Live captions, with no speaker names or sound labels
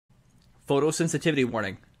Photosensitivity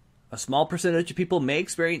warning. A small percentage of people may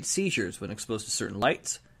experience seizures when exposed to certain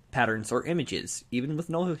lights, patterns, or images, even with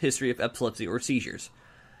no history of epilepsy or seizures.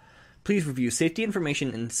 Please review safety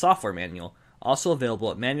information in the software manual, also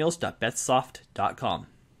available at manuals.bethsoft.com.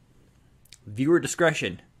 Viewer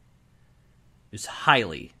discretion is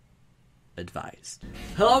highly advised.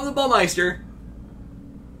 Hello, I'm the Bumeister,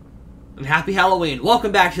 and happy Halloween.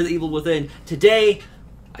 Welcome back to The Evil Within. Today,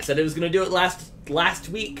 I said I was going to do it last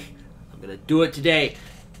week. I'm going to do it today.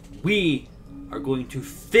 We are going to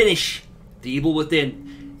finish The Evil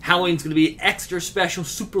Within. Halloween's going to be an extra special,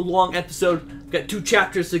 super long episode. We've got 2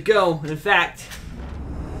 chapters to go, and in fact,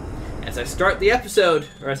 as I start the episode,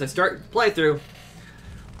 or as I start the playthrough,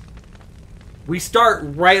 we start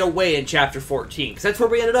right away in chapter 14, because that's where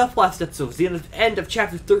we ended up last episode. It was the end of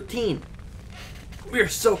chapter 13. We are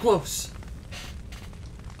so close.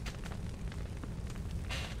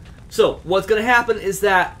 So, what's going to happen is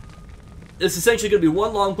that it's essentially going to be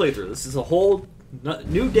one long playthrough. This is a whole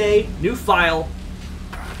new day, new file.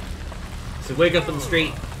 So wake up in the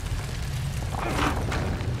street.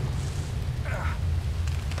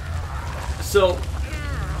 So,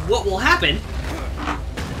 what will happen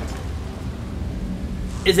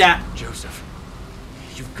is that... Joseph,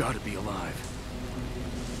 you've got to be alive.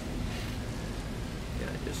 Yeah,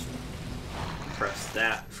 just press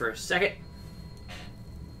that for a second.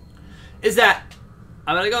 Is that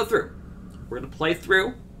I'm going to go through. We're going to play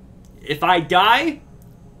through. If I die,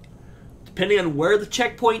 depending on where the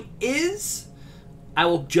checkpoint is, I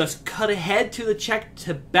will just cut ahead to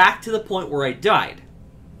the back to the point where I died.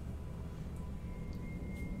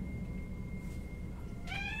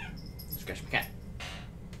 Scratch my cat.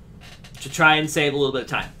 To try and save a little bit of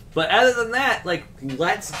time. But other than that, like,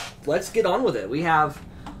 let's get on with it. We have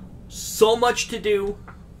so much to do.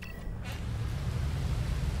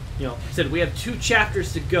 You know, I said we have 2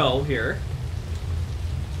 chapters to go here.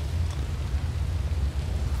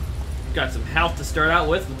 Got some health to start out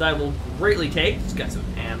with, which I will greatly take. Just got some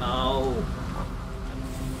ammo.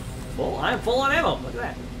 I'm full on ammo. Look at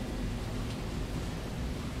that.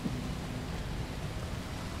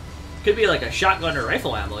 Could be like a shotgun or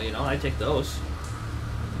rifle ammo, you know. I'd take those.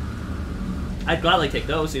 I'd gladly take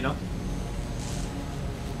those, you know.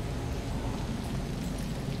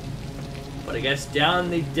 But I guess down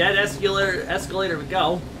the dead escalator we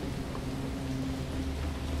go.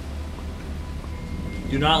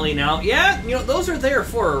 Do not lean out. Yeah, you know, those are there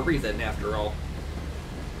for a reason, after all.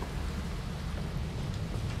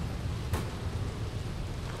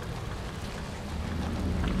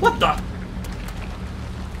 What the?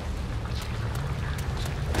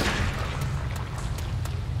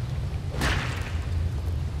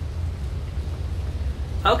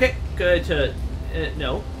 Okay, good to...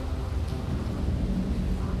 no.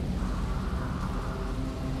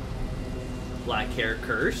 Black hair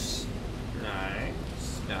curse.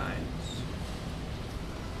 Nice, nice.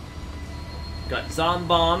 Got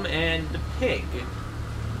Zombomb and the pig.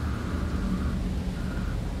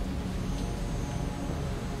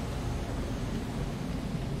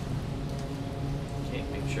 Okay,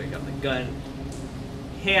 make sure I got my gun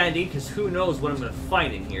handy, because who knows what I'm going to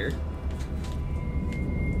find in here.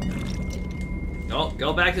 Oh,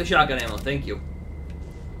 go back to the shotgun ammo, thank you.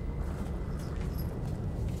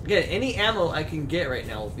 Again, any ammo I can get right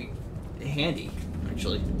now will be handy,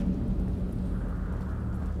 actually.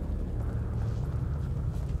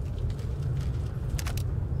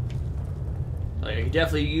 Like, I could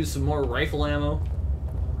definitely use some more rifle ammo.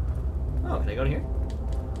 Oh, can I go in here?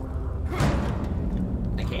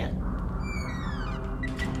 I can.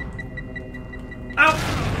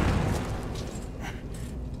 Ow!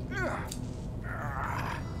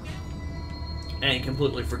 And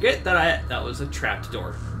completely forget that that was a trapped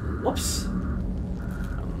door. Whoops.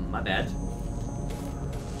 My bad.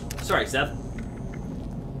 Sorry, Seth.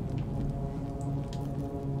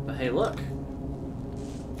 But hey, look.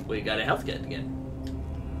 We got a health kit again.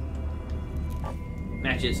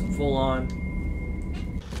 Matches full on.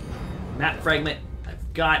 Map fragment.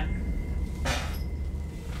 I've got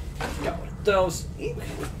one of those. Did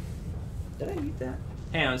I eat that?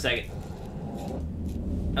 Hang on a second.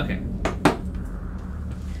 Okay.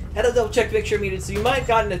 Had to double check to make sure I'm muted, so you might have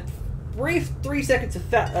gotten a brief 3 seconds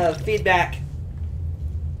of feedback.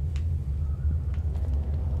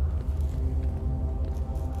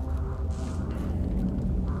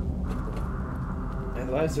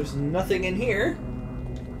 Otherwise, there's nothing in here.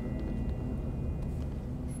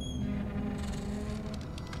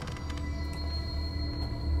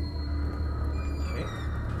 Okay.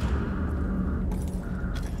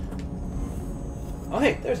 Oh,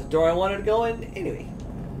 hey, there's a door I wanted to go in anyway.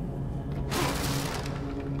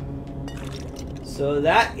 So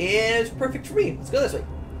that is perfect for me. Let's go this way.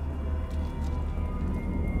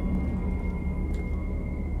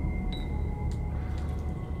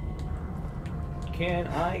 Can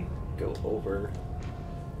I go over?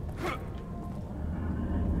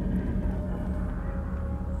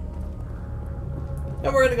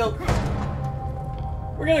 Now we're gonna go.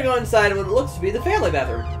 We're gonna go inside what looks to be the family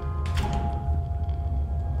bathroom.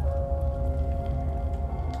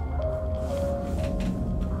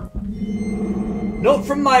 Note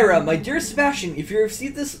from Myra, my dear Sebastian, if you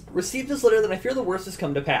received this letter, then I fear the worst has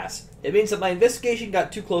come to pass. It means that my investigation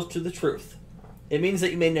got too close to the truth. It means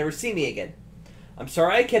that you may never see me again. I'm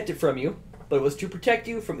sorry I kept it from you, but it was to protect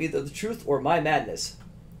you from either the truth or my madness.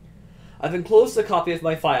 I've enclosed a copy of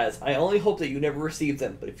my files. I only hope that you never receive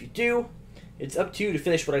them, but if you do, it's up to you to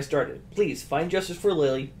finish what I started. Please, find justice for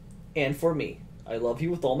Lily, and for me. I love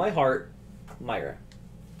you with all my heart, Myra.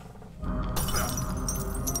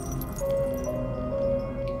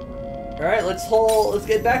 Alright, let's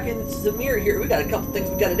get back into the mirror here. We got a couple things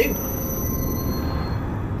we gotta do.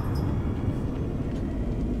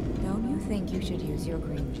 Don't you think you should use your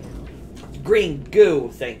green gel? Green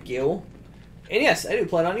goo, thank you. And yes, I do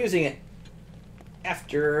plan on using it.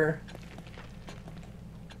 After...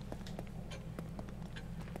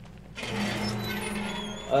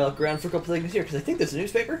 I'll look around for a couple things here, because I think there's a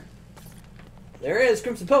newspaper. There is,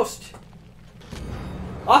 Crimson Post.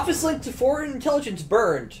 Office link to foreign intelligence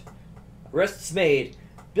burned. Arrests made.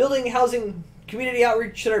 Building, housing, community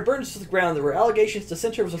outreach center burns to the ground. There were allegations the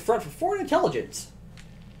center was a front for foreign intelligence.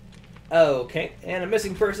 Okay, and a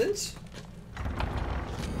missing persons.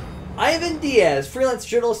 Ivan Diaz, freelance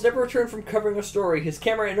journalist, never returned from covering a story. His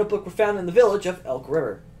camera and notebook were found in the village of Elk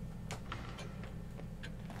River.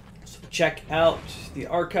 So check out the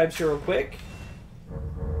archives here real quick.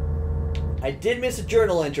 I did miss a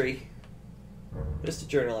journal entry. Missed a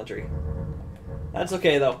journal entry. That's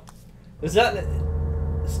okay though. It's not a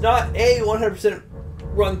 100%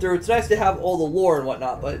 run through. It's nice to have all the lore and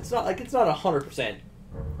whatnot, but it's not 100%.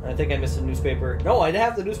 I think I missed a newspaper. No, I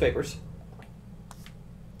have the newspapers.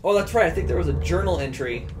 Oh, that's right. I think there was a journal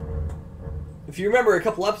entry. If you remember a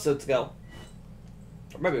couple episodes ago.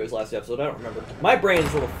 Or maybe it was last episode. I don't remember. My brain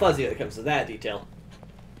is a little fuzzy when it comes to that detail.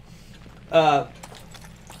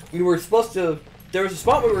 We were supposed to... There was a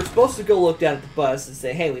spot where we were supposed to go look down at the bus and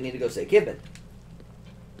say, hey, we need to go say Gibbon.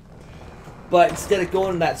 But instead of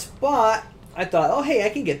going to that spot, I thought, oh, hey, I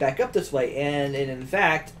can get back up this way. And in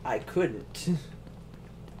fact, I couldn't.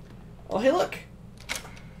 Oh, hey, look.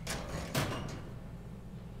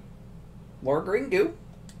 More green goo.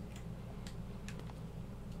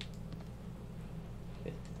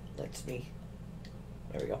 It lets me...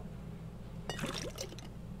 There we go.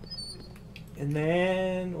 And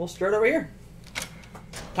then we'll start over here.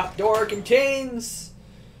 Top door contains...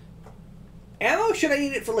 ammo? Should I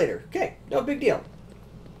need it for later? Okay, no big deal.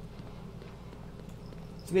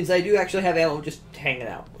 This means I do actually have ammo just hanging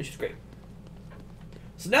out, which is great.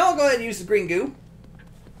 So now I'll go ahead and use the green goo.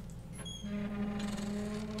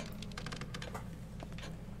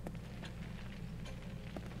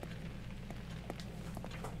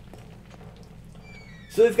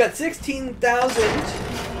 So we've got 16,000.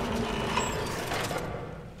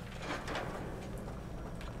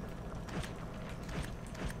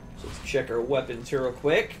 So let's check our weapons here real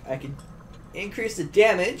quick. I can increase the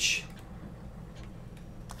damage.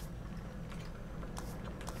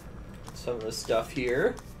 Some of the stuff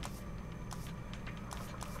here.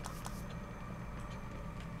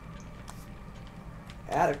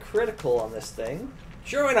 Add a critical on this thing.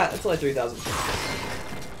 Sure, why not? It's only 3,000.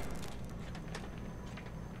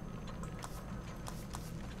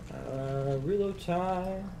 Reload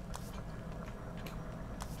time.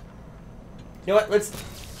 You know what? Let's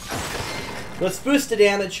boost the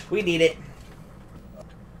damage. We need it.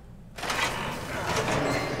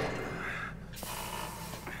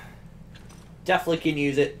 Definitely can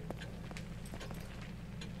use it.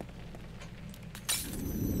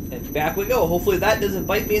 And back we go. Hopefully that doesn't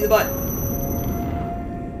bite me in the butt.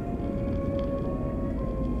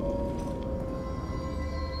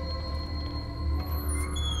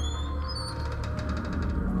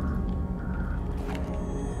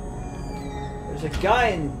 There's a guy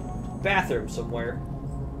in the bathroom somewhere.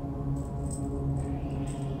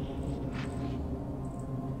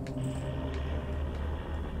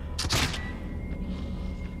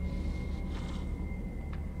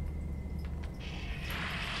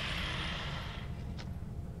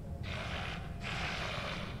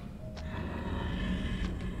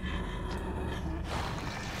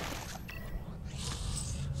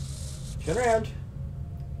 Turn around.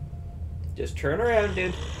 Just turn around,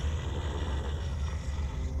 dude.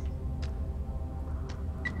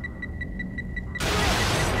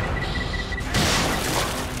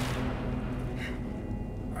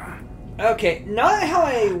 Okay, not how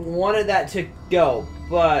I wanted that to go,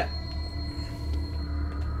 but...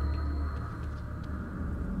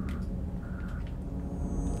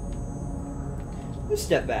 let's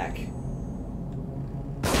step back.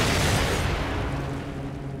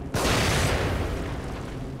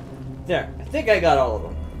 There, I think I got all of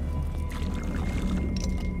them.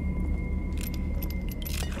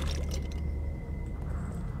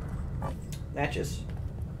 Matches.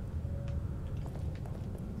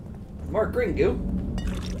 More green goo.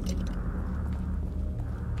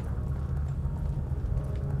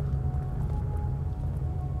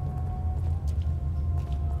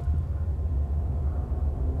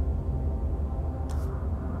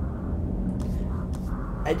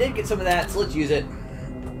 I did get some of that, so let's use it.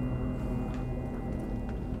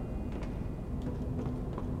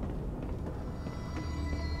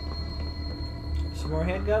 Some more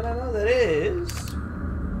handgun ammo, that is.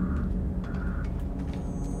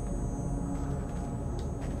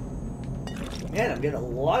 Man, I'm getting a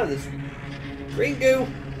lot of this green goo.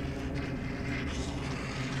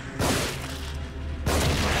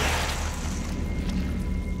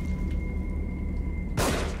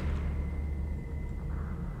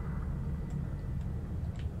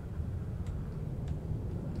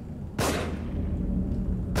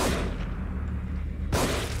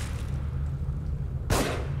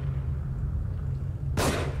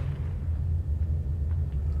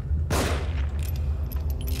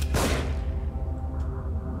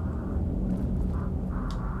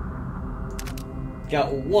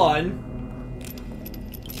 Got one.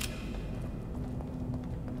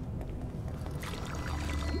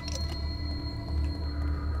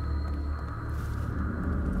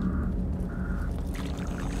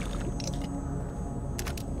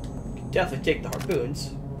 Can definitely take the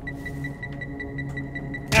harpoons.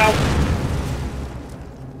 Ow!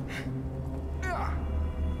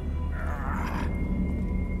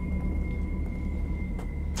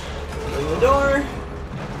 Open the door.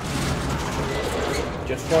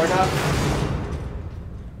 Just far enough.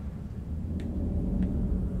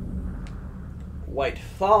 White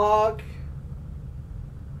fog.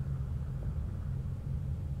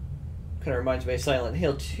 Kind of reminds me of Silent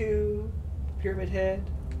Hill 2. Pyramid Head.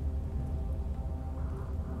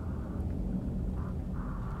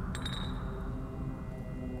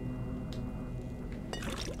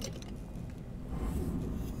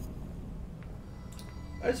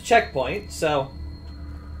 There's a checkpoint, so...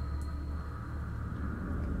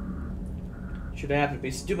 should I happen to be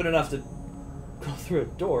stupid enough to go through a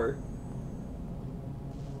door.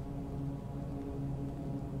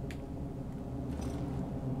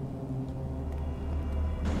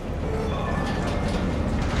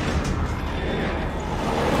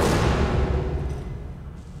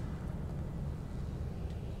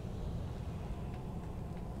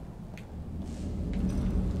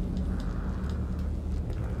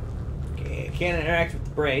 Okay, can't interact with the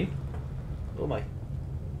brain. Oh my.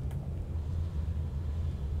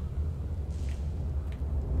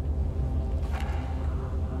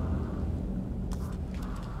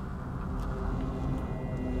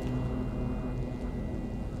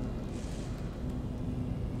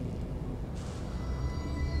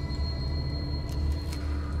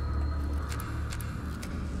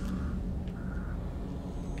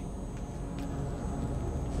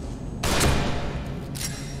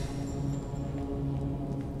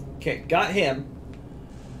 Okay, got him.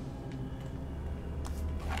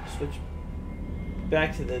 Switch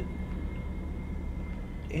back to the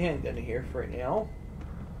handgun here for right now.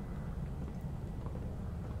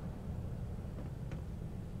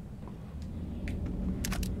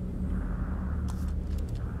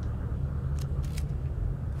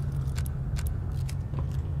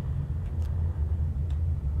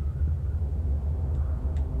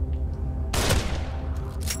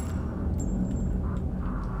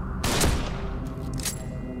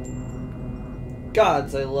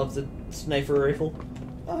 Gods, I love the sniper rifle.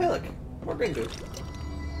 Oh, hey, look. More green goo.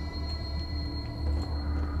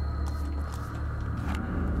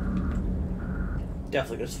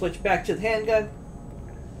 Definitely gonna switch back to the handgun.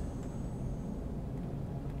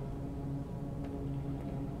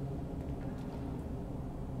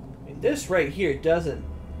 And this right here doesn't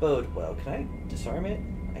bode well. Can I disarm it?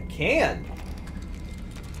 I can!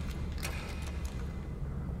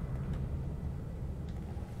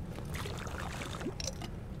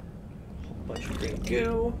 Bunch of green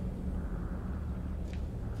goo.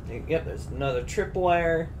 Yep, there's another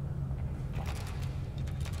tripwire.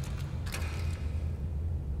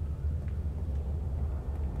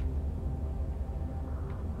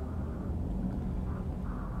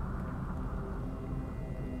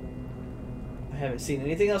 I haven't seen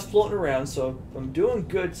anything else floating around, so I'm doing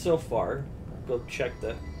good so far. Go check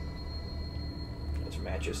the... Those are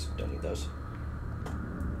matches. Don't need those.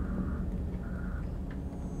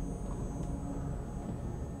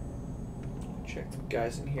 Check the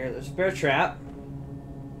guys in here. There's a bear trap.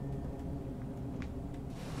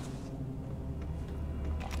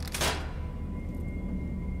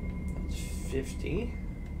 That's 50.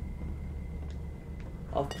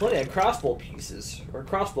 I'll have plenty of crossbow pieces, or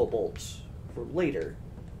crossbow bolts, for later.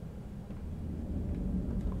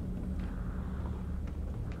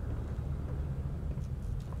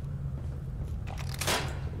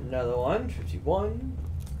 Another one, 51.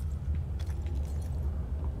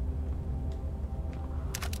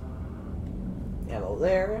 Ammo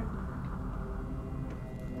there.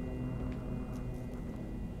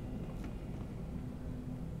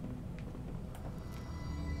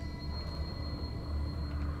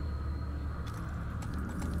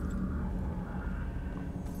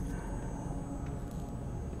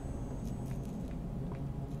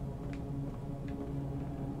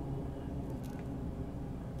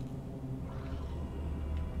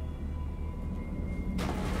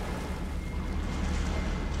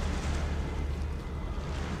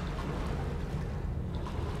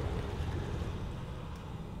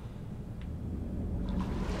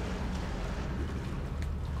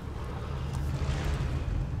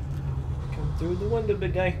 Through the window,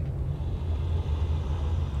 big guy.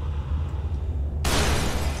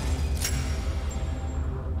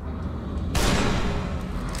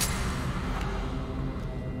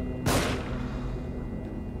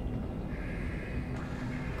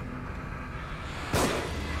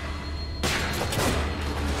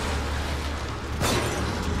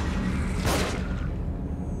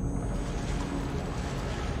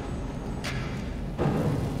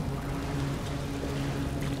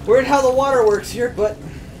 Weird how the water works here, but...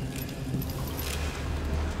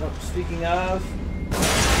 Oh, speaking of...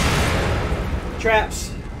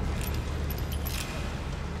 Traps.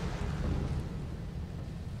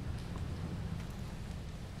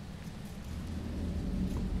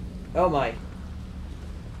 Oh my.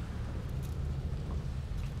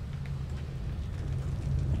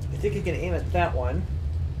 I think I can aim at that one.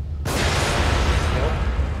 Nope.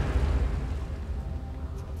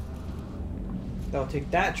 I'll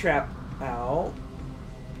take that trap out.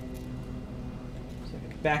 So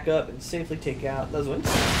I can back up and safely take out those ones.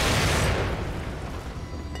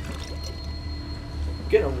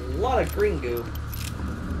 Getting a lot of green goo.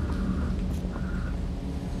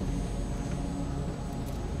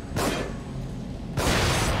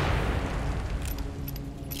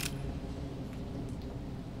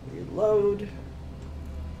 Reload.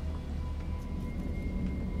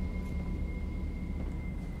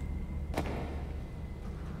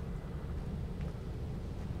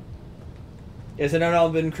 Yes, I know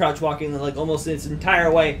I've been crouch walking like almost its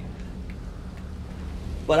entire way.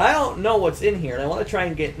 But I don't know what's in here, and I want to try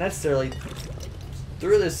and get necessarily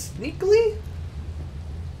through this sneakily.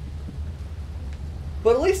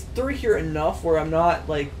 But at least through here enough where I'm not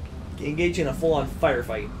like engaging in a full-on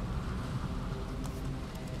firefight.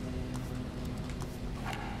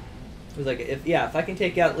 It's like if I can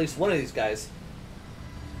take out at least one of these guys,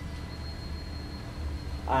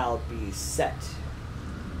 I'll be set.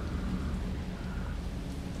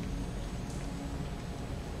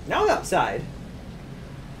 Now I'm outside.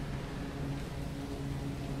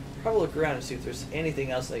 Probably look around and see if there's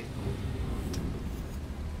anything else like...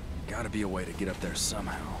 Gotta be a way to get up there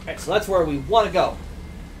somehow. Alright, so that's where we want to go.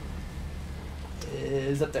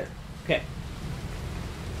 Is up there. Okay.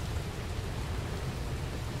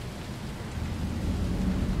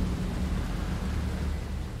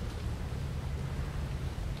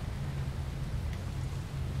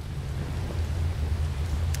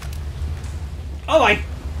 Oh my!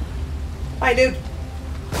 Hi, dude.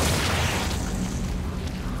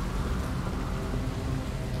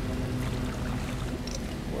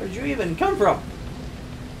 Where'd you even come from?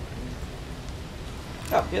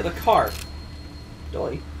 Oh, yeah, the car.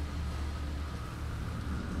 Dolly.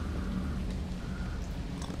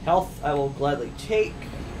 Health, I will gladly take.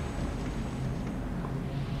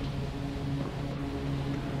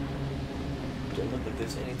 Doesn't look like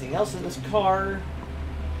there's anything else in this car.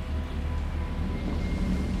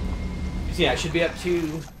 So yeah, I should be up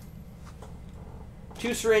to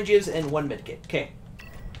 2 syringes and 1 medkit. Okay.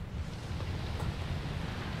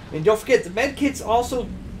 And don't forget, the medkits also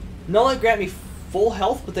not only grant me full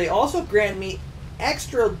health, but they also grant me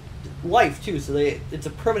extra life too. So it's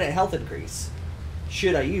a permanent health increase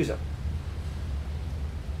should I use them.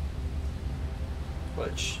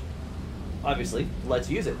 Which, obviously, let's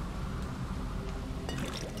use it.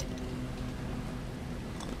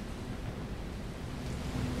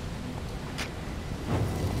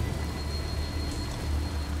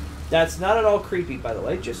 That's not at all creepy, by the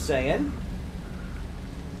way, just saying.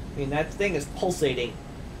 I mean, that thing is pulsating.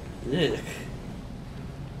 Ugh.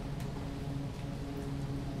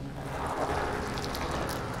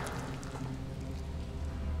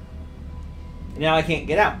 Now I can't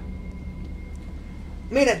get out.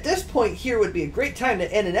 I mean, at this point here would be a great time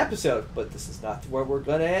to end an episode, but this is not where we're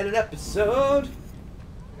going to end an episode.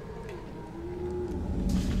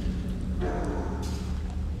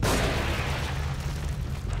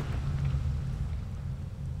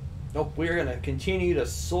 Nope, we're going to continue to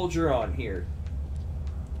soldier on here.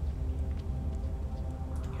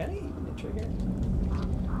 Can I even enter here?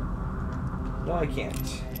 No, I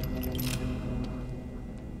can't.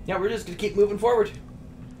 Yeah, we're just going to keep moving forward.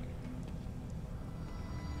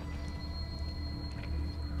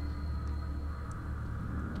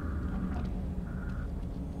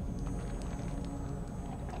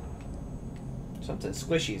 Something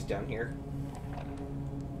squishy is down here.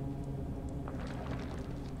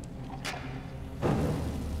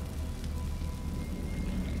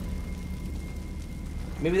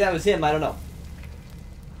 Maybe that was him, I don't know.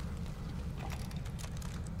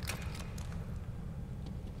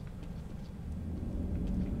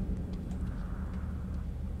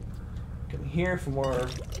 Come here for more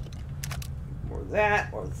of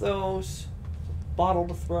that, or those. Bottle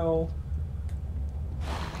to throw.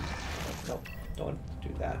 Nope, don't do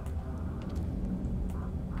that.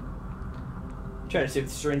 Try to save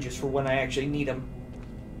the syringes for when I actually need them.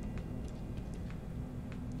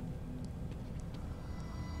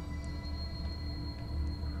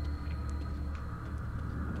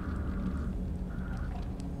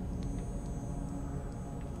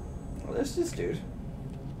 Oh, there's this dude.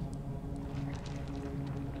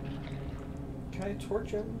 Can I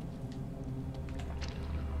torch him?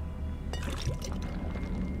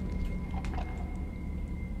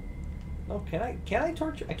 Oh, can I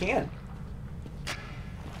torch? I can.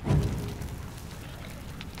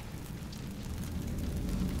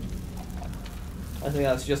 I think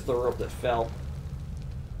that's just the rope that fell.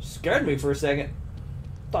 Scared me for a second.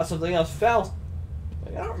 Thought something else fell.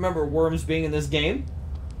 Like, I don't remember worms being in this game.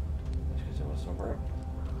 Because it was somewhere.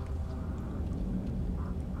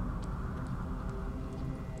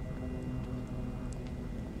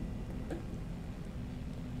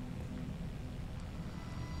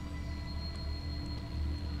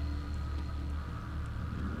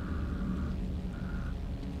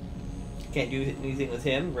 Can't do anything with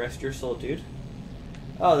him. Rest your soul, dude.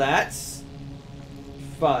 Oh, that's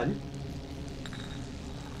fun.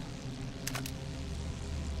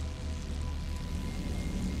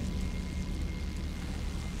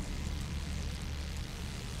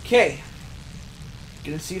 Okay.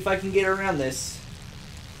 Gonna see if I can get around this.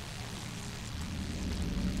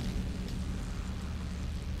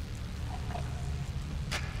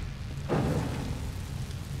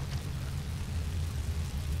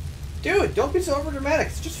 Dude, don't be so overdramatic.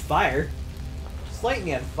 It's just fire. Just light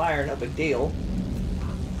me on fire, no big deal.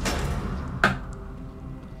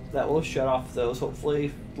 That will shut off those,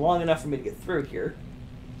 hopefully, long enough for me to get through here.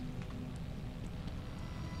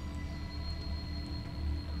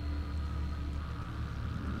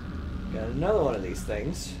 Got another one of these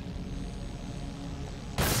things.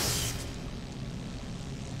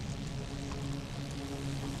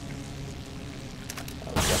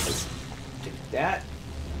 I'll definitely take that.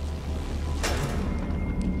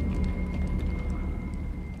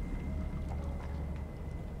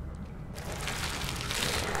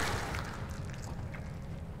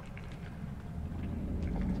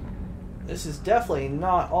 This is definitely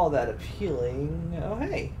not all that appealing. Oh,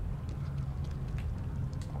 hey.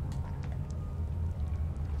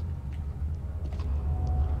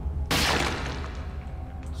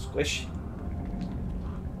 Squish.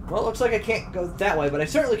 Well, it looks like I can't go that way, but I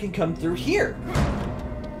certainly can come through here.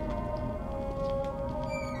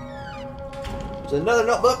 There's another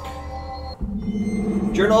notebook.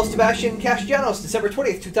 Journal of Sebastian Castellanos, December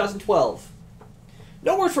 20th, 2012.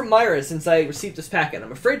 No word from Myra since I received this packet.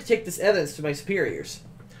 I'm afraid to take this evidence to my superiors.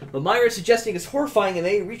 What Myra is suggesting is horrifying and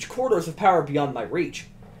may reach corridors of power beyond my reach.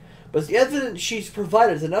 But the evidence she's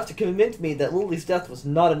provided is enough to convince me that Lily's death was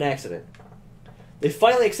not an accident. They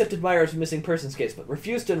finally accepted Myra's missing persons case, but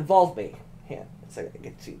refused to involve me. Yeah, it's like I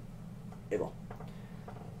can see. Able.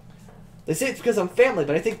 They say it's because I'm family,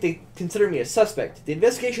 but I think they consider me a suspect. The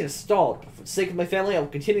investigation is stalled. For the sake of my family, I will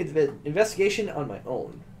continue the investigation on my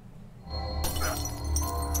own.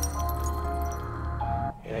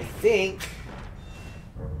 And I think...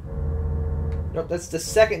 Nope, that's the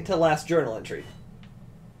second to last journal entry.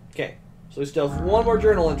 Okay, so we still have one more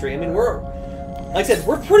journal entry. I mean, we're... Like I said,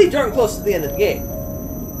 we're pretty darn close to the end of the game.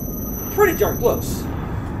 Pretty darn close.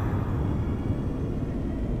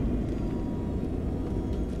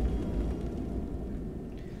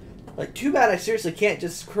 Like, too bad I seriously can't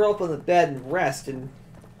just curl up on the bed and rest and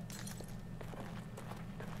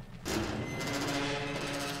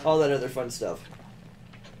all that other fun stuff.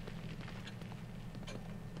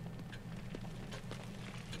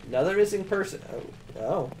 Another missing person.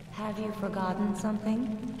 Oh. Have you forgotten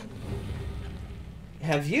something?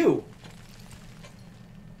 Have you?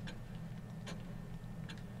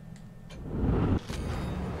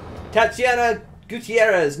 Tatiana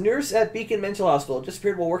Gutierrez, nurse at Beacon Mental Hospital,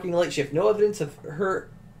 disappeared while working a late shift. No evidence of her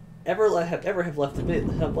ever have left the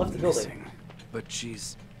building. Missing. But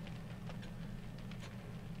she's...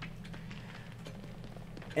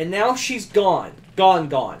 And now she's gone.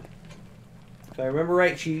 Gone. If I remember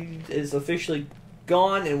right, she is officially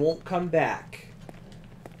gone and won't come back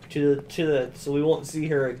to the so we won't see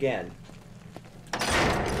her again.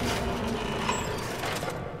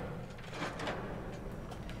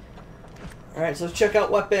 Alright, so let's check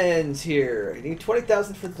out weapons here. I need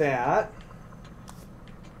 20,000 for that.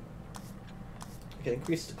 I can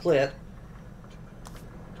increase the clip.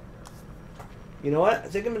 You know what? I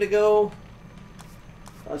think I'm gonna go.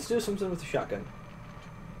 Let's do something with the shotgun.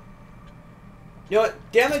 You know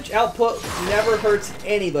what? Damage output never hurts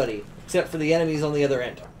anybody except for the enemies on the other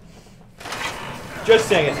end. Just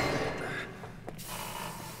saying.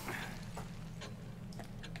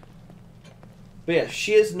 But yeah,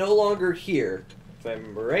 she is no longer here, if I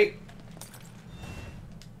remember right.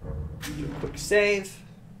 Do a quick save.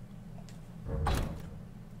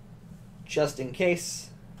 Just in case.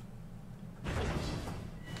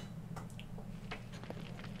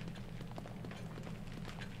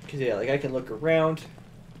 Because yeah, like I can look around.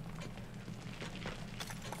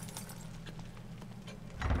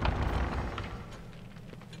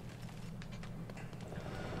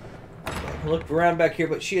 I can look around back here,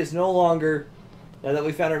 but she is no longer... Now that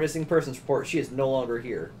we found our missing persons report, she is no longer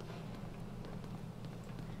here.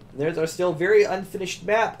 And there's our still very unfinished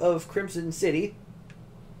map of Crimson City.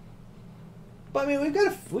 But I mean, we got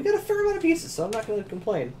a fair amount of pieces, so I'm not going to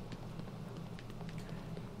complain.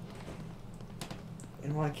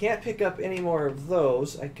 And while I can't pick up any more of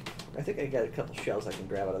those, I think I got a couple shells I can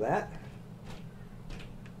grab out of that.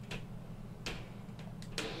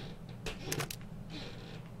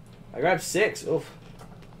 I grabbed 6. Oof.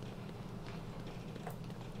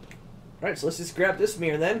 Alright, so let's just grab this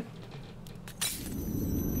mirror then.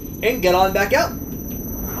 And get on back out.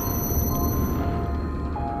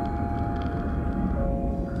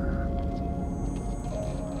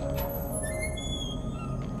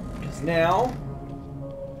 Because now...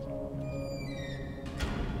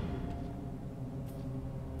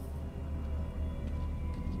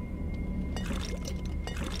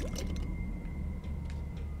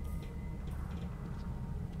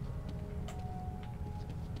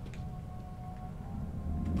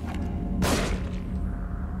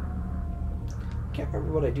 Can't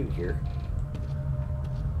remember what I do here.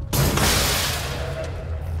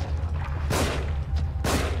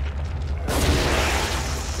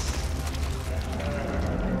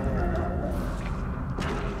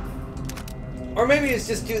 Or maybe it's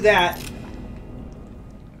just do that.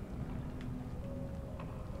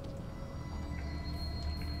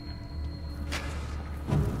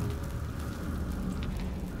 I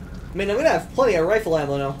mean, I'm gonna have plenty of rifle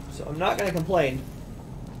ammo now, so I'm not gonna complain.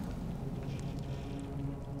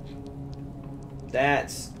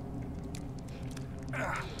 That's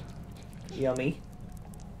yummy.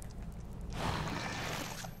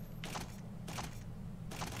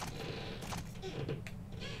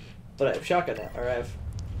 But I have shotgun now, or I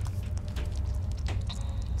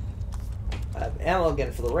have ammo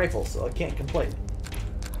again for the rifle, so I can't complain.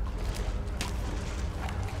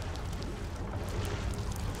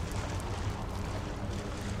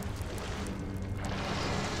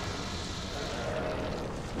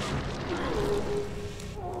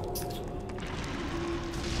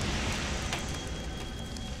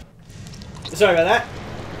 Sorry about that.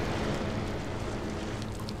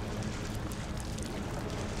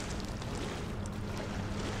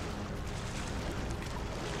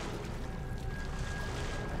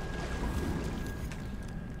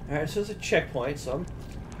 Alright, so it's a checkpoint, so I'm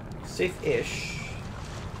safe-ish.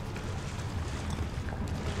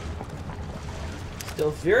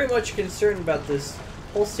 Still very much concerned about this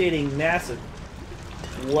pulsating mass of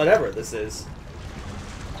whatever this is.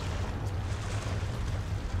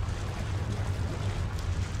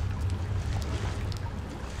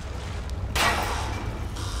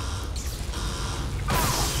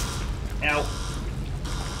 Ow.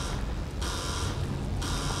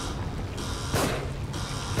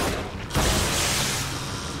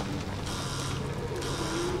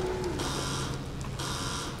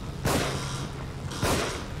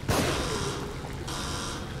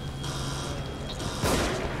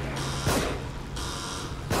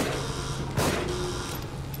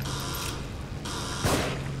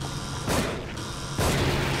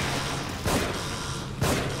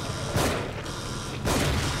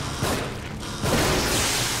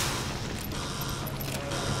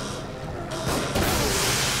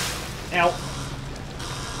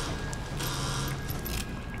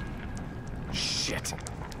 Shit.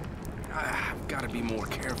 I've got to be more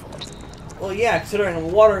careful. Well, yeah, considering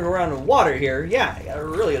I'm watering around in water here, yeah, I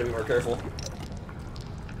really gotta be more careful.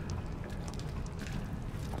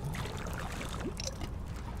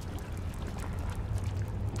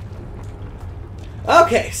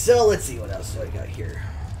 Okay, so let's see what else do I got here.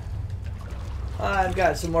 I've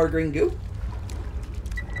got some more green goo.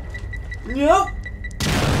 Nope.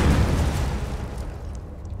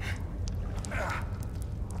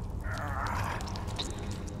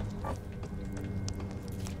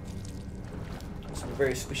 Some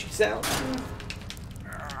very squishy sounds.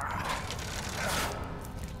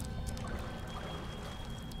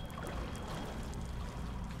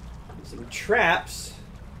 Some traps.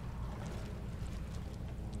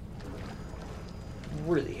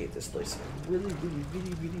 Really hate this place. Really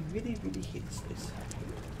hate this place.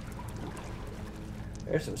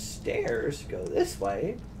 There's some stairs to go this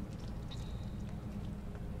way.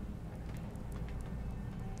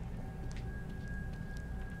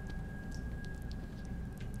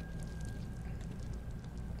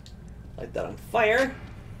 Light that on fire.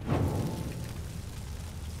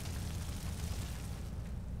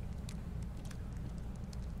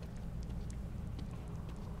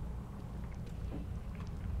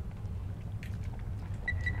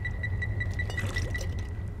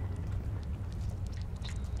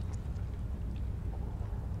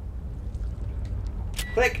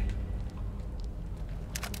 Click.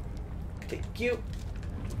 Take you.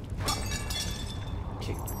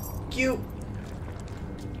 Take you.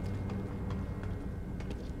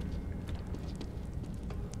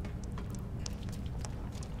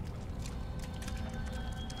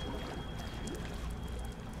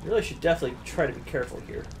 Really should definitely try to be careful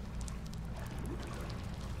here.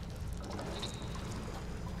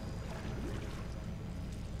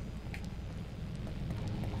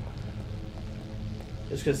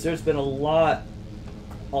 Just because there's been a lot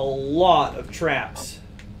of traps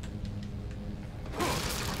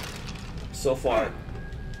so far.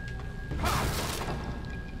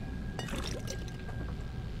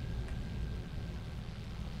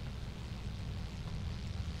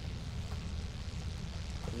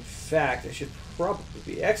 In fact, I should probably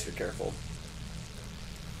be extra careful.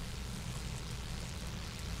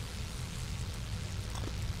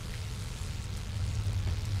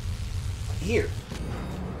 Here.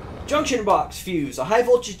 Junction box fuse. A high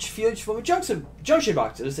voltage fuse from a junction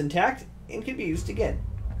box. It is intact and can be used again.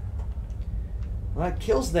 Well, that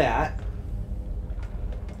kills that.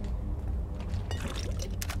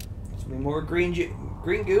 There's more green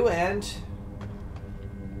goo and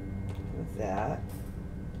with that.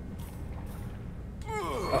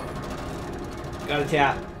 Oh. Got a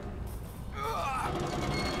tap.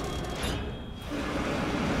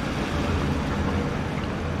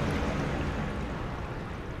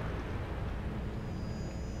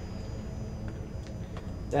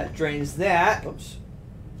 That drains that. Oops.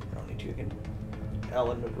 I don't need to. I can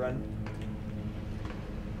L and run.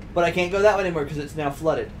 But I can't go that way anymore because it's now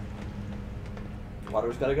flooded.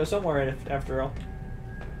 Water's got to go somewhere after all.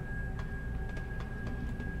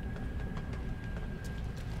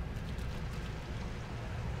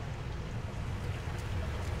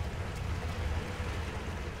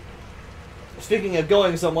 Speaking of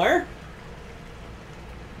going somewhere.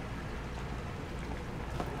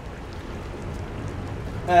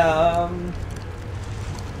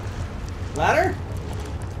 Ladder?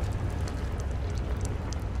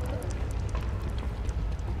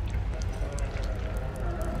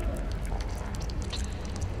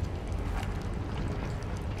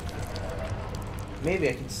 Maybe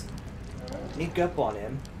I can sneak up on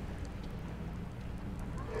him.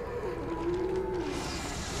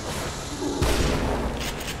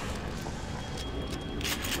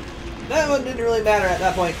 That one didn't really matter at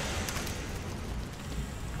that point.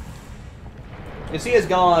 Because he has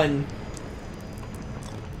gone.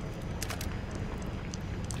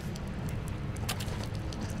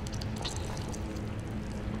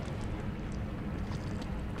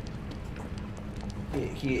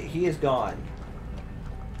 He is gone.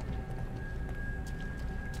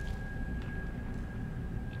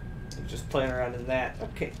 He's just playing around in that.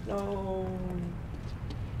 Okay, no.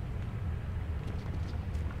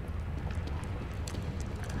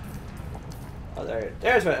 Oh,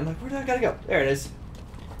 there's it. I'm like, where do I gotta go? There it is.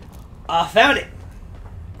 I found it.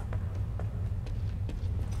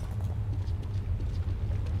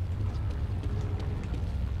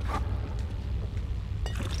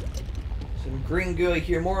 Some green goo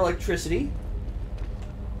here, more electricity.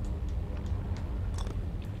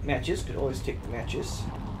 Matches, could always take the matches.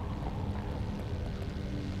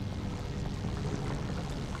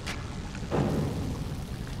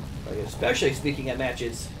 Especially speaking at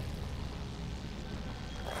matches.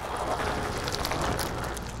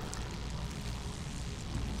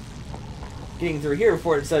 Getting through here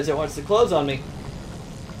before it decides it wants to close on me.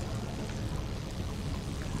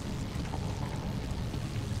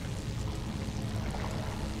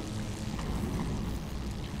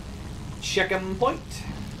 Check'em point.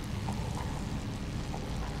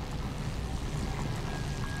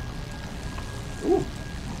 Ooh.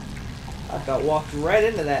 I got walked right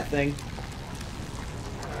into that thing.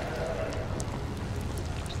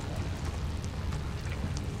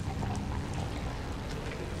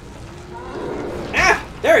 Ah!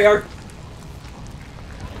 There you are!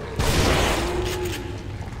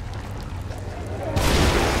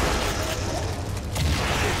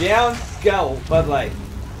 Down, go. Bye-bye.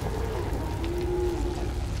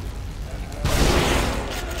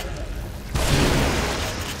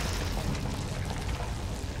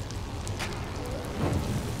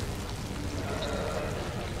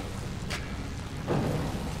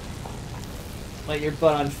 Light your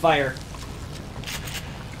butt on fire.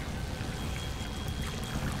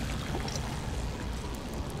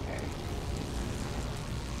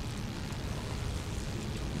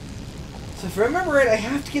 So if I remember right, I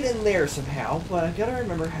have to get in there somehow, but I've got to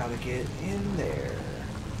remember how to get in there.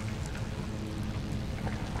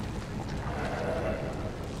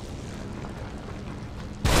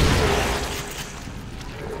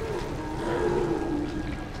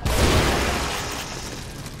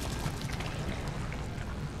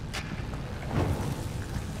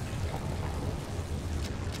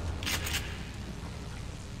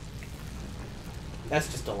 That's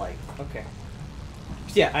just a light. Okay.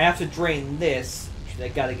 So yeah, I have to drain this. I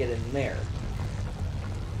gotta get in there.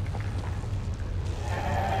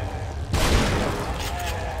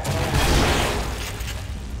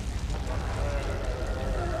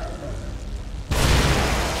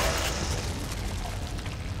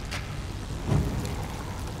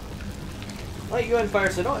 Light you on fire,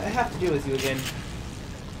 so I don't have to deal with you again.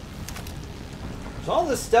 There's all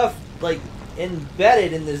this stuff, like,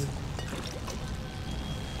 embedded in this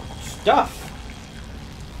stuff.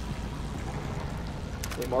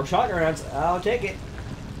 With more shotgun rounds, I'll take it.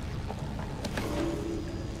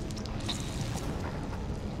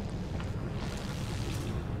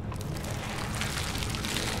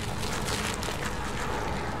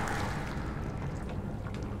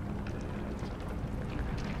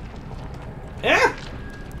 Yeah.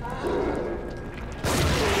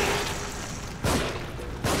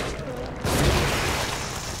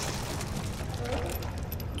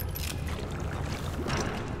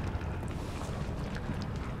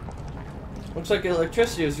 Looks like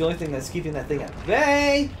electricity is the only thing that's keeping that thing at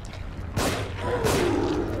bay.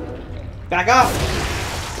 Back off!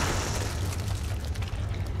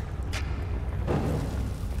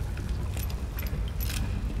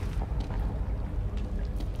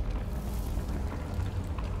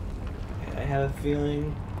 I have a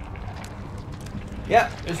feeling...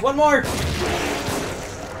 Yeah, there's one more!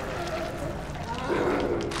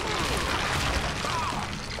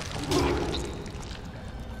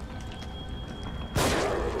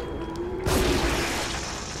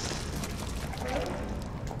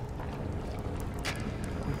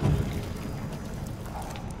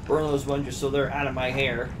 Burn those ones just so they're out of my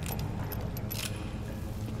hair.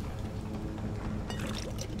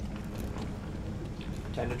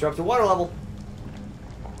 Time to drop the water level.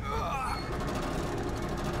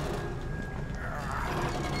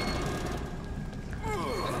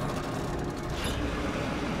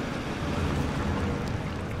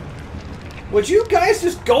 Would you guys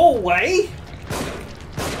just go away?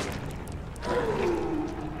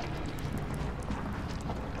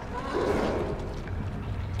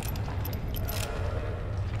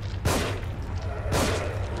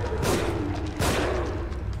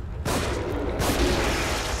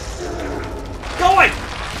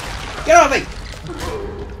 Get off me!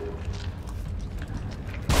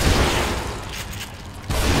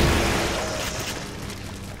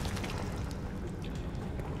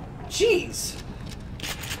 Jeez!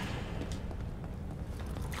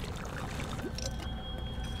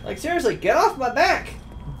 Like, seriously, get off my back!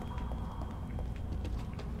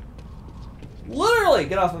 Literally,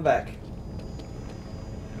 get off my back.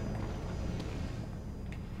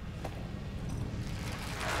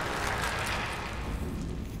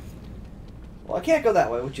 Well, I can't go that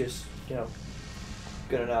way, which is, you know,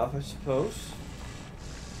 good enough, I suppose.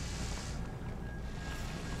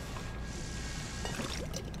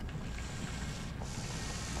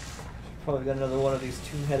 Probably got another one of these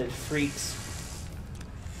two-headed freaks.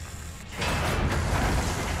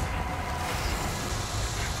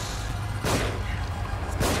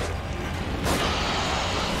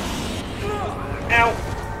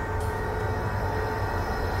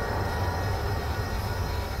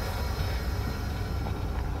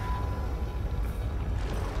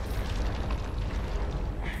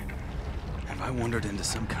 Have I wandered into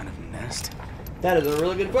some kind of nest? That is a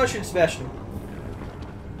really good question, Sebastian.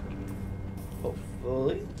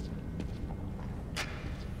 Hopefully.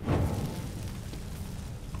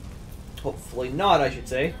 Hopefully not, I should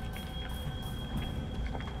say.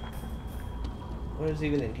 What is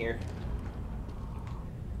even in here?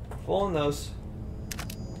 Full on those.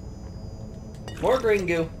 More green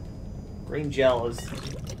goo. Green gel is...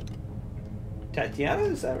 Tatiana?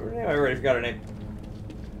 Is that her name? I already forgot her name.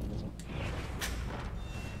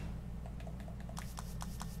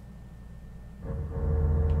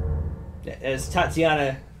 As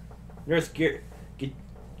Tatiana Nurse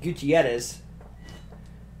Gutierrez.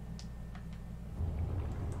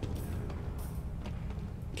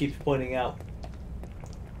 Keeps pointing out.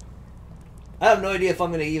 I have no idea if I'm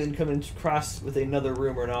going to even come across with another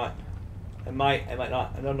room or not. I might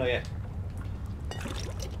not. I don't know yet.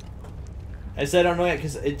 I said I don't know yet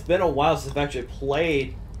because it's been a while since I've actually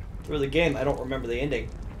played through the game. I don't remember the ending.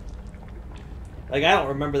 Like, I don't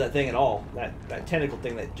remember that thing at all. That tentacle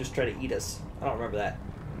thing that just tried to eat us. I don't remember that.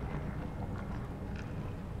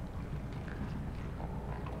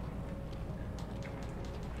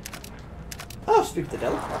 Oh, speak of the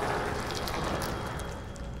devil.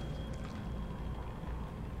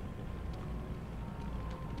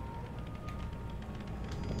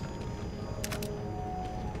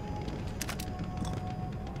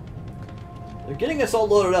 They're getting us all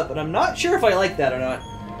loaded up, and I'm not sure if I like that or not.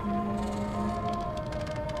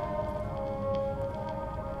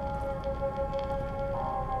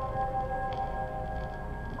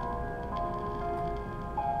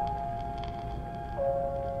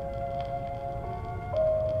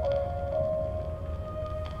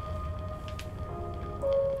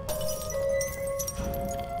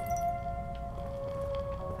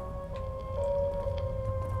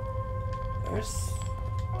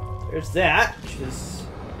 There's that, which is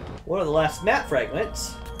one of the last map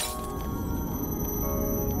fragments.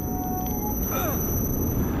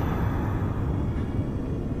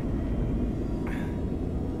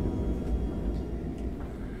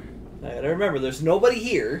 I gotta remember, there's nobody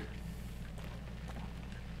here.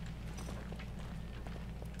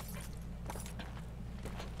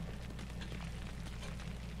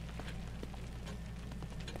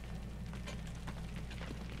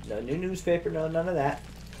 No new newspaper, no none of that.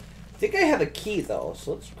 I think I have a key though,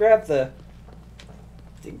 so let's grab the...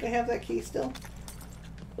 I think I have that key still.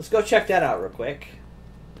 Let's go check that out real quick.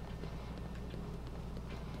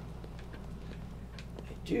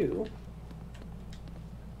 I do.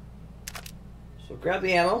 So grab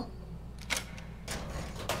the ammo.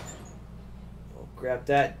 We'll grab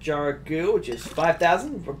that jar of goo, which is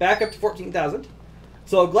 5,000. We're back up to 14,000.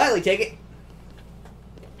 So I'll gladly take it.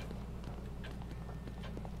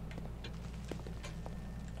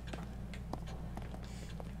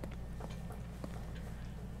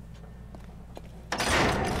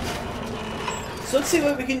 So let's see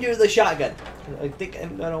what we can do with the shotgun. I think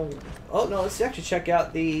I'm gonna... Oh no, let's actually check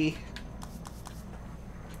out the...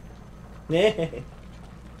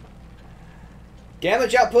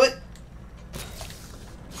 Damage output.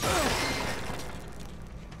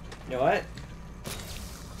 You know what?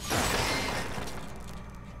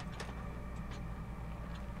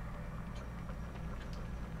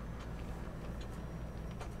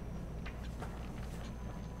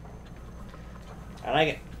 I like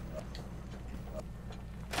it.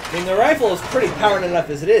 I mean, the rifle is pretty powered enough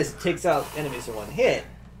as it is. It takes out enemies in one hit.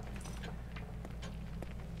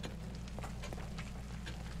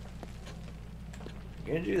 I'm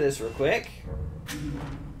gonna do this real quick.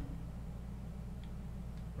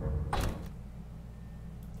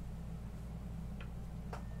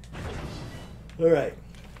 Alright.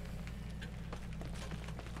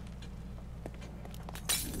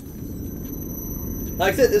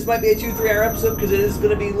 Like I said, this might be a 2-3 hour episode because it is going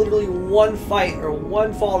to be literally one fight or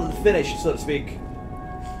one fall to the finish, so to speak.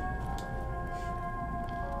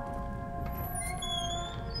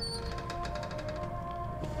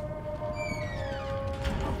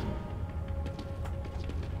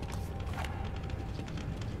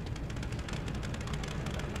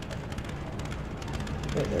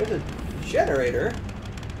 Wait, there's a generator.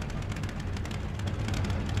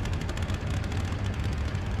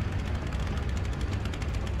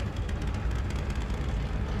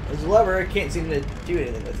 There's a lever I can't seem to do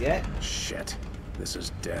anything with yet. Shit. This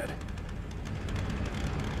is dead.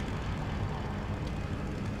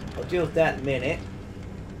 I'll deal with that in a minute.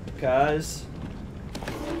 Because...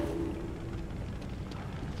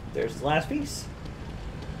 there's the last piece.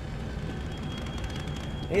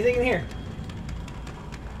 Anything in here?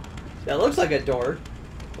 That looks like a door,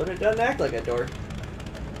 but it doesn't act like a door.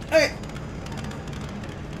 Okay.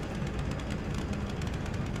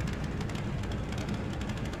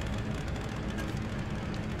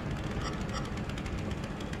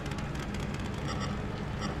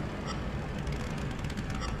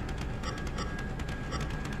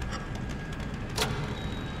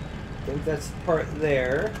 think that's the part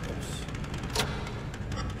there.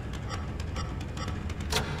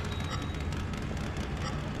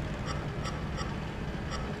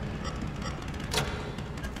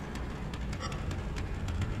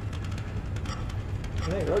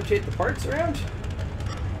 Can I rotate the parts around?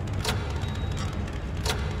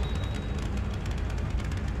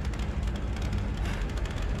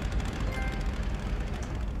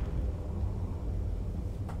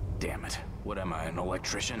 Damn it. What am I, an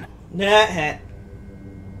electrician? Nah.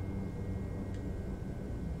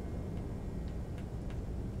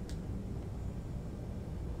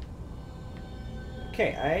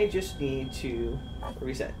 Okay, I just need to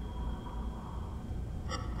reset.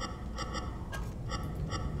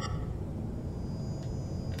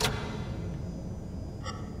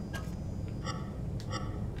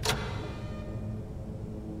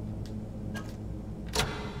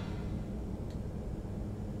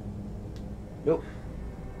 Nope.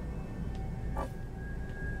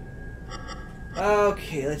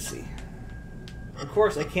 Okay, let's see. Of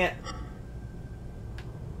course, I can't.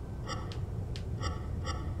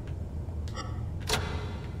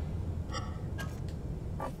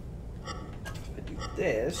 If I do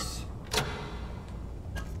this.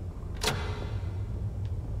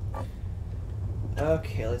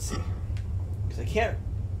 Okay, let's see. Because I can't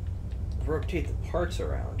rotate the parts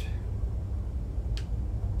around.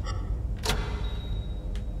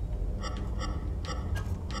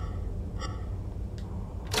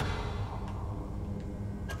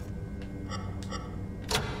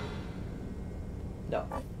 No.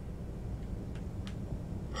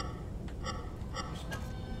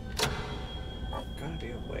 Gotta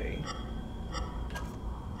be a way.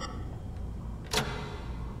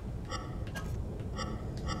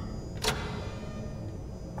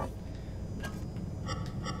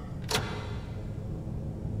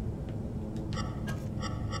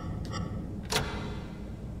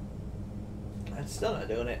 That's still not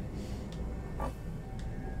doing it.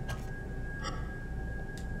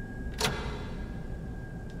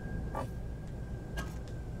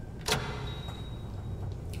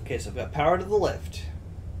 Okay, so I've got power to the lift.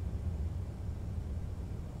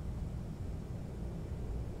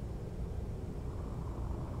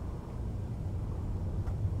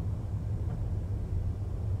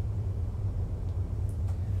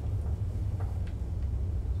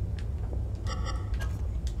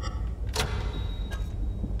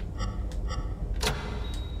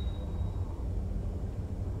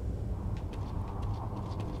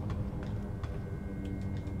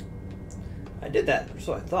 I did that,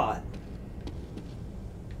 so I thought.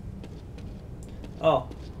 Oh.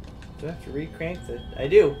 Do I have to re-crank the... I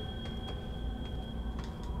do.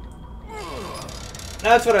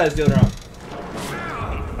 That's what I was doing wrong.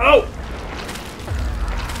 Oh!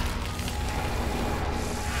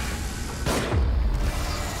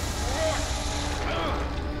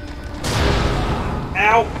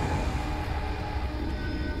 Ow!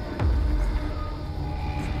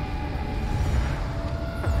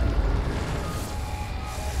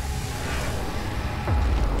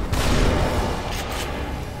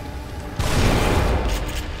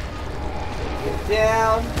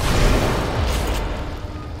 Down.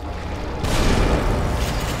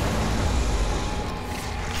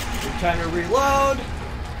 Time to reload.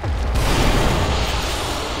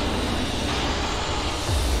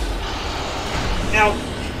 Ow.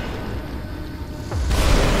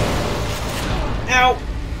 Ow.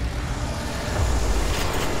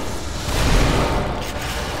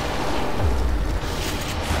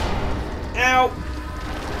 Ow.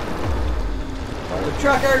 Another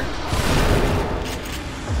trucker.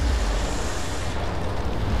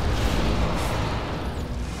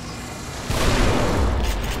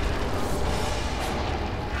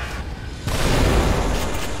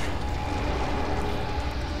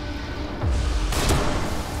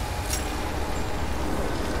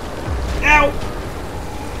 Ow!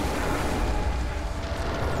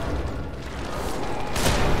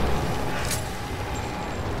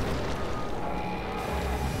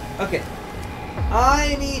 Okay.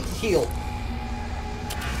 I need to heal.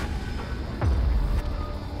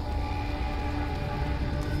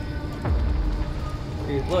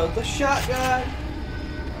 Reload the shotgun.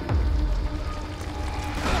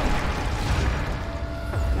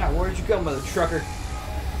 Now, where'd you go, mother trucker?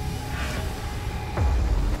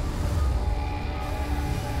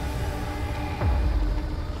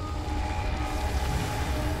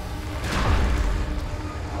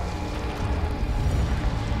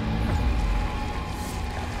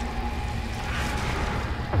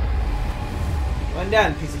 One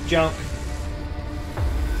down, piece of junk.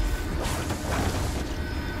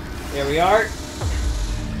 There we are.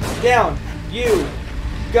 Down. You.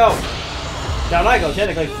 Go. Down I go,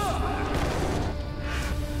 technically.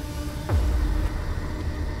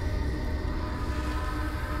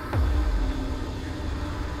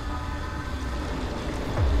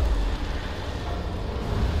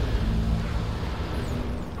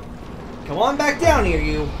 Come on back down here,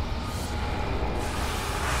 you.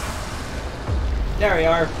 There we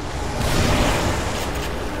are.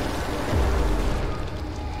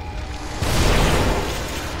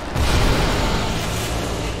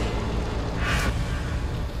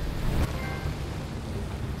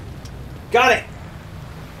 Got it!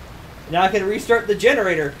 Now I can restart the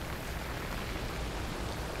generator.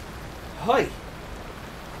 Hi.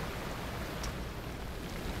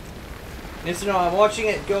 Yes, no, I'm watching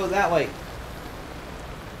it go that way.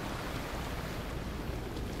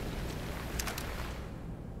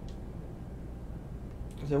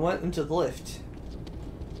 So I went into the lift.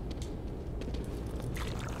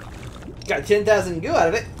 Got 10,000 goo out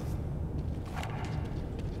of it.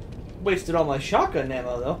 Wasted all my shotgun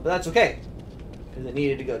ammo though, but that's okay. Because it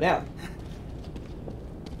needed to go down.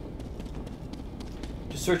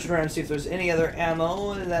 Just searching around to see if there's any other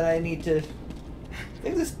ammo that I need to... I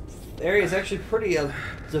think this area is actually pretty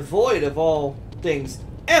devoid of all things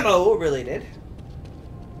ammo related.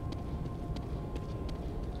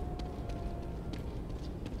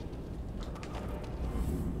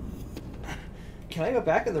 Can I go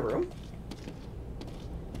back in the room?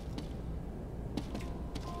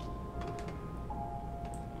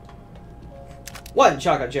 One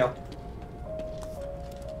shotgun shell.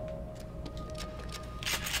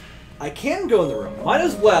 I can go in the room. Might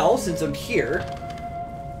as well, since I'm here.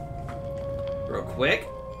 Real quick.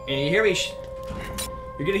 And you hear me...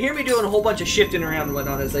 You're gonna hear me doing a whole bunch of shifting around and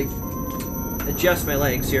whatnot as I adjust my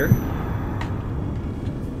legs here.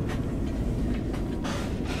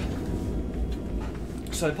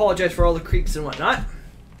 So I apologize for all the creaks and whatnot.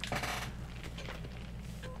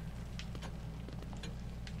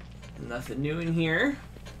 Nothing new in here.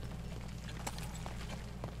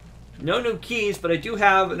 No new keys, but I do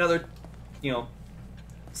have another, you know,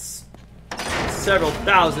 several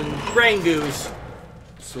thousand brain goos.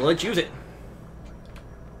 So let's use it.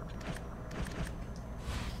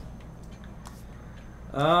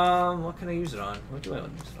 What can I use it on? What do I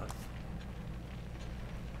want to use it on?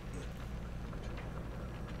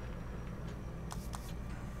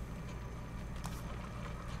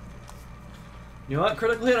 You know what?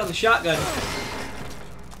 Critical hit on the shotgun.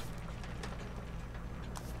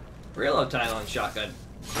 Reload time on shotgun.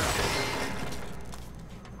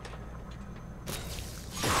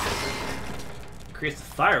 Increase the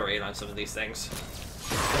fire rate on some of these things.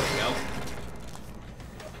 There we go.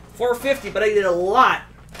 450, but I did a lot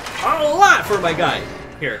for my guy.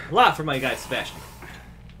 Here, a lot for my guy Sebastian.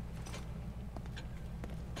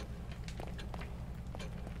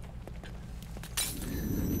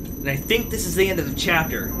 And I think this is the end of the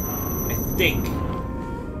chapter. I think.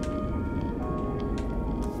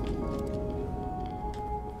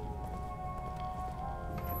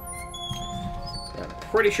 I'm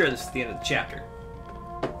pretty sure this is the end of the chapter.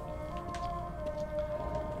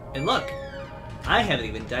 And look, I haven't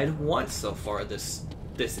even died once so far this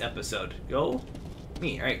episode. Go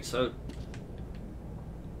me. Alright, so...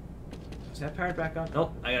 Is that powered back on?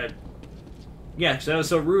 Nope, I gotta... Yeah, because I was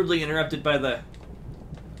so rudely interrupted by the...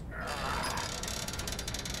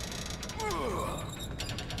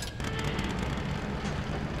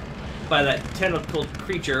 by that tentacled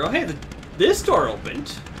creature. Oh, hey, this door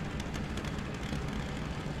opened.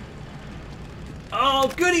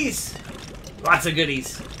 Oh, goodies! Lots of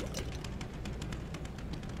goodies.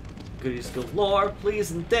 Goodies galore,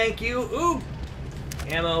 please and thank you. Ooh!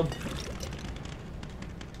 Ammo.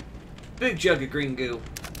 Big jug of green goo.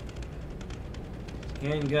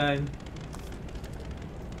 Handgun.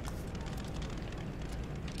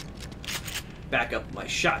 Back up my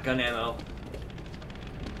shotgun ammo.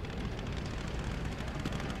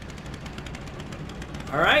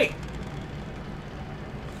 Alright.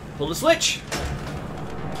 Pull the switch.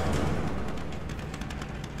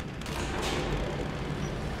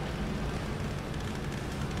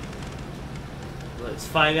 Let's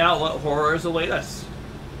find out what horrors await us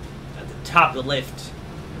at the top of the lift.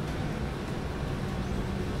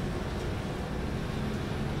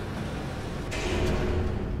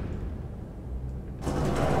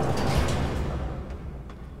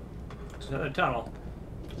 It's another tunnel.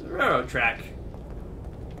 It's a railroad track.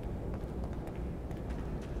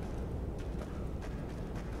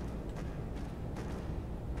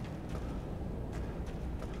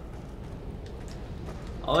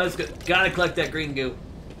 Oh, let's go. Gotta collect that green goo.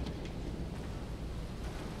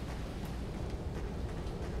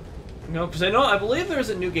 No, because I believe there's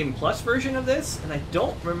a New Game Plus version of this, and I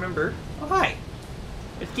don't remember. Oh, hi.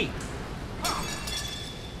 It's Keith.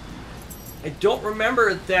 I don't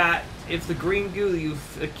remember that if the green goo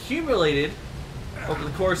you've accumulated over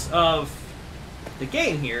the course of the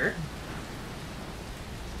game here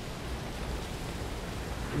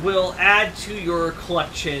will add to your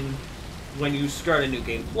collection when you start a New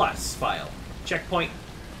Game Plus file. Checkpoint.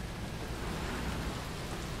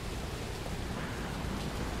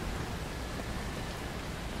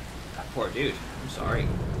 That poor dude. I'm sorry.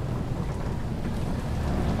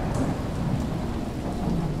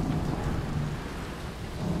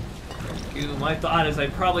 My thought is I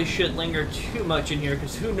probably shouldn't linger too much in here,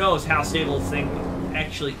 because who knows how stable this thing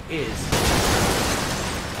actually is.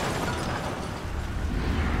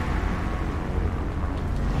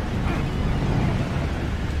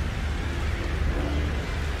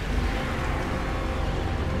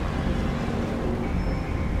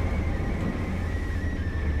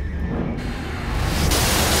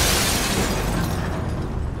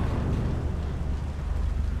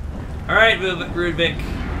 Alright, Rudvik.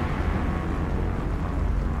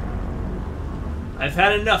 I've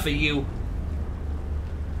had enough of you.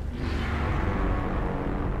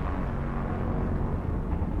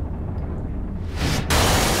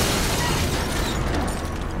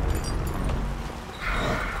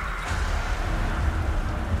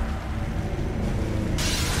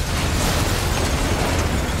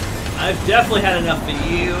 I've definitely had enough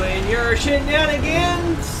of you and your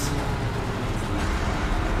shenanigans.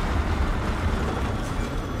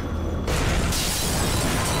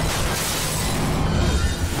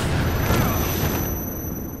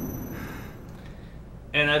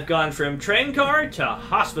 And I've gone from train car to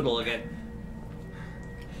hospital again.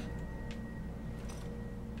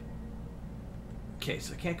 Okay,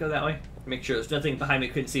 so I can't go that way. Make sure there's nothing behind me.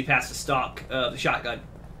 Couldn't see past the stock of the shotgun.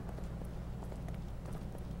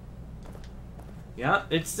 Yeah,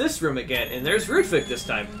 it's this room again, and there's Rudvik this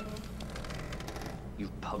time.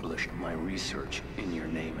 You've published my research in your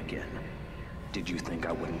name again. Did you think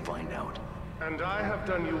I wouldn't find out? And I have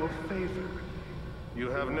done you a favor.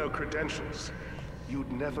 You have no credentials.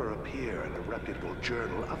 You'd never appear in a reputable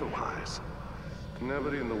journal otherwise.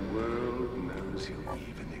 Nobody in the world knows you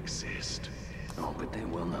even exist. Oh, but they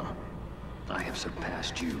will know. I have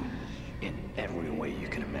surpassed you in every way you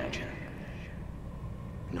can imagine.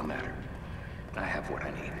 No matter. I have what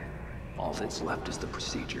I need. All that's left is the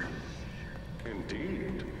procedure.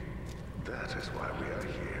 Indeed. That is why we are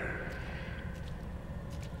here.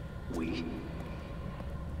 We?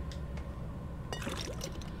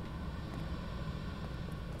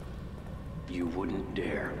 You wouldn't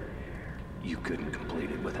dare. You couldn't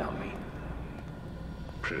complete it without me.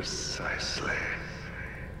 Precisely.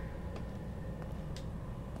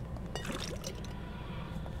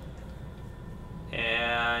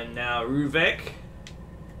 And now Rudvik.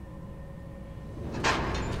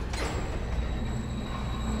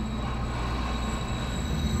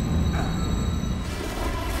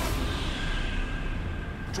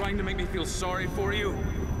 Trying to make me feel sorry for you?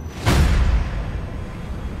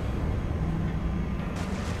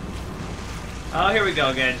 Oh, here we go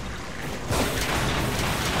again.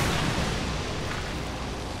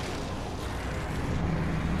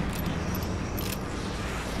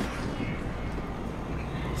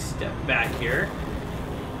 Step back here.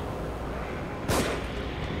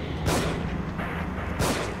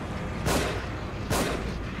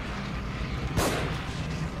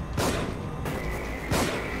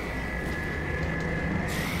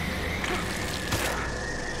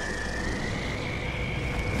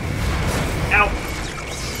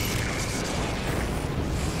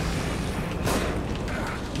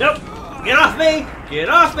 Nope! Get off me! Get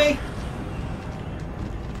off me!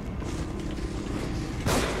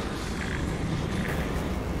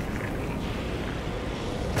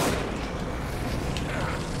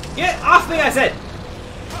 Get off me, I said!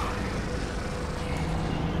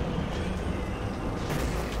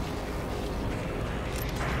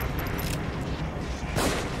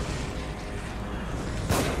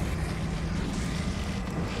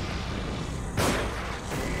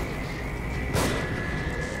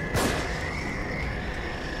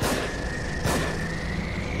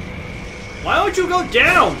 Why don't you go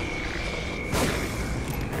down?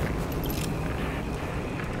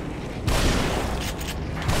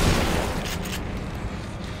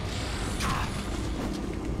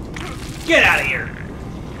 Get out of here!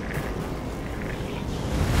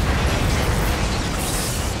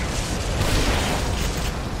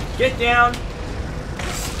 Get down!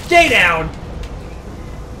 Stay down!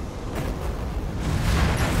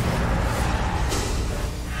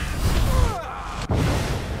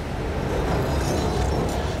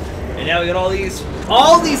 now we got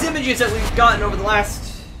all these images that we've gotten over the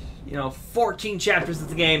last, 14 chapters of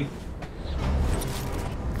the game.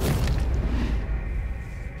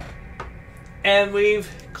 And we've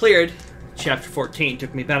cleared chapter 14.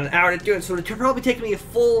 Took me about an hour to do it, so it could probably take me a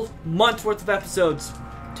full month's worth of episodes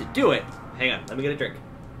to do it. Hang on, let me get a drink.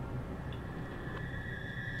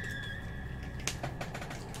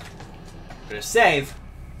 I'm gonna save.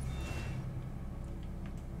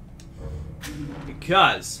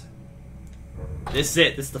 Because this is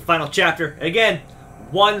it. This is the final chapter. Again,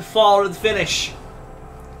 one fall to the finish.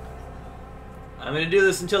 I'm gonna do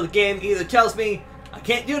this until the game either tells me I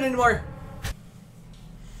can't do it anymore,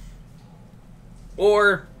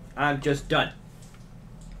 or I'm just done.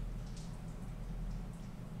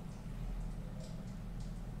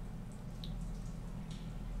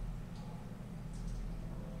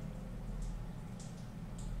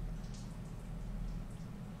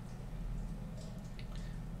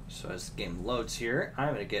 So as the game loads here,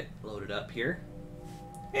 I'm gonna get loaded up here.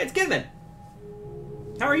 Hey, it's Kidman!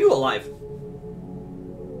 How are you alive?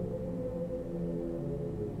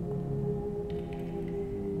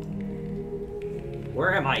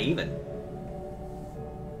 Where am I even?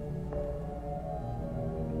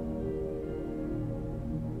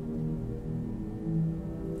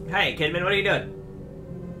 Hey, Kidman, what are you doing?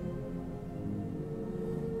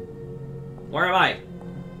 Where am I?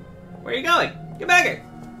 Where are you going? Get back here!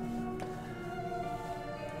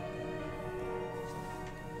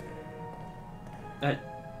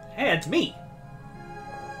 Hey, it's me!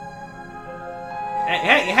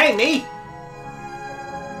 Hey, me!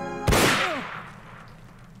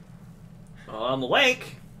 Well, I'm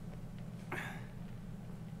awake.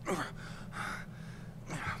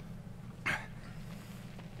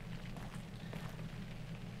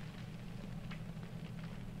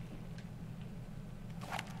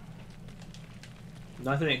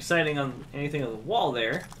 Nothing exciting on anything on the wall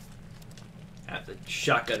there. I have the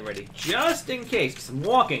shotgun ready just in case, because I'm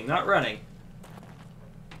walking, not running.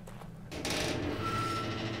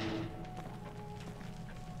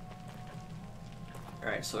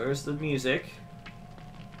 Alright, so there's the music.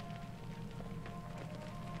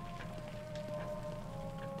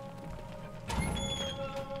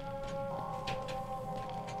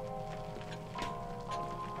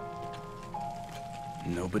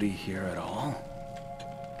 Nobody here at all?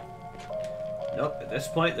 Nope, at this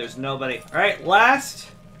point, there's nobody. Alright, last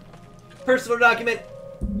personal document.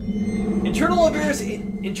 Internal Affairs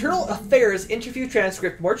interview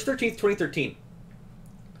transcript, March 13th, 2013.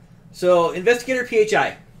 So, Investigator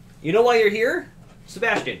PHI, you know why you're here?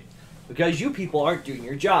 Sebastian, because you people aren't doing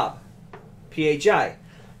your job. PHI,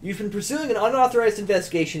 you've been pursuing an unauthorized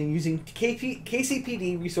investigation and using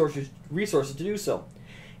KCPD resources to do so.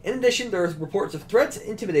 In addition, there are reports of threats,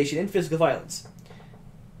 intimidation, and physical violence.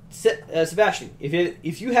 Sebastian,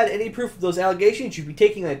 if you had any proof of those allegations, you'd be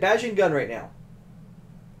taking my badge and gun right now.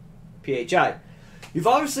 PHI, you've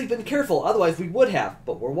obviously been careful, otherwise we would have,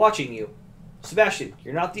 but we're watching you. Sebastian,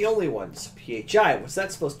 you're not the only ones. PHI, what's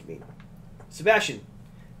that supposed to mean? Sebastian,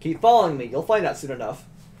 keep following me, you'll find out soon enough.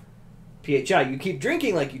 PHI, you keep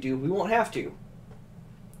drinking like you do, we won't have to.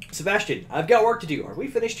 Sebastian, I've got work to do, are we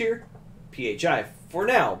finished here? PHI, for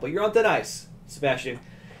now, but you're on thin ice. Sebastian,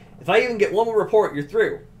 if I even get one more report, you're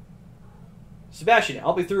through. Sebastian,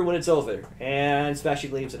 I'll be through when it's over. And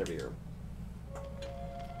Sebastian leaves in every room.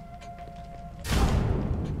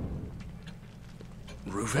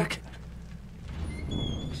 Ruvik?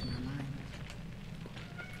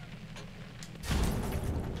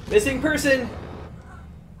 Missing person.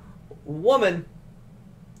 Woman.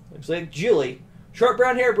 Looks like Julie. Short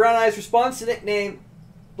brown hair, brown eyes. Response to nickname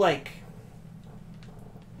blank.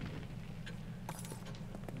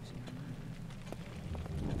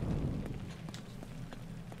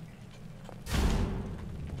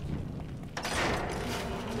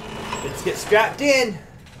 Let's get strapped in.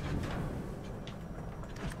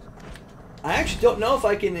 I actually don't know if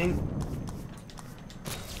I can...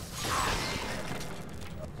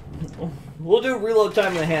 We'll do reload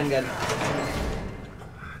time on the handgun.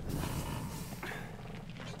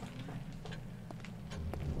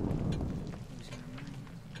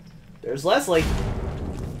 There's Leslie.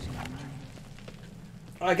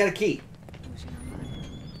 Oh, I got a key.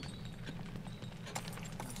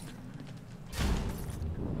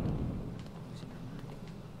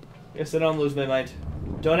 Guess I don't lose my mind.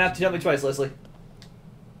 Don't have to tell me twice, Leslie.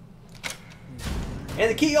 And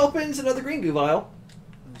the key opens another green goo vial.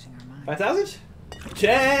 5,000?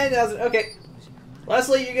 10,000. Okay.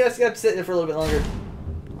 Leslie, you're gonna have to sit there for a little bit longer.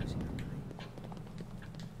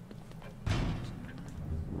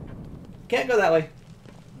 Can't go that way.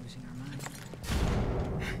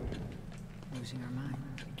 Losing our minds.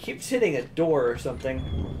 Keeps hitting a door or something.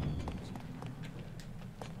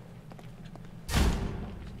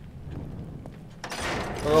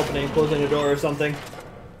 Or opening, closing a door or something.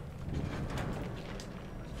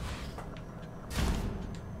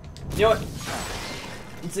 You know what?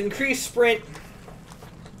 Let's increase sprint.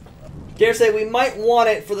 Dare say we might want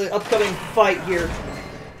it for the upcoming fight here.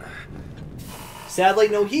 Sadly,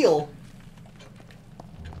 no heal.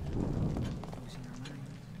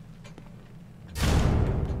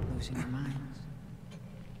 Losing our minds.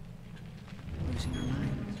 Losing our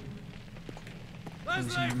minds.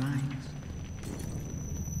 Losing our minds.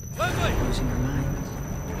 Losing our minds.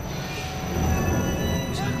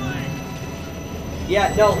 Losing our minds.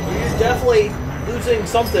 Yeah, no, you're definitely losing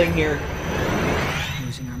something here.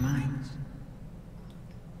 Losing our minds.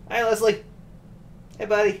 Hi, Leslie. Hey,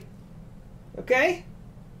 buddy. Okay?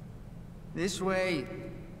 This way.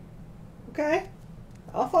 Okay.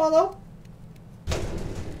 I'll follow.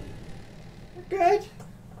 We're good.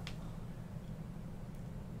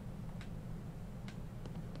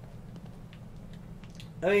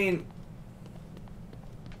 I mean...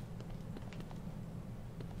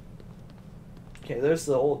 Okay, there's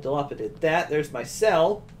the old dilapidated that. There's my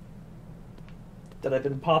cell that I've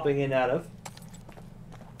been popping in and out of.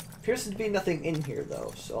 Appears to be nothing in here,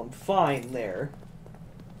 though, so I'm fine there.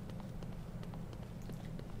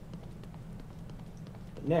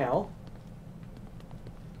 But now,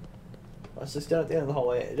 let's just down at the end of the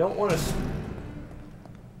hallway. I don't want to...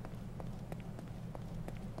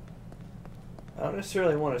 I don't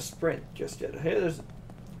necessarily want to sprint just yet. Hey, there's...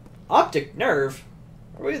 Optic nerve?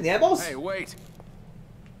 Are we in the eyeballs? Hey, wait.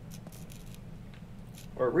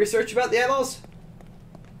 Or research about the eyeballs?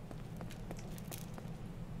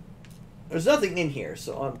 There's nothing in here,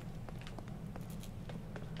 so I'm...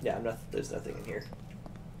 Yeah, there's nothing in here.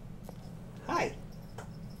 Hi.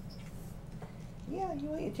 Yeah, you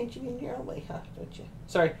want attention in your own way, huh? Don't you?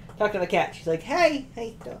 Sorry, talking to the cat. She's like, hey,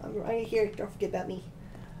 I'm right here. Don't forget about me.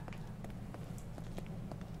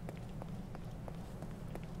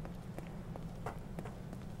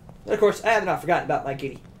 And of course, I have not forgotten about my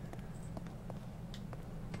kitty.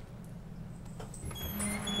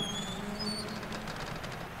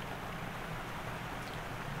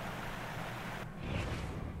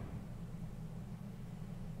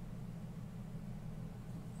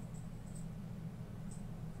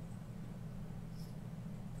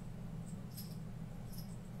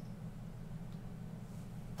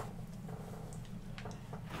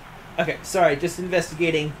 Okay, sorry, just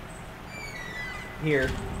investigating here.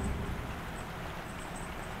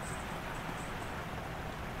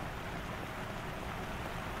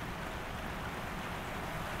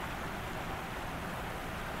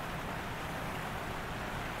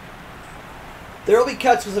 There will be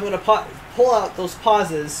cuts because I'm going to pull out those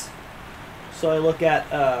pauses. So I look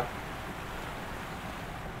at,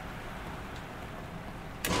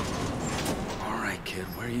 Alright, kid,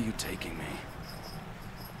 where are you taking me?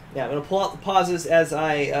 Yeah, I'm going to pull out the pauses as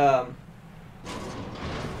I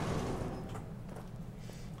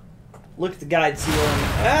look at the guide, see where I'm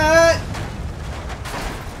at.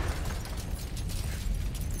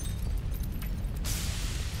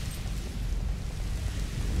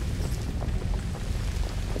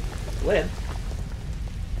 Lid.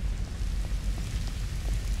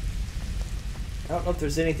 I don't know if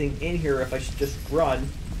there's anything in here, if I should just run.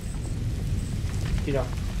 You know,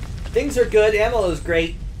 things are good, ammo is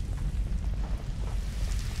great.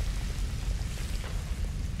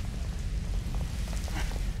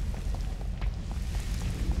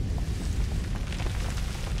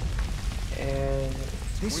 And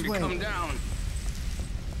This way. Come down.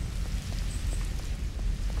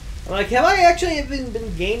 I'm like, have I actually been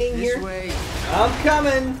gaining This here? way. I'm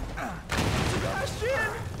coming.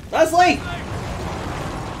 Leslie!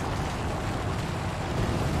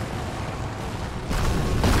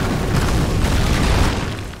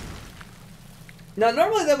 Now,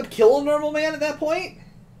 normally that would kill a normal man at that point.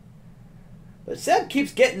 But Seb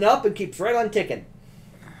keeps getting up and keeps right on ticking.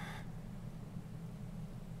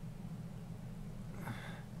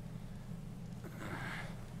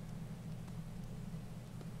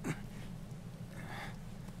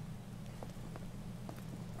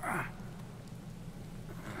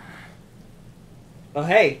 Oh,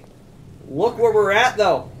 hey. Look where we're at,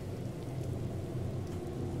 though.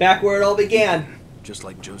 Back where it all began. Just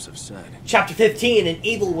like Joseph said. Chapter 15, An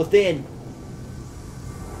Evil Within.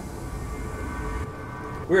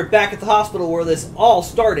 We're back at the hospital where this all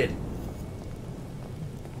started.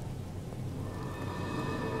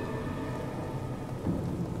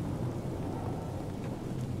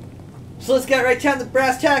 So let's get right down to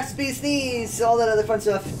brass tacks, beast knees, all that other fun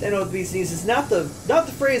stuff. I know the beast knees is not the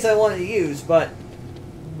phrase I wanted to use, but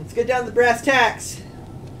let's get down to the brass tacks.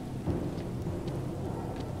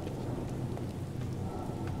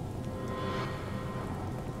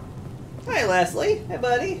 Hi, Leslie. Hi,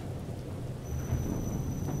 buddy.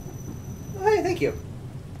 Oh, hey, thank you.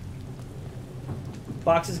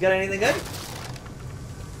 Boxes got anything good?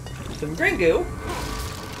 Some Gringu.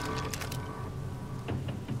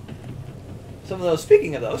 Some of those,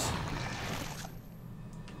 speaking of those.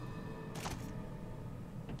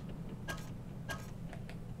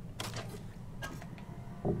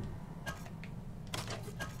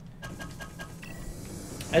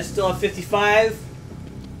 I still have 55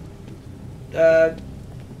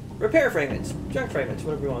 repair fragments, junk fragments,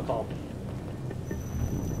 whatever you want to call them.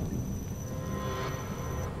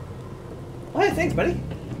 Well, hey, thanks, buddy.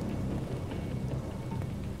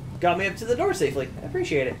 Got me up to the door safely. I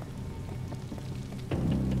appreciate it.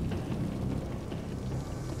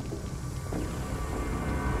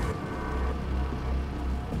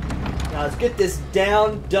 Now let's get this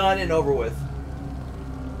down, done, and over with.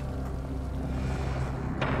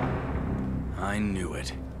 I knew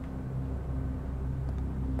it.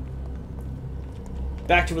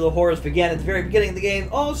 Back to where the horrors began at the very beginning of the game.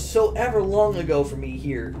 Oh, so ever long ago for me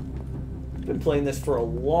here. I've been playing this for a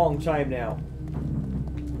long time now.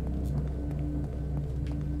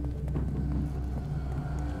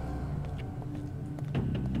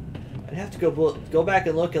 I'd have to go back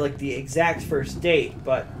and look at like the exact first date,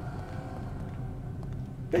 but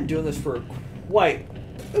I've been doing this for quite...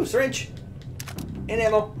 Ooh, syringe! And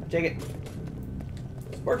ammo. Take it.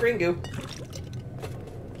 More green goo.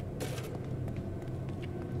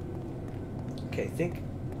 Okay, think.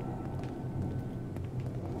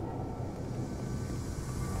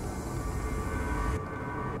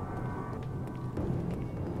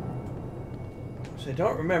 So I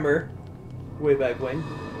don't remember way back when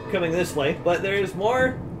coming this way, but there's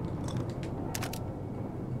more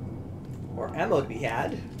ammo to be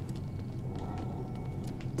had.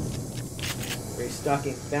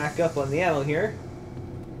 Restocking back up on the ammo here.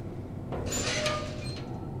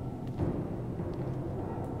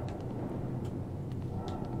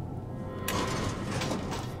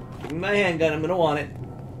 Give me my handgun, I'm gonna want it.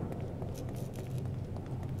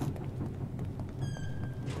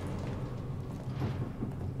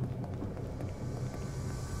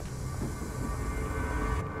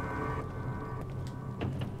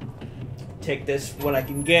 Take this when I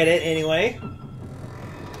can get it anyway.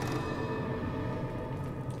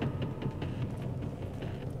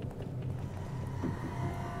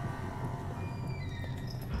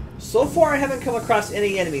 So far I haven't come across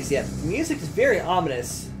any enemies yet. The music is very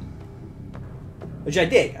ominous. Which I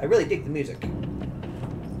dig. I really dig the music. In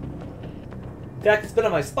fact, it's been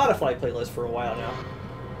on my Spotify playlist for a while now.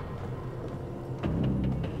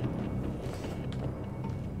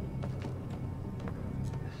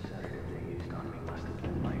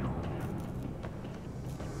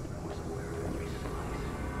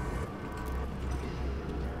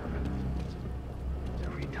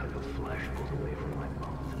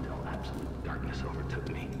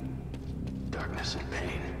 Darkness and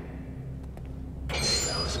pain.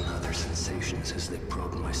 Thousand other sensations as they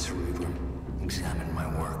probed my cerebrum, examined my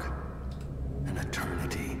work. An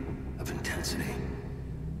eternity of intensity.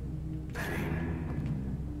 Pain.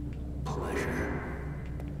 Pleasure.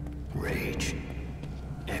 Rage.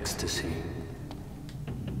 Ecstasy.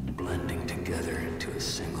 Blending together into a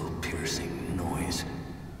single piercing noise.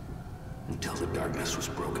 Until the darkness was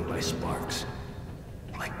broken by sparks.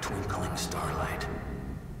 Like twinkling starlight.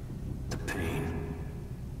 The pain,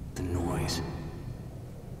 the noise,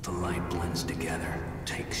 the light blends together,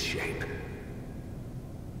 takes shape.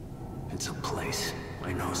 It's a place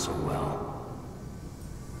I know so well.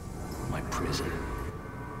 My prison,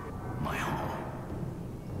 my home.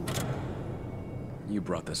 You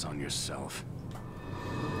brought this on yourself.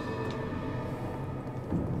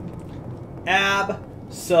 Absolutely.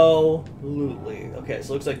 Okay,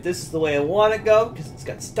 so it looks like this is the way I want to go, because it's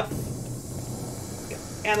got stuff. Got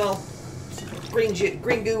ammo. Green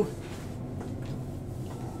goo.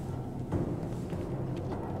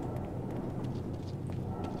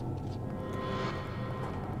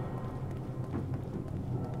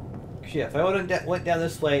 Yeah, if I would have went down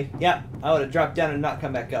this way, yeah, I would have dropped down and not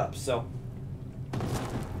come back up, so.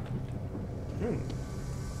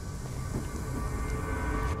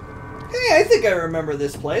 Hey, I think I remember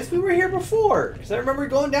this place. We were here before. Because I remember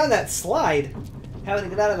going down that slide. Having to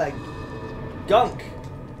get out of that gunk.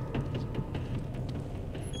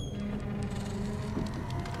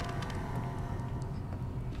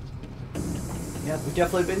 Yeah, we've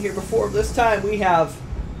definitely been here before. This time we have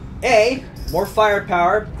A, more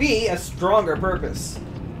firepower, B, a stronger purpose.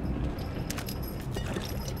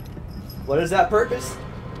 What is that purpose?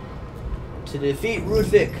 To defeat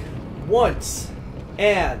Rudvik once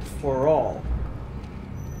and for all.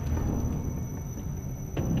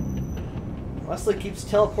 Leslie keeps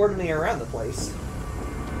teleporting me around the place.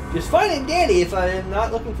 Just fine and dandy if I am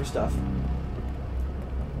not looking for stuff.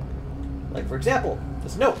 Like, for example,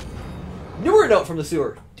 this note. Newer note from the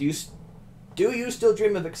sewer. Do you still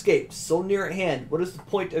dream of escape? So near at hand. What is the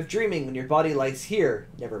point of dreaming when your body lies here,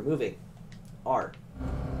 never moving? R.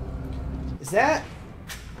 Is that...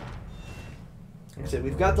 Like I said,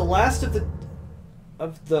 we've got the last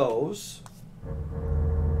of those.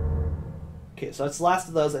 Okay, so that's the last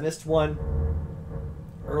of those. I missed one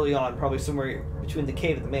early on, probably somewhere between the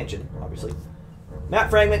cave and the mansion, obviously. Map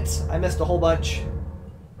fragments. I missed a whole bunch.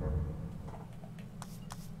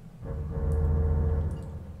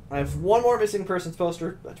 I have one more missing persons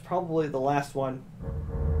poster. That's probably the last one.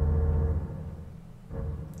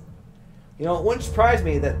 You know, it wouldn't surprise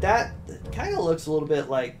me that kind of looks a little bit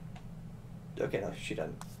like... Okay, no, she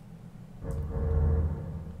doesn't.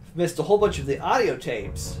 Missed a whole bunch of the audio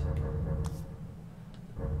tapes.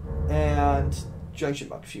 And junction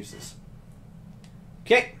box fuses.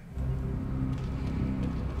 Okay.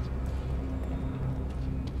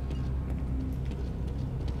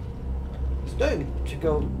 Starting to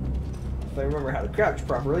go, if I remember how to crouch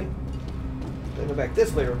properly. Gonna go back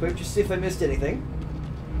this way real quick, just see if I missed anything.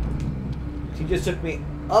 He just took me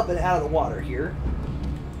up and out of the water here.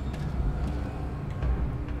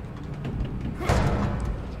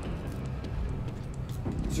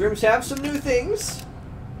 These rooms have some new things.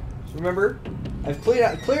 So remember, I've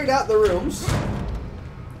cleared out the rooms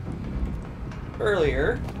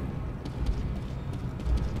earlier.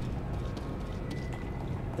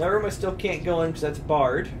 That room I still can't go in because that's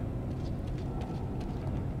barred.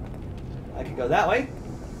 I could go that way,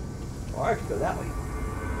 or I could go that way.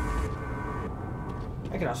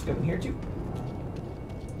 I can also come in here too.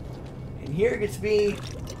 And here gets to be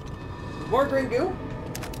more green goo,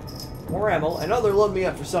 more ammo. I know they're loading me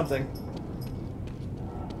up for something.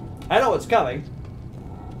 I know what's coming.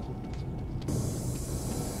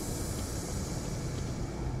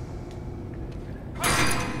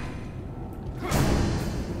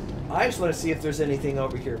 I just want to see if there's anything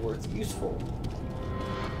over here where it's useful.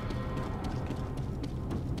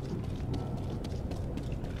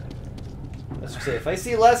 Let's just say, if I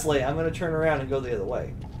see Leslie, I'm going to turn around and go the other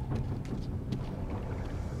way.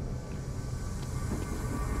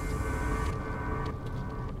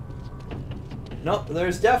 Nope,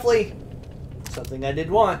 there's definitely something I did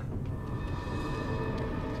want.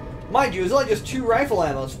 Mind you, it's only just 2 rifle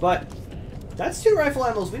ammos, but that's 2 rifle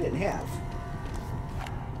ammos we didn't have.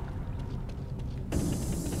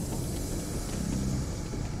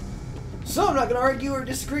 So I'm not going to argue or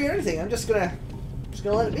disagree or anything. I'm just gonna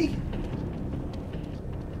let it be.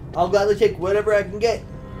 I'll gladly take whatever I can get.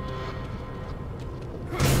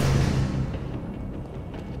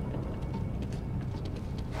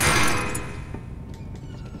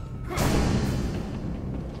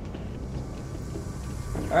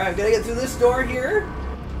 Alright, I'm gonna get through this door here.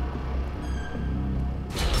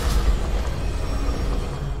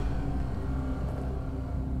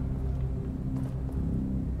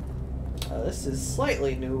 This is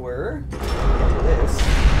slightly newer. This.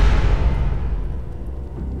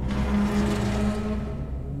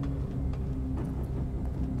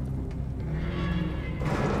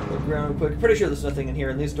 Look around real quick. Pretty sure there's nothing in here,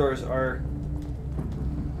 and these doors are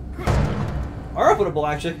openable.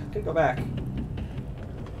 Actually, I could go back.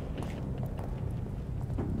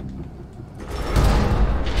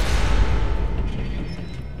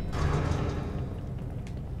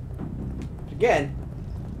 Again.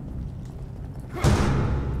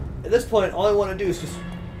 At this point, all I want to do is just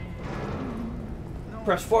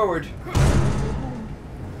press forward.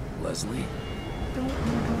 Leslie? Don't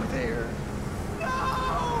go there.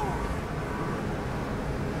 No!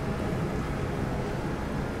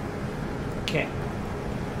 Okay.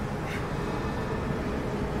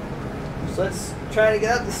 So let's try to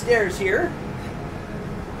get up the stairs here.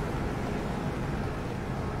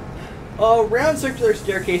 Oh, round circular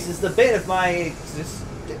staircase is the bane of my existence.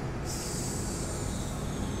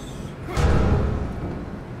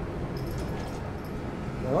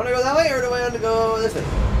 Do I want to go that way, or do I want to go this way?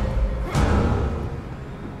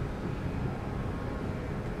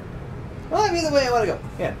 Well, either way I want to go.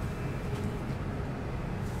 Yeah.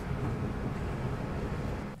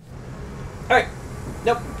 Alright.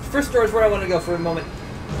 Nope. First door is where I want to go for a moment.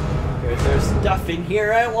 There's stuff in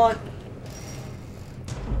here I want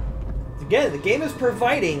to Again, the game is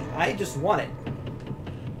providing. I just want it.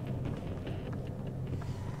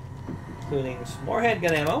 Including some more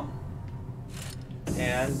handgun ammo.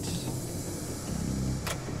 And...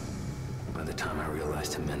 By the time I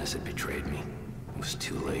realized Jimenez had betrayed me, it was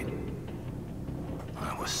too late.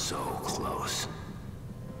 I was so close.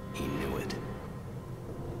 He knew it.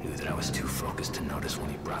 Knew that I was too focused to notice when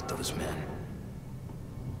he brought those men.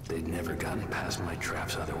 They'd never gotten past my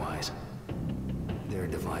traps otherwise. Their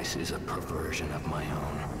device is a perversion of my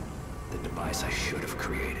own. The device I should have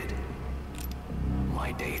created.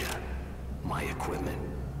 My data, my equipment,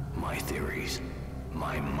 my theories,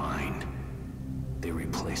 my mind. They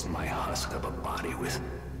replaced my husk of a body with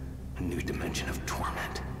a new dimension of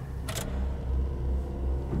torment.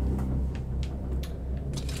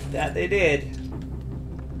 That they did.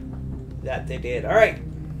 That they did. Alright.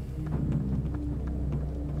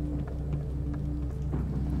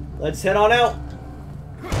 Let's head on out.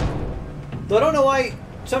 Though I don't know why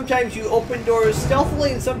sometimes you open doors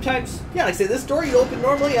stealthily and sometimes, yeah, like I say, this door you open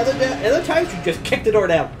normally, other times you just kick the door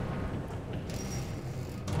down.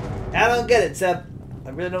 I don't get it, Seb. I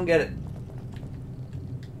really don't get it.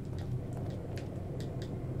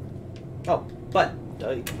 Oh, but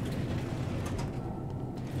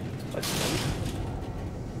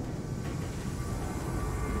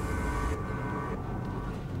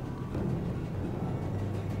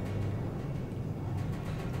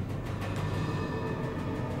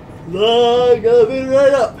gotta be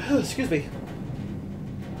right up. Excuse me.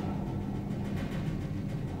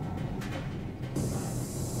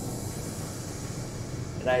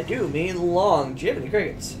 And I do mean long Jiminy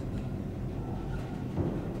Crickets.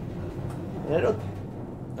 And I don't...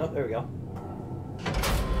 Oh, there we go.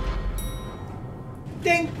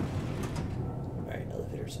 Ding! Alright,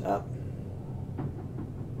 elevator's up.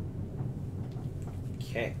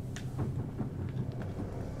 Okay.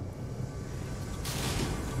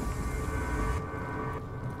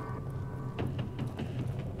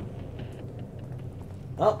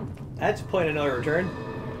 Oh, that's a point of no return.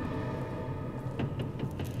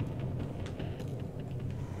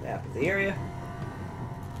 Map of the area.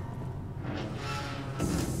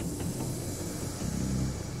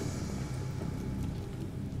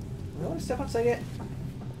 I want to step outside yet?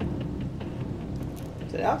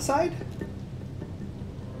 Is it outside?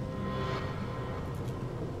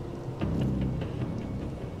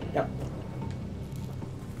 Yep.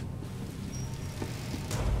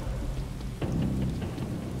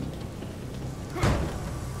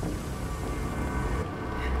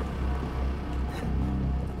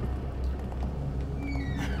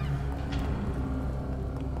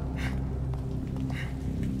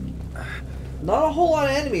 Not a whole lot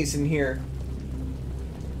of enemies in here.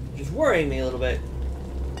 Which is worrying me a little bit.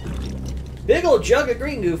 Big old jug of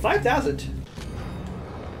green goo, 5,000.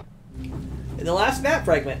 In the last map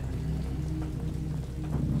fragment.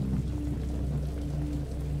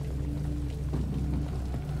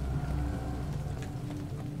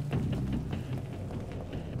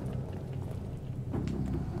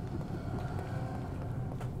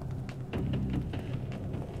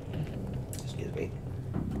 Excuse me.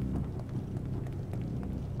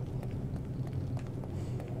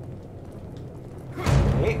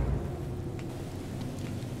 Okay.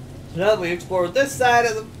 So now that we explored this side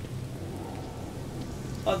of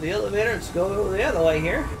the elevator, let's go over the other way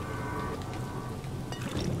here.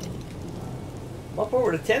 Up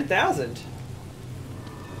over to 10,000.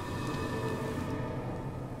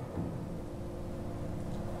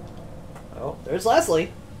 Oh, there's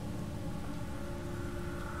Leslie.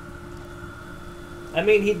 I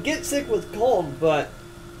mean, he'd get sick with cold, but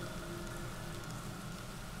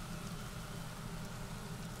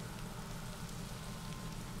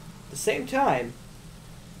at the same time,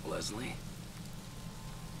 Leslie?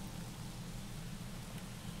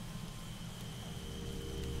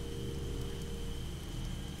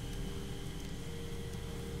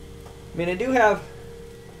 I mean, I do have...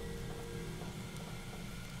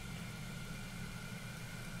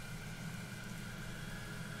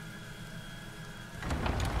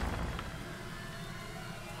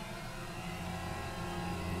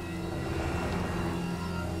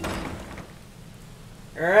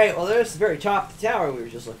 Alright, well there's the very top of the tower we were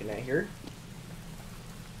just looking at here.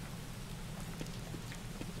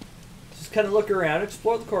 Just kind of look around,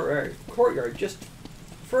 explore the courtyard just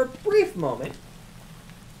for a brief moment.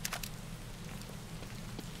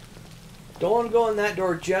 Don't want to go in that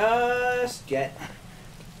door just yet.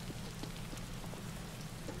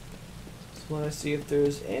 Just want to see if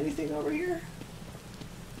there's anything over here.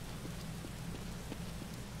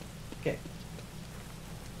 Okay.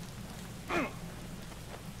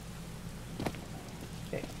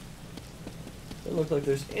 Okay. look like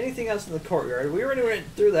there's anything else in the courtyard. We already went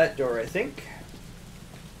through that door, I think.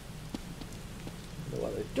 No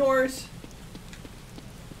other doors.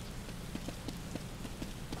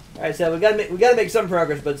 All right, so we gotta make some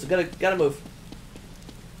progress, but it's gotta move.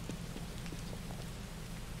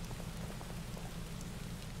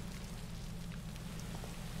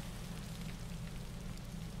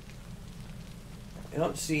 I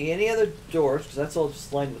don't see any other doors because that's all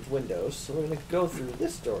just lined with windows. So we're gonna go through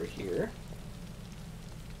this door here.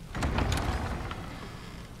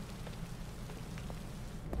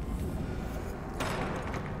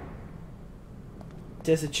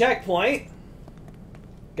 There's a checkpoint.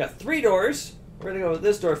 Got 3 doors. We're gonna go with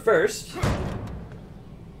this door first.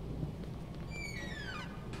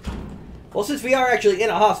 Well, since we are actually in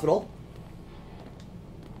a hospital,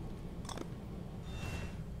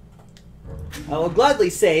 I will gladly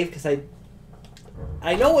save because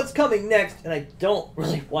I know what's coming next, and I don't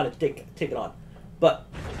really want to take it on, but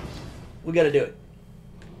we got to do it.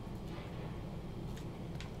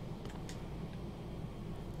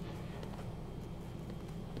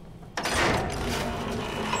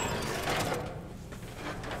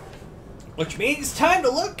 Which means time to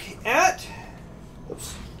look at...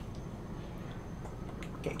 Oops.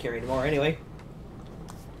 Can't carry anymore anyway.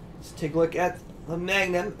 Let's take a look at the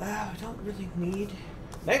Magnum. I don't really need...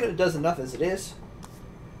 Magnum does enough as it is.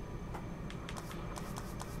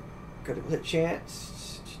 Critical hit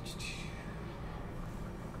chance.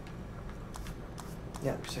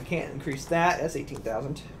 Yeah, so I can't increase that. That's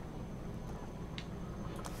 18,000.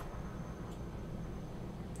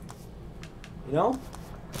 You know?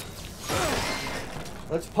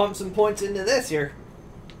 Let's pump some points into this here.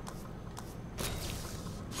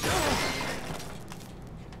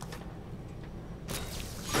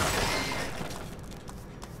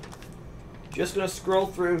 Just gonna scroll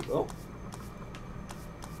through. Oh.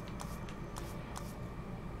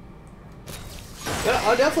 Yeah,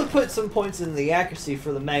 I'll definitely put some points in the accuracy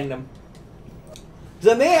for the Magnum.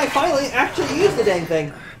 So may I finally actually use the dang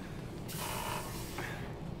thing.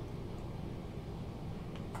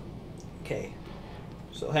 Okay.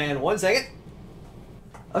 So hang on 1 second.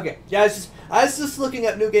 Okay, yeah, I was just looking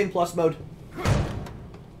at New Game Plus mode.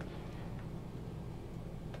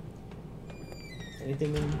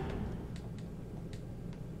 Anything in?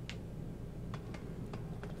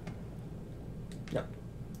 No.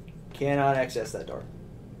 Cannot access that door.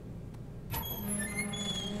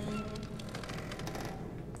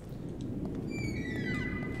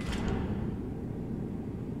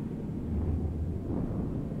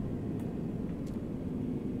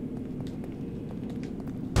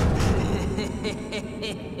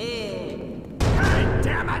 God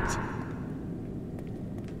damn it!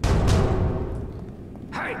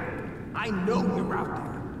 Hey! I know you're out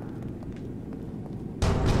there.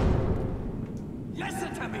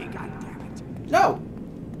 Listen to me, goddammit! No!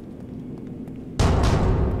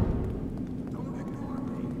 Don't ignore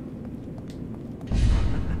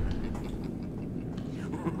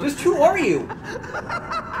me. Just who are you?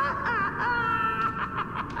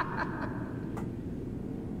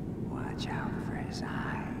 Watch out for his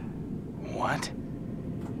eye. What?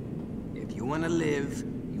 If you want to live,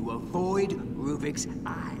 you avoid Ruvik's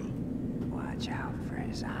eye. Watch out for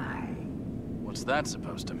his eye. What's that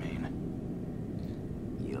supposed to mean?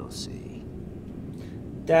 You'll see.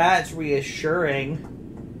 That's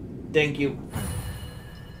reassuring. Thank you.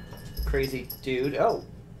 Crazy dude. Oh.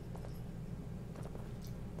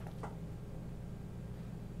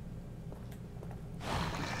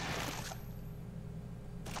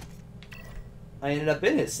 I ended up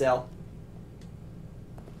in his cell.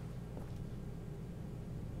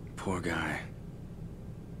 Poor guy.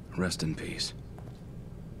 Rest in peace.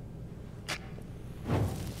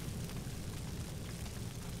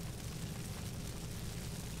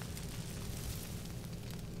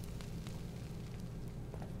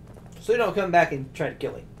 So you don't come back and try to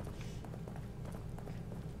kill him.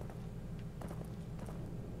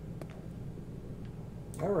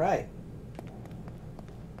 Alright.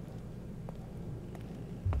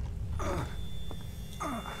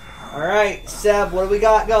 Alright, Seb, what do we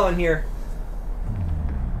got going here?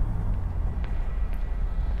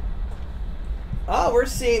 Oh, we're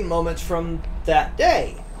seeing moments from that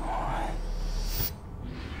day.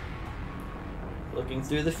 Looking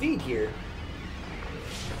through the feed here.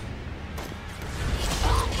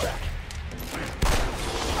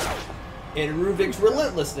 And Ruvik's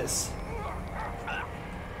relentlessness.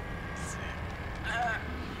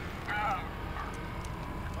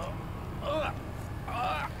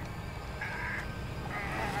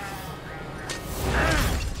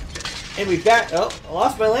 And we back. Oh, I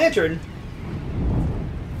lost my lantern.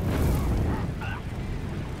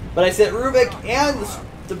 But I set Rubik and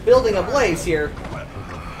the building ablaze here.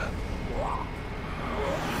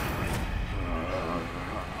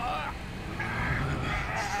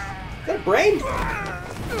 Is that a brain?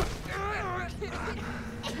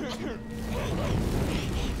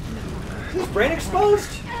 Is his brain exposed?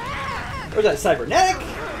 Or is that cybernetic?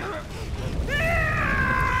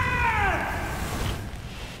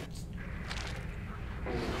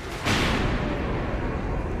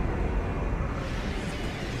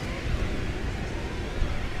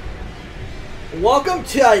 Welcome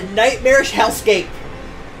to a nightmarish hellscape.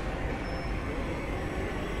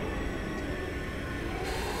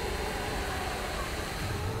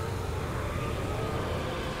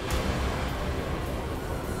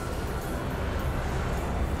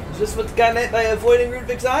 Is this what the guy meant by avoiding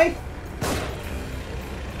Rudvik's eye?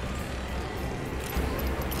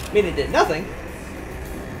 I mean, it did nothing.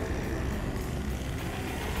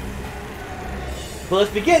 Well,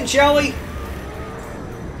 let's begin, shall we?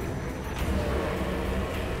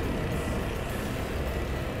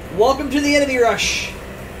 Welcome to the enemy rush.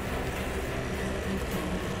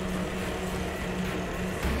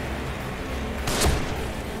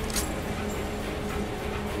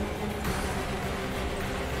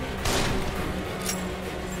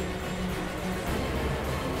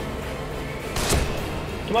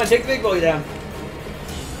 Come on, take the big boy down.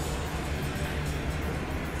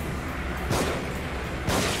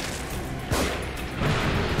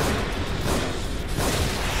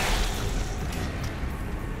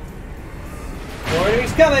 More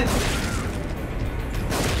enemies coming.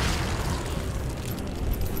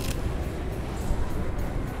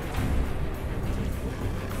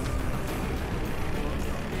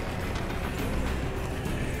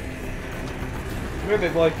 Come here,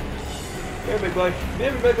 big boy. Come here, big boy. Come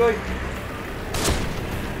here, big boy.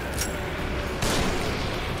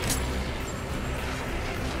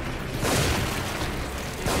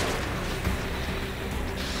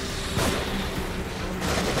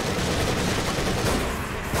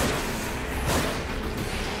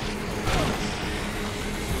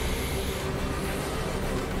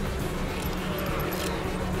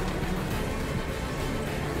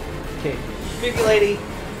 Okay, big lady.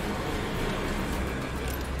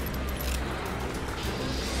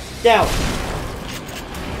 Down.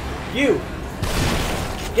 You.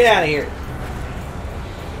 Get out of here.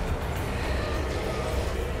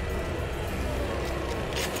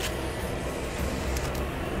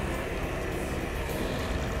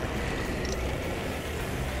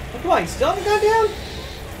 Oh, come on, you still haven't gone down?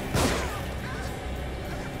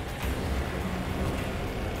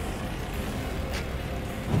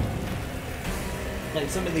 Light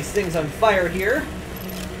some of these things on fire here.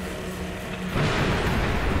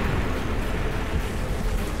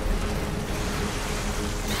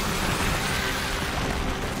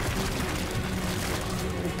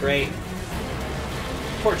 Great.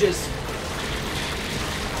 Torches.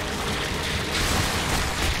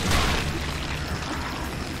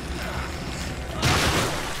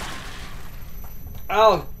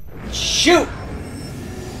 Oh, shoot!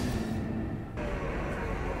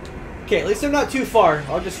 Okay, at least I'm not too far.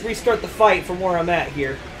 I'll just restart the fight from where I'm at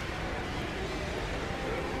here.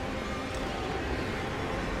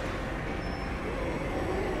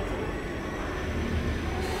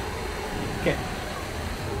 Okay.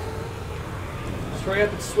 Let's hurry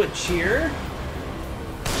up and switch here.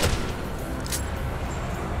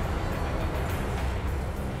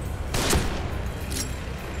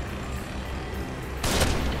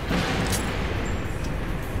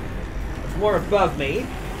 There's more above me.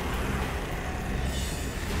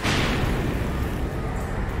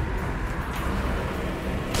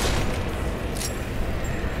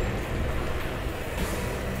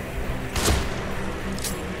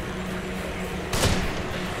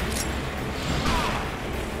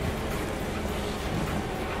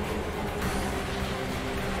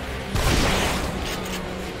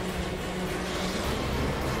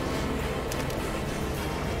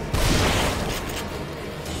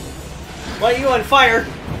 Why are you on fire?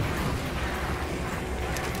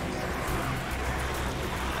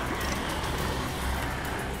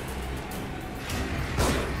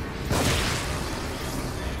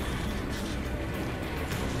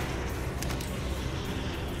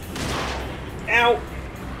 Ow!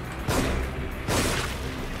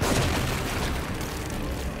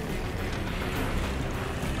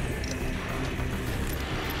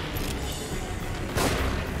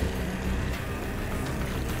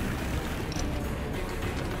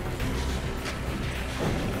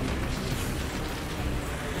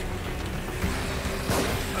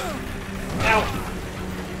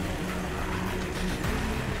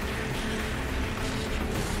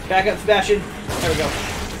 Back up, Sebastian. There we go.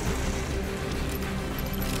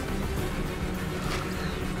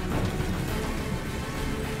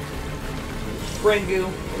 Brain goo.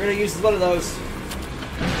 We're gonna use one of those.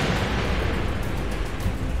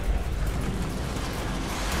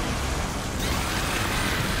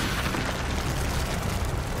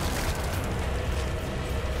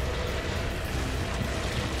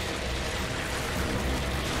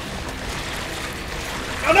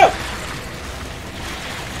 Oh no!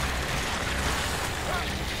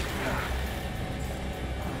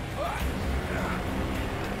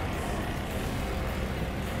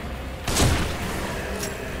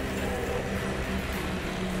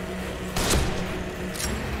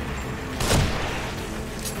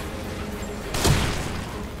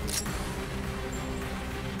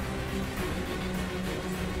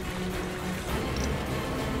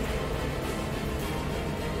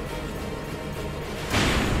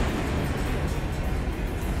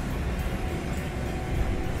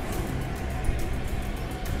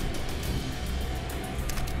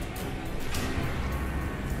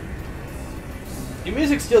 The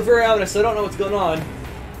music's still very ominous, so I don't know what's going on.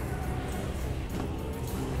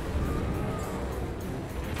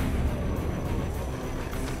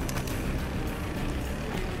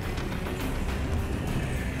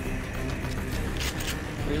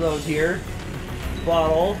 Reload here.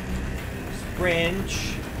 Bottle.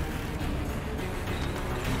 Syringe.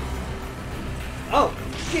 Oh!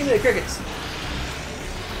 Give me the crickets!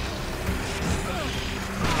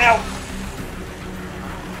 Ow!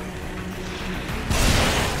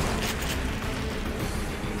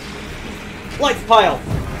 Life pile!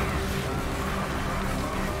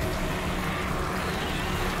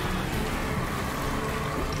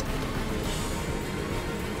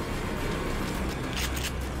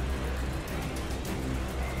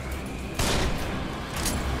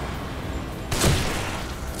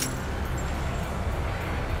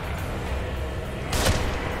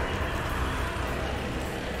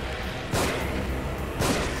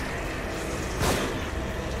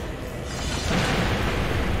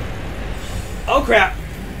 Oh crap!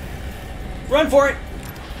 Run for it!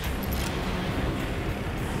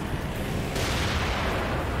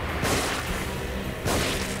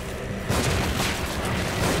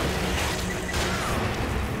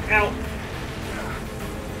 Ow!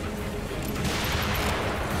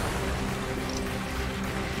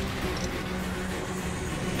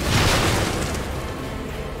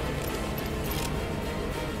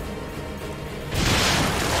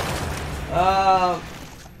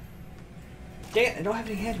 Dang it, I don't have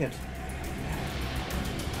any handguns.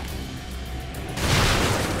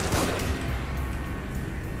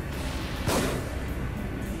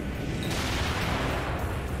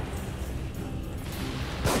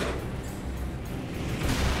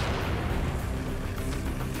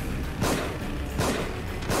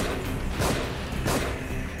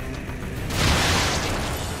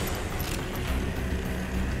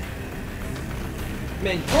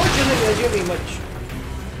 Man, torch isn't gonna do me much.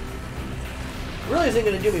 Really isn't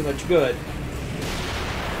gonna do me much good.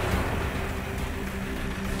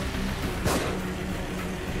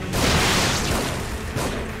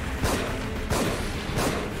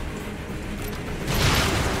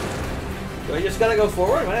 Do I just gotta go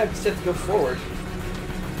forward? I might have to go forward.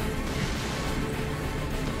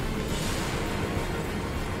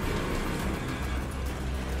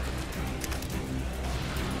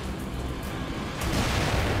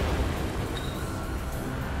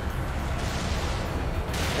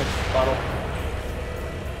 Bottle.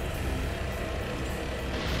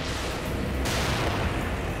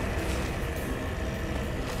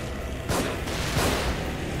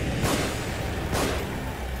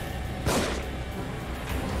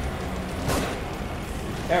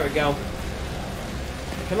 There we go.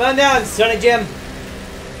 Come on down, Sonny Jim.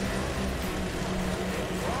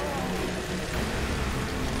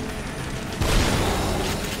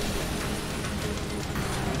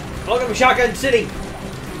 Welcome to Shotgun City.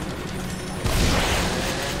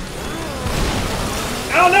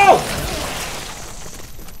 Oh no!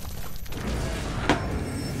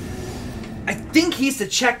 I think he's the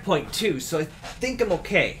checkpoint too, so I think I'm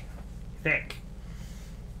okay. I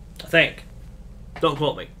think. Don't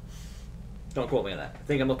quote me. Don't quote me on that. I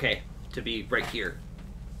think I'm okay to be right here.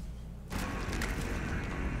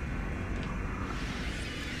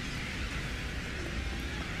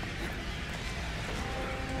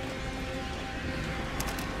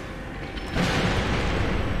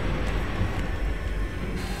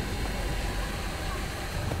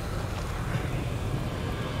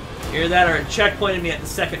 Either that or it checkpointed me at the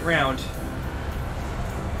second round.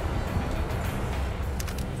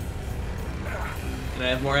 And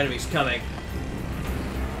have more enemies coming.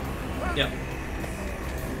 Yep.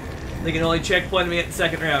 They can only checkpoint me at the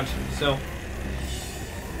second round, so...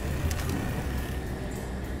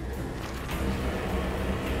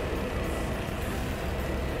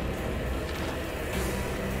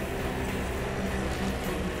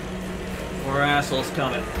 More assholes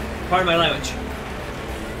coming. Pardon my language.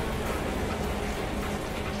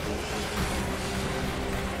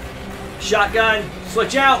 Shotgun,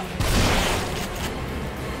 switch out!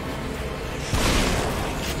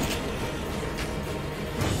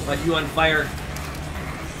 Light you on fire.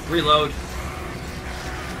 Reload.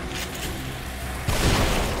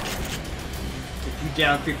 Get you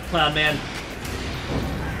down, Creepy Clown Man.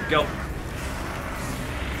 Go.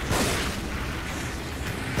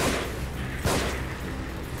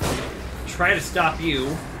 Try to stop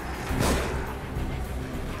you.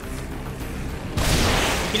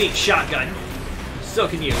 You need shotgun. So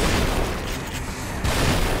can you.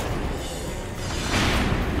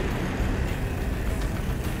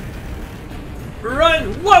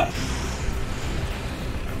 Run! Whoa!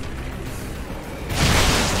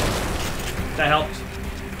 That helped.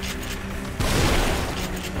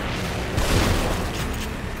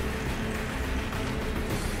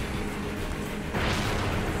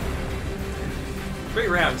 Three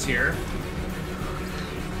rounds here.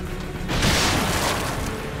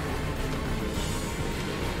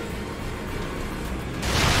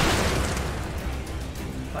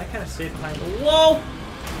 I kind of stay behind the wall.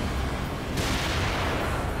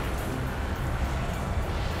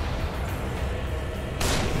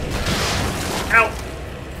 Ow!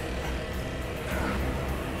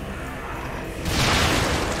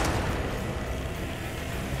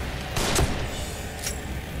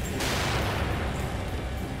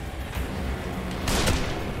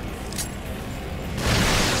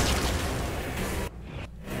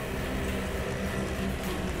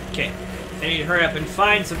 Okay, I need to hurry up and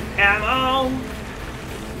find some ammo.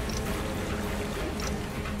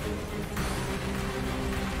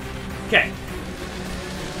 Okay.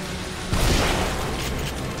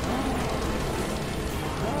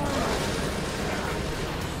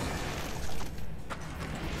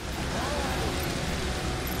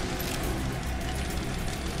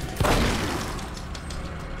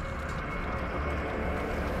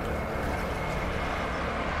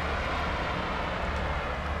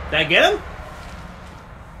 Did I get him?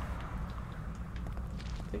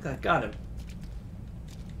 I think I got him.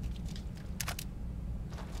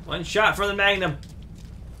 One shot for the Magnum.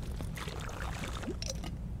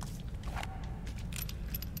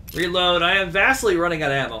 Reload. I am vastly running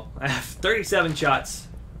out of ammo. I have 37 shots.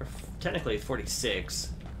 Or technically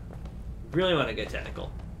 46. Really want to get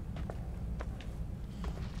technical.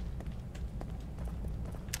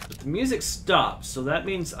 But the music stops, so that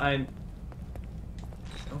means I'm...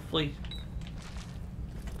 hopefully,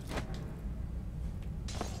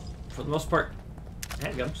 for the most part,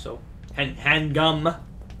 handgun. So handgum.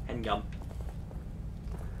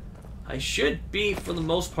 I should be, for the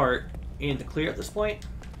most part, in the clear at this point.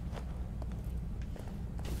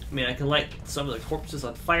 I mean, I can light some of the corpses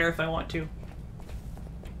on fire if I want to,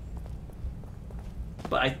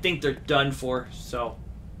 but I think they're done for. So,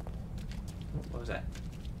 what was that?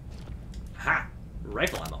 Ha!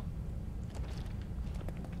 Rifle ammo.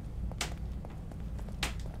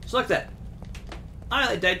 So look at that. I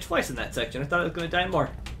only died twice in that section. I thought I was going to die more.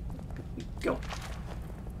 Go.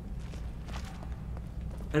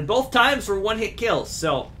 And both times were one-hit kills,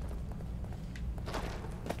 so...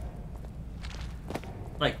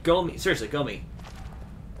 like, go me. Seriously, go me.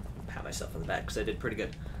 Pat myself on the back, because I did pretty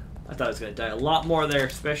good. I thought I was going to die a lot more there,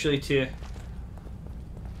 especially to...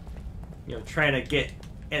 you know, trying to get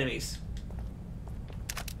enemies.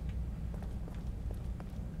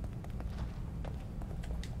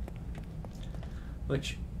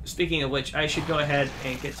 Which, speaking of which, I should go ahead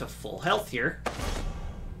and get to full health here.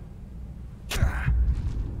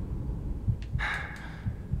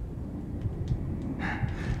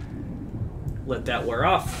 Let that wear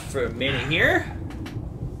off for a minute here.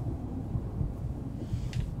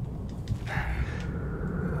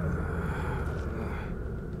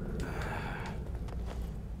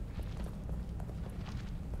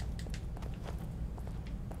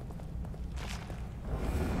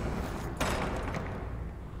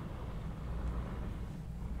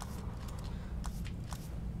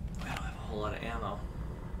 A lot of ammo.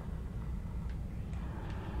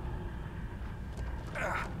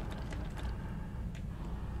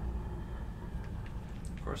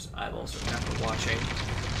 Of course, eyeballs are after watching.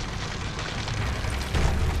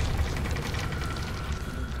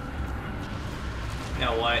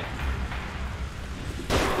 Now what?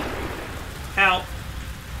 Ow!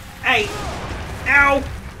 Hey! Ow!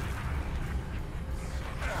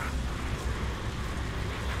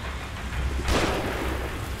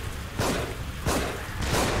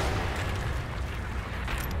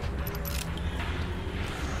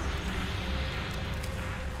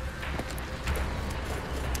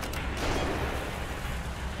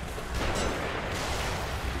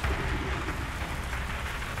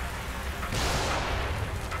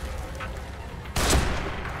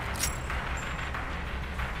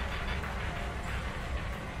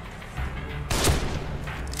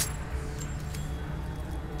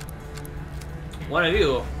 One of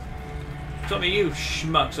you. Some of you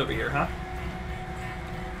schmucks over here, huh?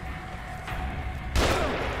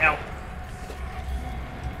 Ow.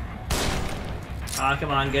 Ah,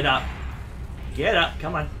 come on, get up. Get up,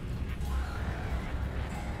 come on.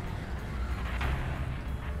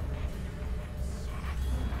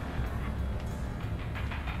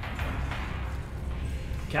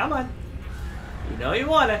 Come on. You know you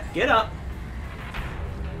want it. Get up.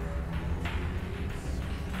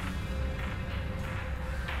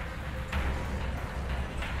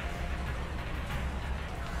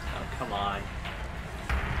 Come on.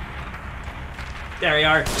 There we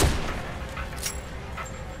are.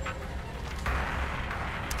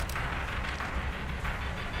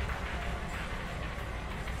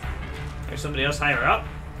 There's somebody else higher up.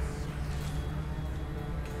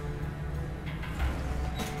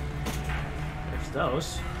 There's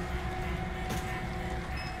those.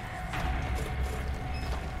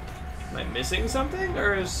 Am I missing something?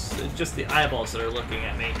 Or is it just the eyeballs that are looking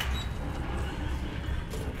at me?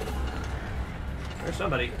 There's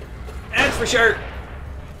somebody. That's for sure!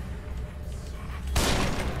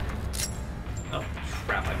 Oh,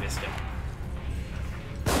 crap, I missed him.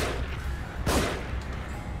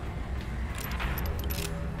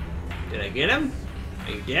 Did I get him?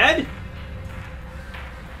 Are you dead?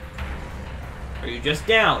 Are you just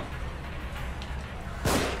down?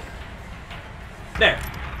 There.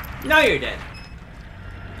 Now you're dead.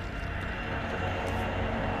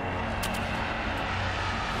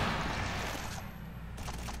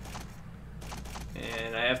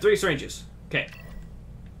 And I have 3 syringes. Okay.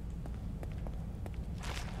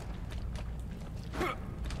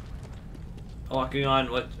 Walking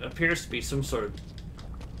on what appears to be some sort of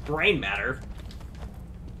brain matter.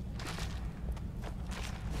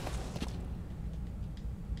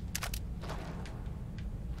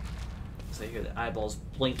 So you hear the eyeballs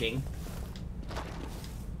blinking.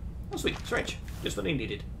 Oh sweet, syringe. Just what I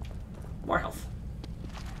needed. More health.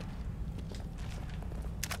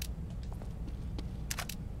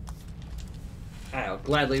 I'll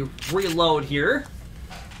gladly reload here.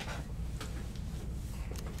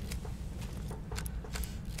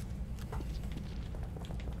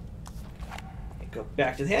 And go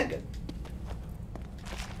back to the handgun.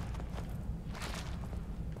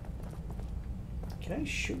 Can I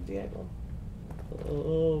shoot the eyeball?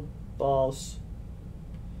 Oh, balls.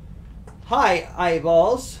 Hi,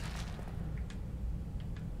 eyeballs.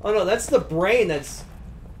 Oh no, that's the brain that's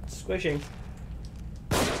squishing.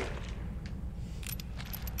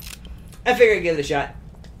 I figured I'd give it a shot.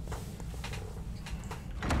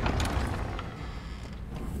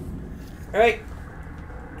 Alright.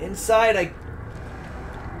 Inside I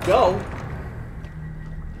go.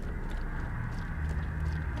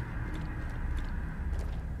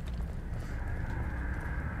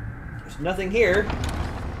 There's nothing here.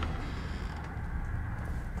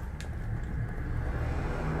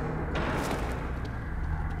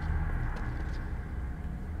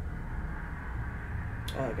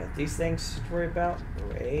 Oh, I got these things to worry about.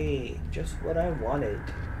 Great. Just what I wanted.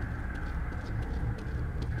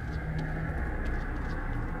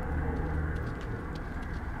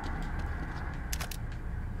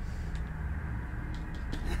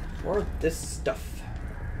 More of this stuff.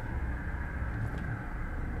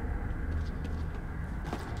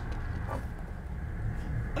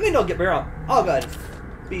 I mean, don't get me wrong. I'll go ahead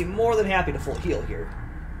and be more than happy to full heal here.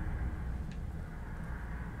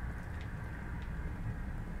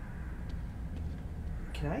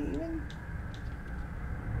 Can I even?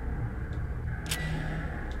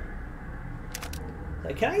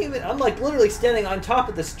 Like, can I even? I'm like literally standing on top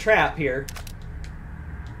of this trap here.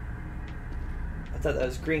 I thought that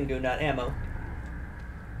was green goo, not ammo.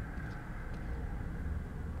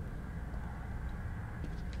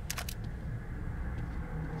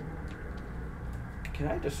 Can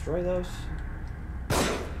I destroy those?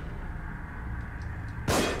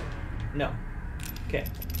 No. Okay.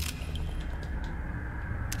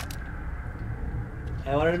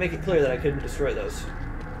 I wanted to make it clear that I couldn't destroy those.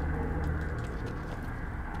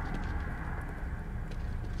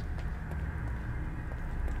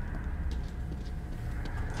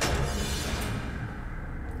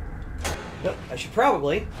 Nope, I should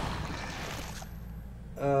probably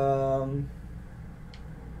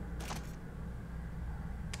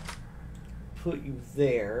put you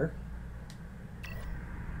there.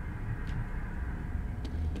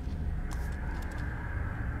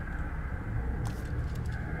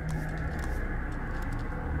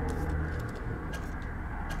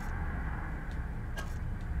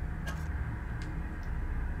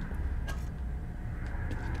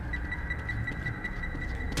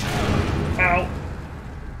 Ow.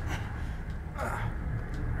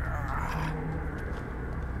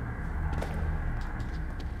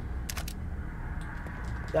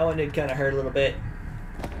 That one did kind of hurt a little bit.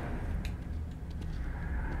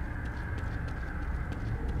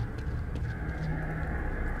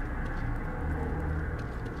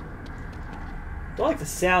 Don't like the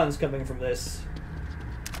sounds coming from this.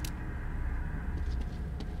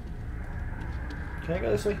 Can I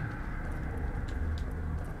go this way?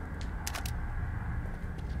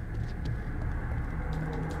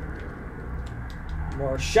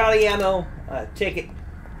 More shotty ammo. Take it.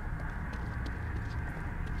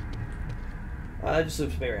 Just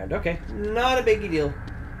loops me around. Okay, not a biggie deal.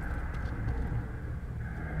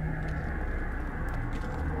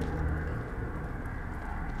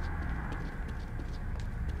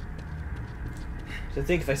 So I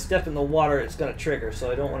think if I step in the water, it's going to trigger,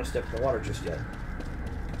 so I don't want to step in the water just yet.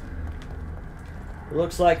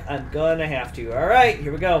 Looks like I'm going to have to. Alright,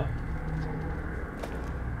 here we go.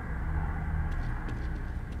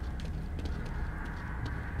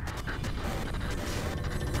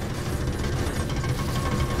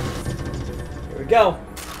 Go!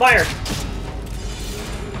 Fire!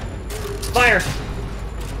 Fire!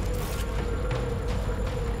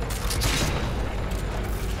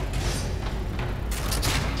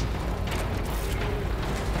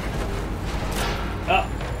 Up.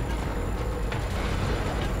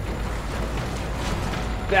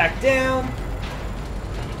 Back down.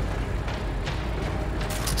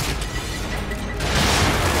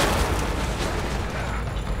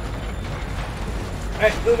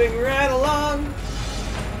 Alright, moving right along.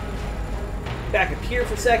 Back up here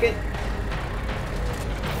for a second.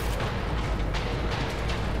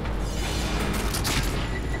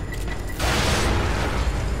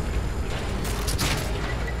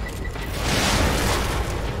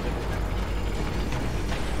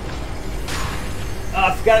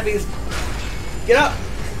 I forgot these. Get up!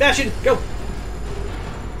 Sebastian, go!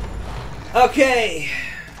 Okay.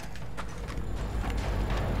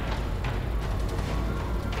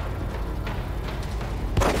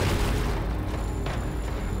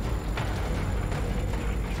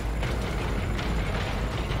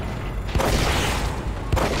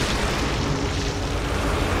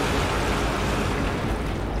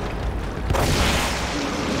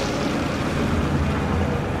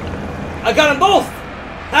 I got them both!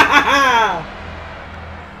 Ha ha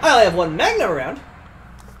ha! I only have one Magnum around.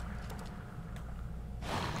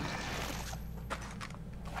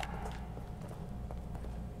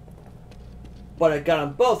 But I got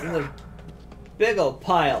them both in the big old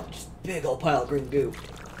pile. Just big old pile of green goo.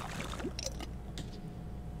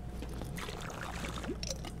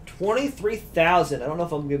 23,000. I don't know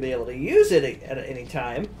if I'm going to be able to use it at any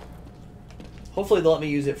time. Hopefully they'll let me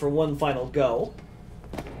use it for one final go.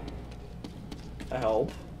 I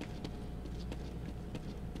hope.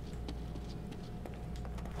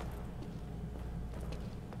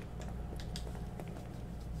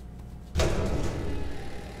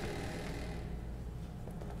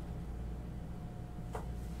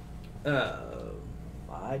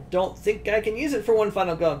 I don't think I can use it for one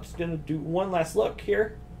final go. I'm just gonna do one last look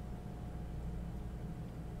here.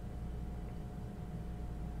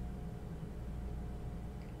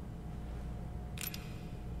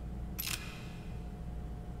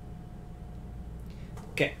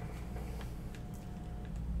 Okay.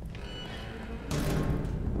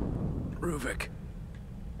 Ruvik,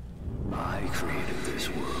 I created this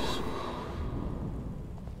world.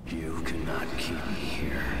 You cannot keep me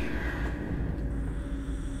here.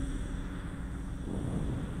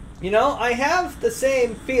 You know, I have the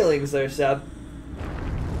same feelings there, Seb.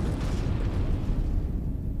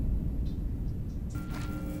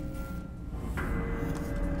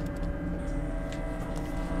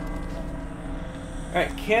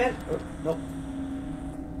 Alright, can't... Oh, nope.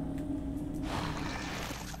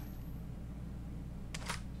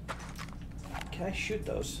 Can I shoot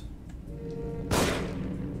those?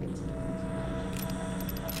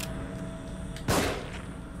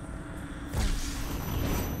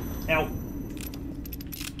 Ow.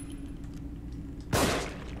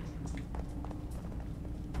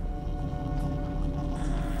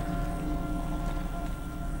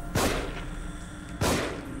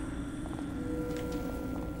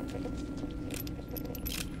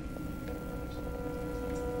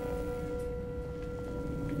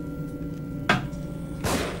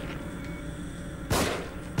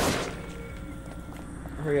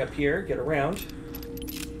 hurry up here, get around.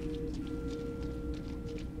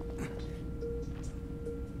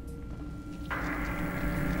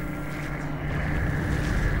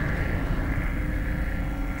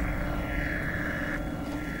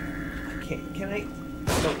 Can I?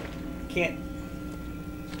 No, can't.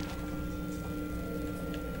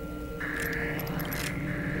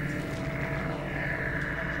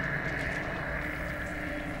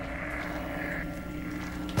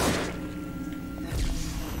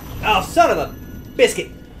 Oh, son of a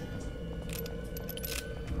biscuit!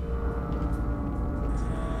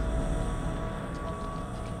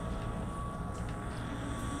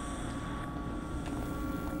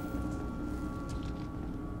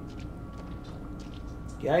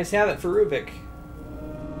 You guys have it for Ruvik.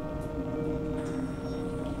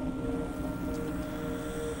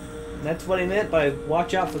 And that's what he meant by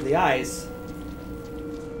watch out for the eyes.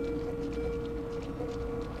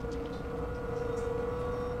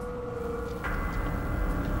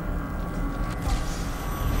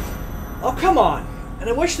 Oh, come on! And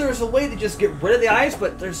I wish there was a way to just get rid of the eyes,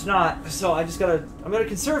 but there's not. So I just gotta... I'm gonna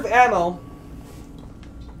conserve ammo.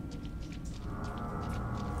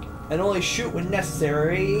 And only shoot when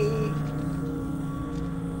necessary.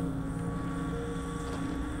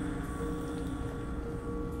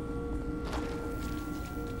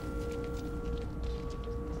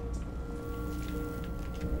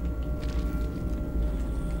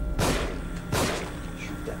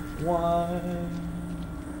 Shoot that one.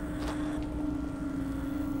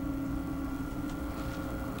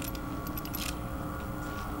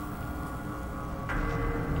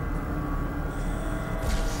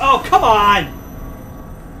 Oh, come on!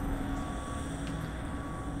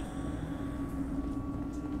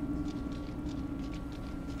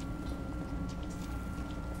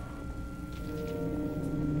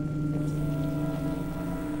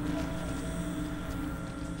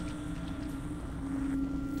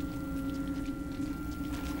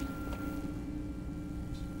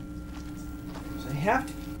 So I have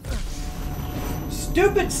to...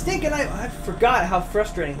 Stupid stinking I forgot how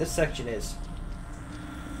frustrating this section is.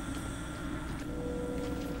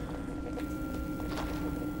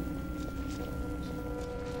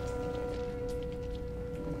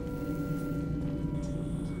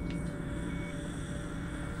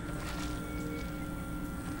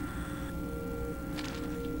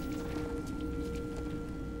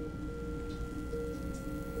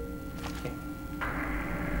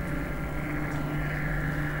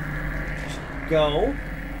 Go.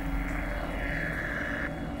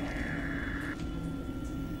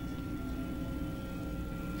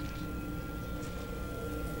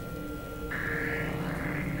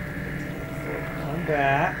 Come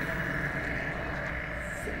back.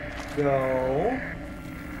 Go.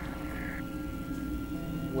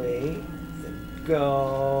 Wait.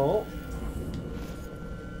 Go.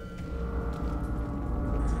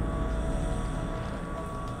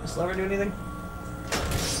 Does this lever do anything?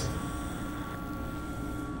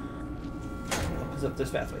 Up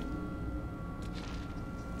this pathway.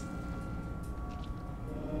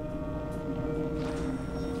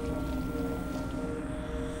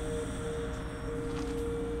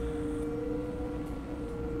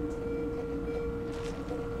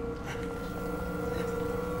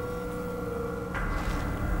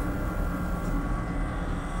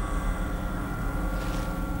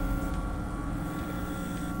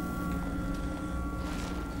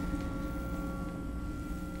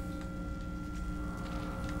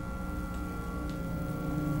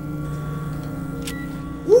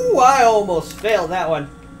 Ooh, I almost failed that one.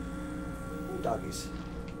 Ooh, doggies.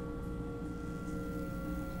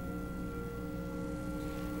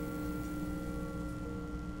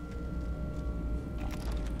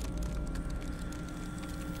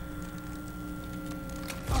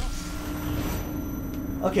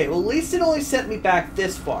 Okay, well at least it only sent me back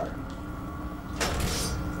this far.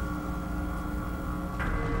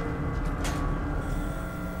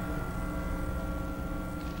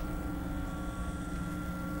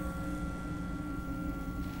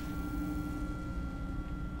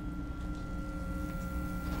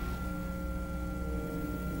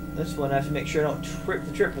 This one I have to make sure I don't trip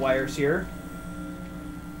the tripwires here.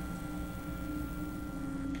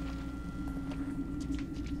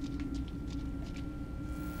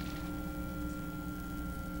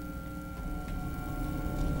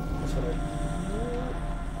 That's what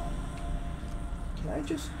Can I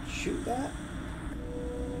just shoot that?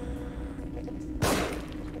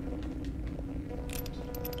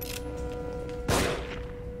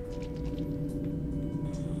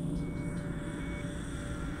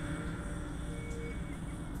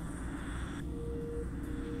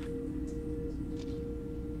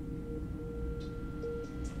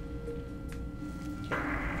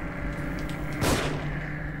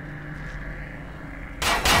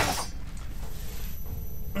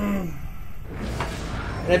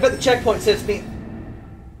 And I bet the checkpoint sets me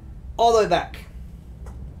all the way back.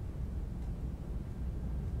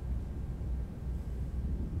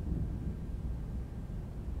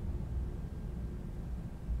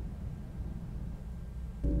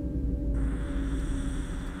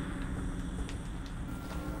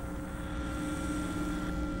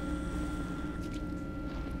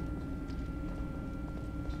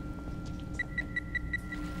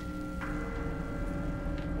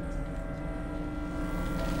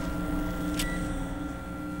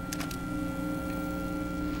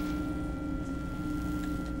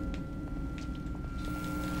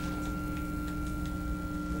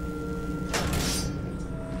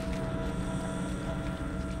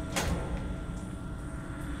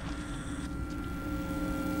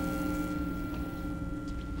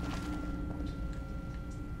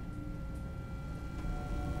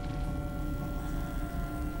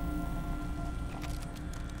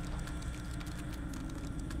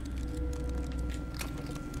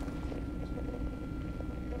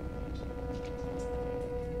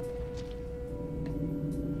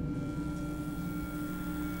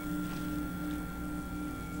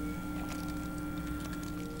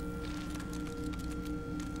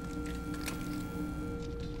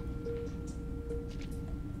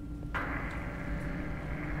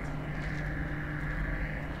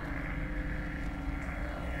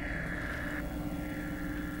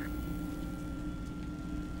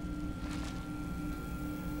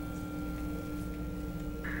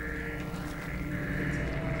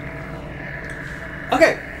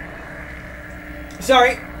 Okay.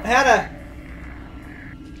 Sorry, I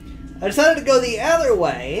decided to go the other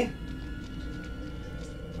way.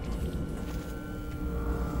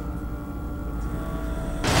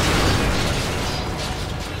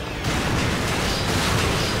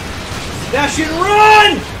 Sebastian,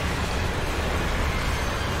 run!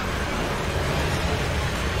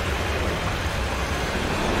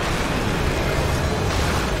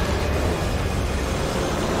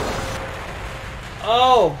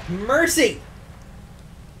 Oh, mercy!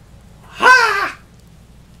 Ha!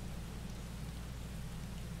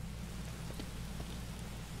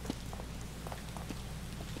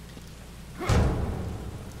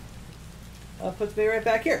 That puts me right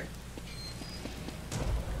back here.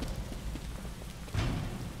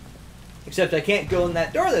 Except I can't go in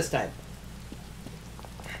that door this time.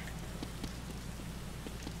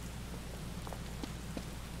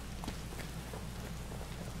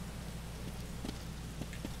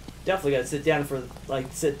 Definitely gotta sit down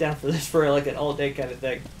for this for like an all day kind of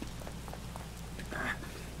thing.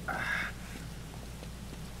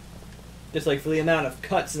 Just like for the amount of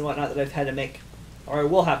cuts and whatnot that I've had to make, or I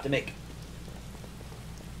will have to make,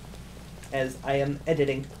 as I am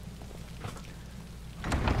editing.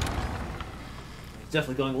 It's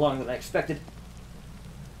definitely going longer than I expected.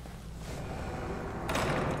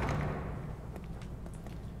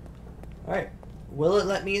 Alright, will it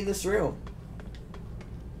let me in this room?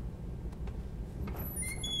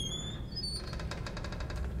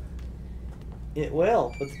 It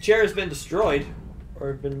will, but the chair has been destroyed.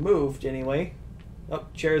 Or been moved, anyway. Oh,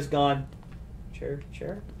 chair's gone. Chair?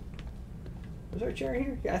 Was there a chair in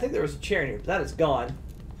here? Yeah, I think there was a chair in here, but that is gone.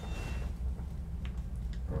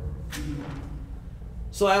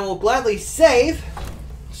 So I will gladly save,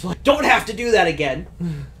 so I don't have to do that again.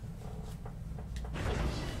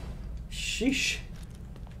 Sheesh.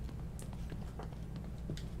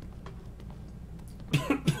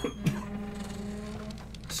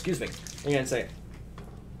 Excuse me. I'm gonna say it.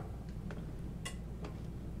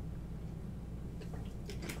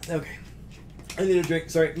 Okay. I need a drink.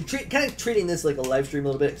 Sorry. I'm kind of treating this like a live stream a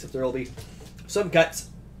little bit, except there will be some cuts.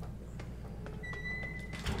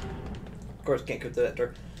 Of course, can't go through that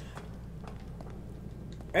door.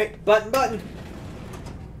 Alright, button.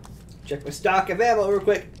 Check my stock of ammo real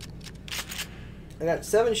quick. I got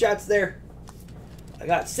 7 shots there. I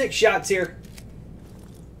got 6 shots here.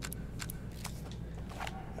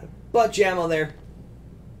 A bunch of ammo there.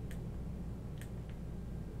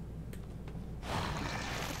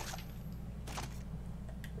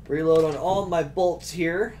 Reload on all my bolts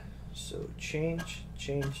here. So change,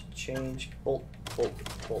 bolt.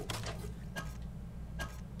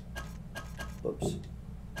 Oops.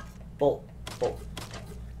 Bolt.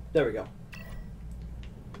 There we go.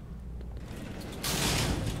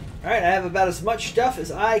 Alright, I have about as much stuff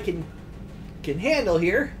as I can handle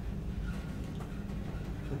here.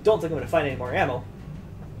 I don't think I'm going to find any more ammo.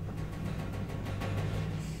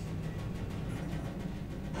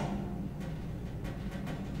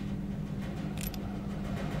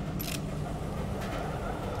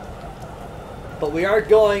 But we are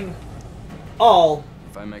going all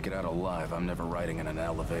If I make it out alive, I'm never riding in an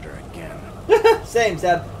elevator again. Same,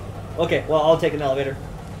 Seb. Okay, well, I'll take an elevator.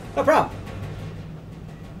 No problem.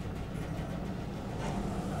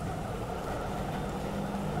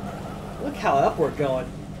 Look how up we're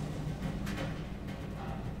going.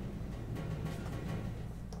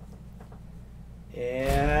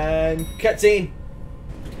 And cutscene.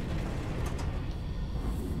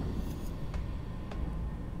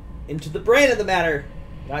 Into the brain of the matter.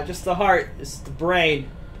 Not just the heart, it's the brain.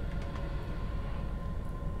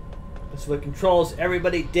 That's what controls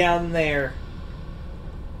everybody down there.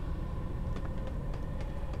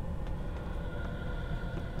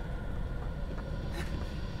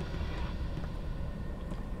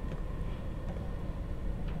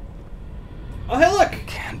 Oh, hey, look!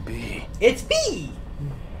 Can't be. It's me!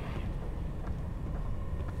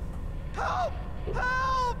 Help!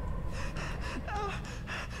 Help!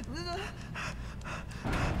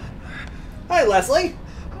 Hi, Leslie!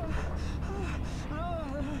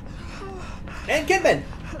 And Kidman!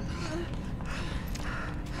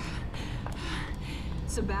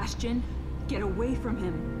 Sebastian, get away from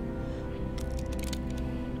him.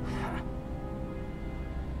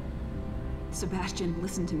 Sebastian,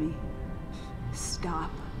 listen to me.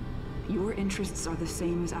 Stop. Your interests are the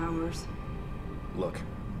same as ours. Look,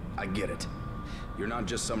 I get it. You're not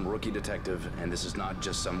just some rookie detective, and this is not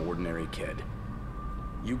just some ordinary kid.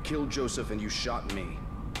 You killed Joseph and you shot me.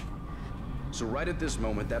 So right at this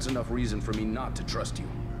moment, that's enough reason for me not to trust you.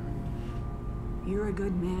 You're a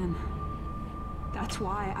good man. That's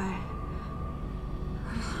why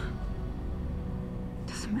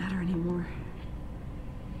Doesn't matter anymore.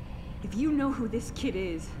 If you know who this kid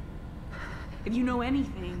is, if you know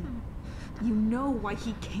anything, you know why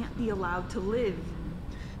he can't be allowed to live.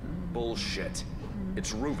 Bullshit.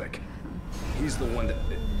 It's Ruvik. He's the one that...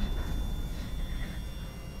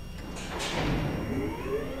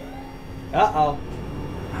 Uh-oh.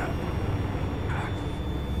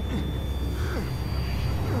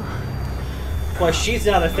 Of course, she's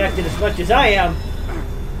not affected as much as I am.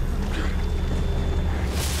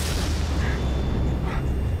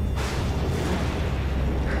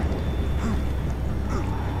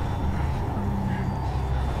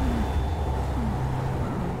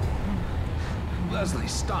 Leslie,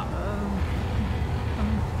 stop.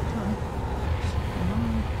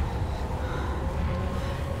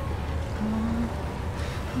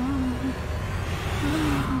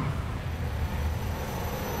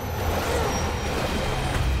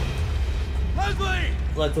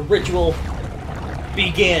 Let the ritual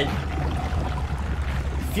begin.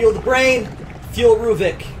 Fuel the brain, fuel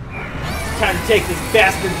Ruvik. Time to take this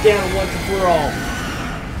bastard down once and for all.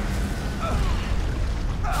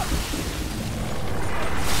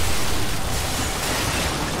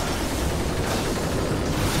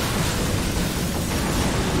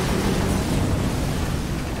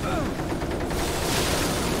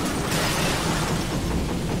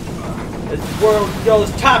 This world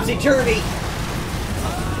goes topsy-turvy.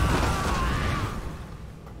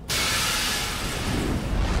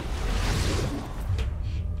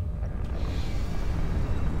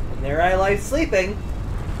 There I lie sleeping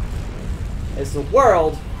as the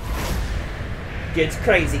world gets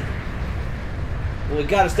crazy. But we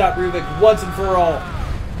gotta stop Ruvik once and for all.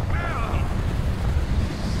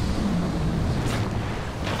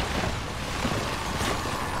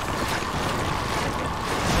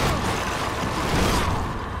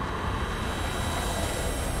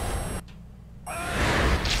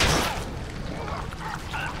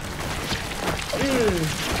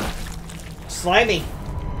 Slimy.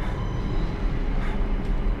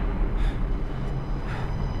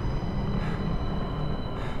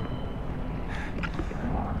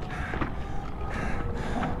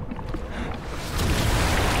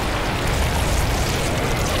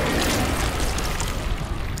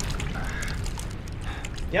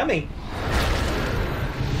 Yummy.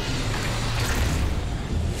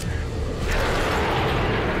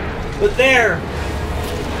 But there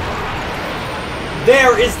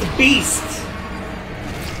is the beast.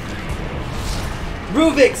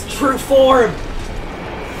 Ruvik's true form.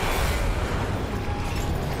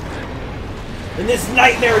 In this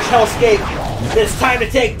nightmarish hellscape that it's time to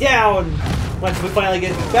take down. Once we finally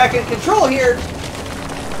get back in control here.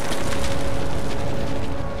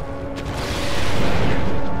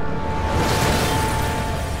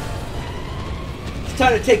 It's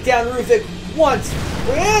time to take down Ruvik once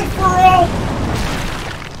and for all.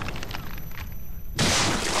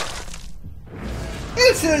 And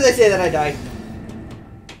as soon as I say that, I die.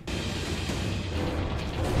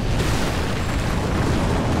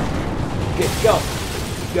 Okay, go.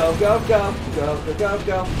 Go, go, go. Go, go,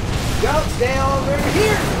 go, go. Jump, stay over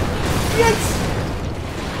here! Yes!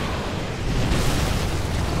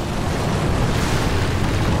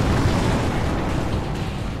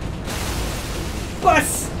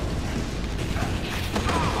 Bus!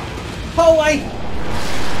 Hallway!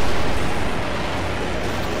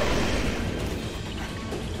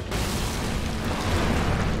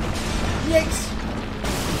 Yikes!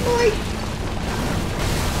 Boy!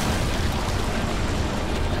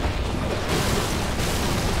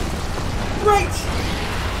 Right!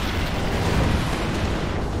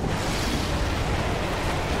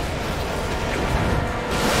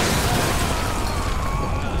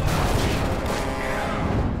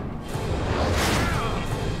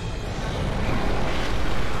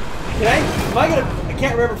 Am I gonna... I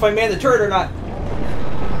can't remember if I manned the turret or not.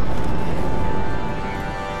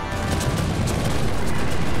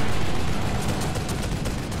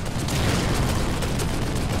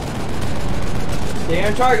 Stay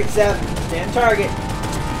on target, Seth. Stay on target.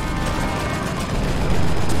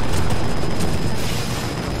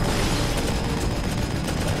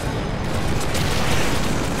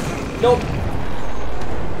 Nope.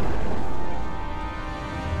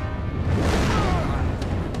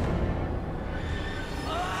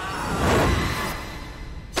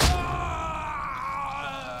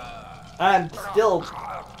 I'm still...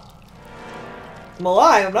 I'm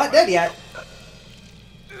alive. I'm not dead yet.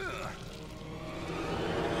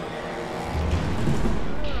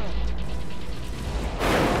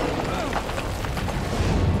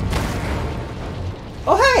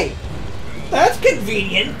 Oh, hey! That's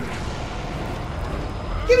convenient.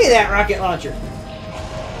 Give me that rocket launcher.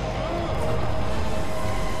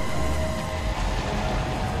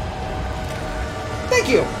 Thank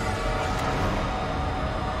you.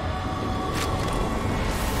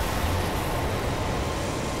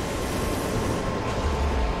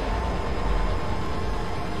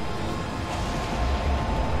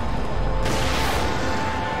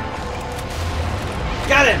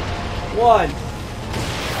 Got him! 1, 2.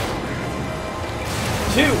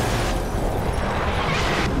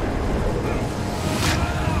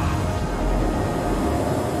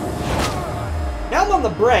 Now I'm on the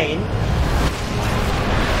brain.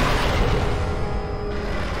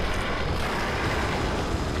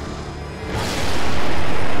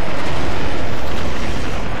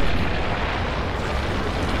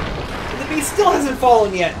 The beast still hasn't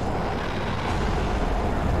fallen yet.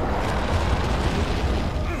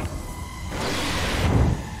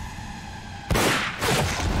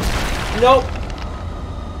 Nope.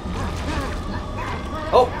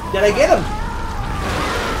 Oh, did I get him?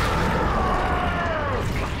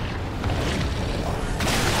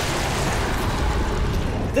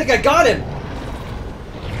 I think I got him.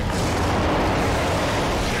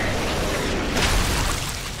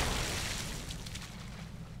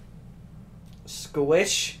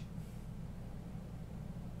 Squish.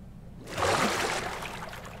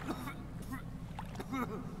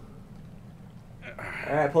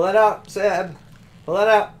 Alright, pull that out, Seb. Pull that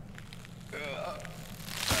out.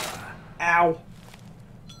 Ow.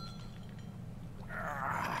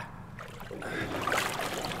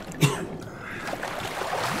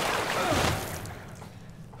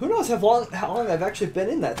 Who knows how long I've actually been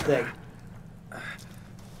in that thing.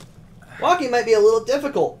 Walking might be a little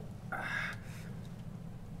difficult.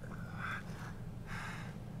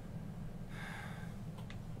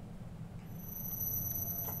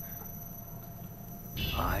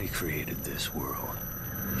 I created this world.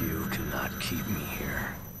 You cannot keep me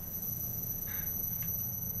here.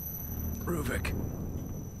 Ruvik.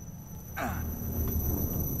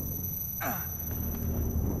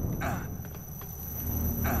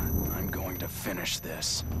 I'm going to finish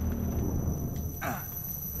this.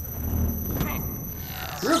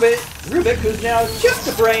 Ruvik, who's now just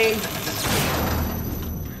a brain.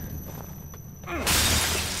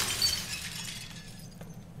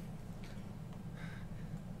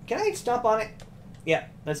 Can I stomp on it? Yeah,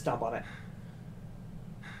 let's stomp on it.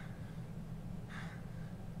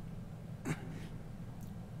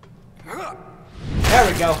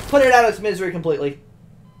 There we go. Put it out of its misery completely.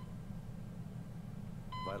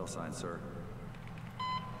 Vital signs, sir.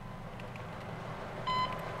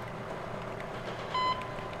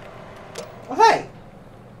 Oh, hey!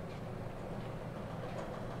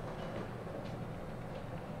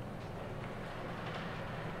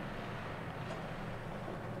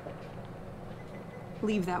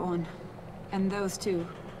 Leave that one. And those two.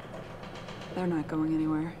 They're not going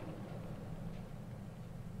anywhere.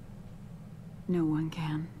 No one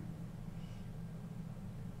can.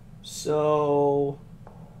 So...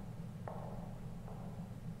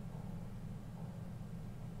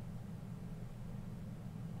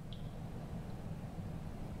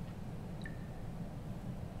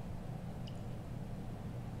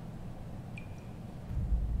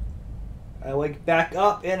 I wake back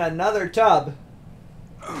up in another tub.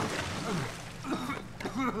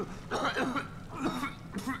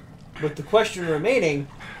 With the question remaining,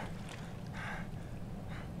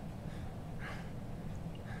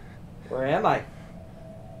 where am I?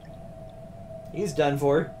 He's done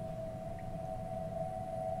for.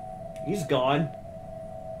 He's gone.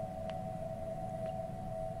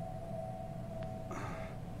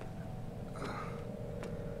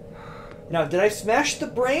 Now, did I smash the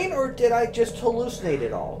brain or did I just hallucinate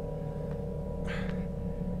it all?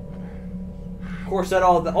 Of course, that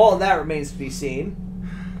all of that remains to be seen.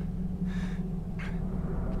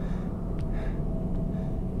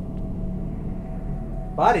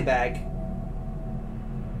 Body bag.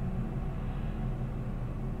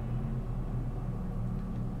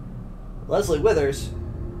 Leslie Withers.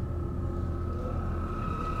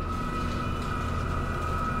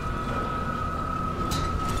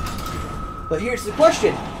 But here's the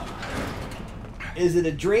question. Is it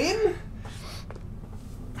a dream?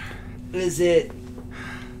 Is it...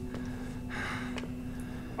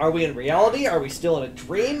 Are we in reality? Are we still in a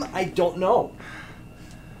dream? I don't know.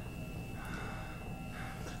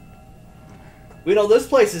 We know this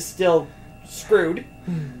place is still screwed.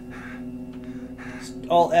 It's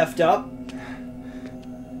all effed up.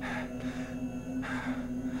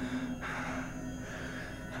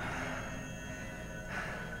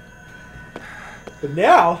 But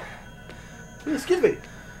now... Excuse me.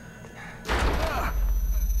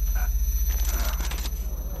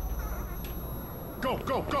 Go,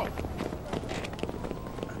 go, go!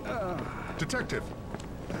 Detective,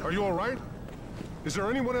 are you all right? Is there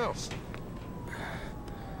anyone else?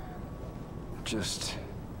 Just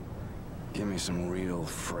give me some real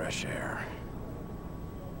fresh air.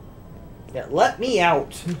 Yeah, let me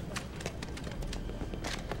out.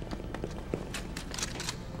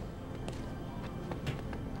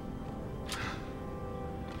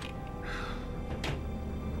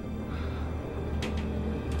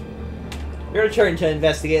 Your turn to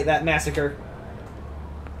investigate that massacre.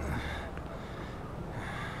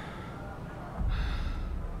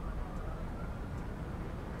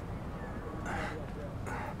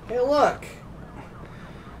 Hey, look.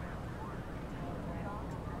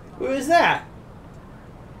 Who is that?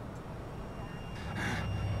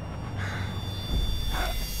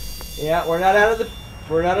 Yeah, we're not out of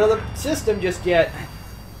the system just yet.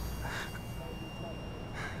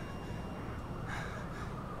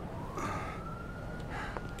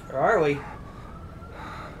 Or are we?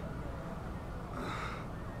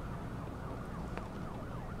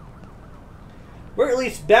 We're at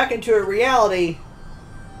least back into a reality.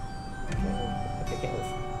 Okay, can't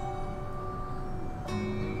move.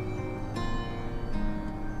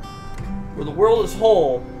 Where the world is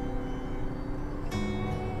whole.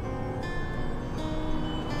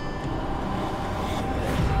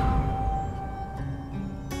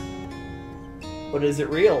 But is it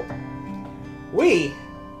real? We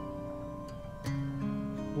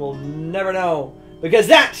will never know, because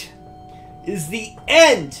that is the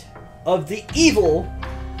end of the evil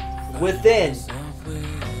within. So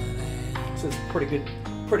it's a pretty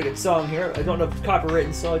good song here. I don't know if it's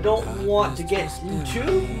copywritten, so I don't want to get in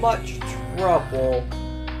too much trouble.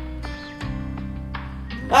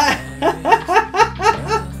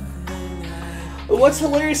 What's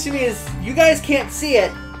hilarious to me is you guys can't see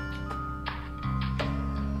it,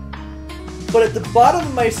 but at the bottom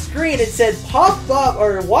of my screen it said pop up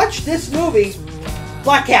or watch this movie,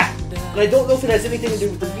 Black Cat. And I don't know if it has anything to do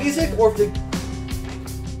with the music or if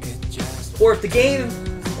the game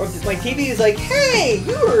or if my TV is like, hey,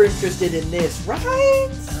 you were interested in this, right?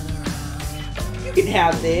 You can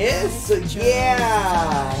have this. So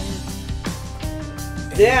yeah.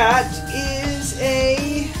 That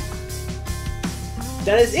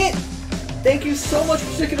is it. Thank you so much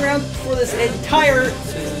for sticking around for this entire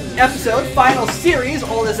episode, final series,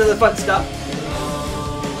 all this other fun stuff.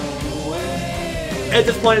 At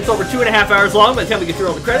this point, it's over 2.5 hours long by the time we get through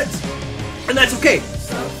all the credits. And that's okay.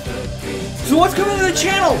 So what's coming to the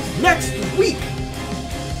channel next week?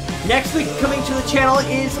 Next week coming to the channel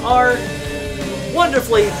is our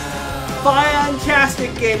wonderfully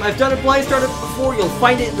fantastic game. I've done a blind start before. You'll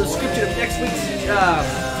find it in the description of next week's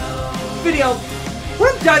video.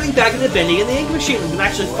 We're diving back into Bendy and the Ink Machine. We can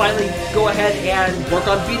actually finally go ahead and work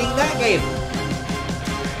on beating that game.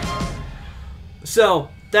 So,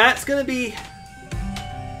 that's going to be...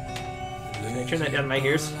 Can I turn that down to my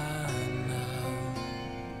ears?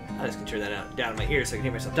 I just can turn that down to my ears so I can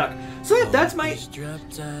hear myself talk. So yeah, that's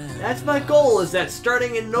my goal, is that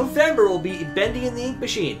starting in November will be Bendy and the Ink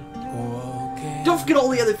Machine. Don't forget all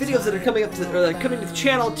the other videos that are coming up to, or that are coming to the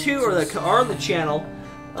channel too, or that are on the channel.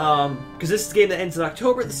 Because this is the game that ends in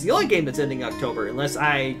October. This is the only game that's ending in October, unless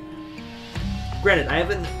I... Granted, I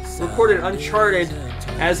haven't recorded Uncharted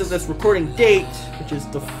as of this recording date, which is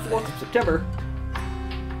the 4th of September.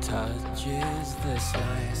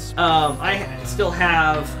 I still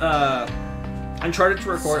have Uncharted to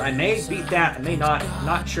record. I may beat that, I may not. I'm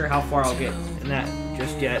not sure how far I'll get in that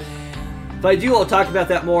just yet. If I do, I'll talk about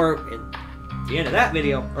that more in the end of that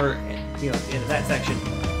video, or the end of that section.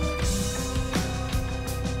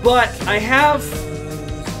 But I have,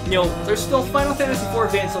 there's still Final Fantasy IV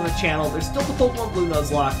Advance on the channel. There's still the Pokemon Blue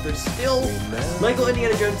Nuzlocke. There's still Lego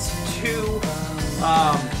Indiana Jones 2.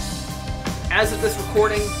 As of this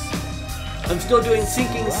recording, I'm still doing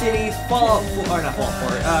Sinking City, Fallout 4, or not Fallout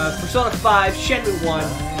 4, Persona 5, Shenmue 1.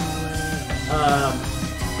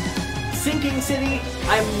 Sinking City,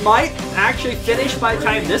 I might actually finish by the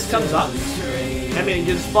time this comes up. I mean,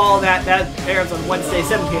 just follow that. That airs on Wednesday,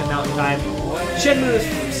 7 p.m. Mountain Time. Shenmue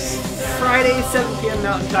is Friday, 7 p.m.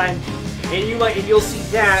 Mountain Time, and you'll see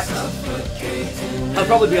that. I'll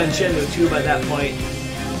probably be on Shenmue 2 by that point.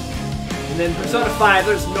 And then Persona 5,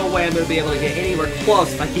 there's no way I'm going to be able to get anywhere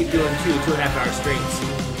close if I keep doing 2.5 hour streams.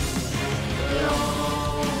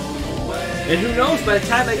 And who knows, by the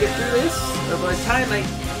time I get through this, or by the time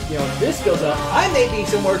this goes up, I may be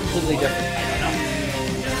somewhere completely different.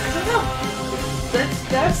 I don't know.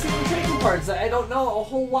 That's the intriguing part, is that I don't know a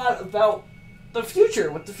whole lot about the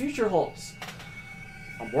future, what the future holds.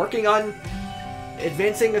 I'm working on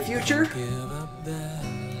advancing the future,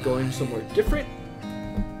 going somewhere different.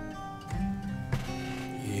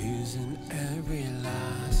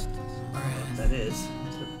 That is.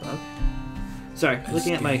 Sorry,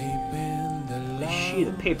 looking at my sheet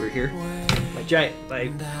of paper here, my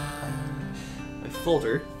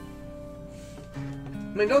folder. I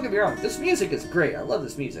mean, don't get me wrong, this music is great. I love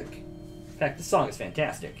this music. In fact, this song is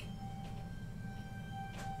fantastic.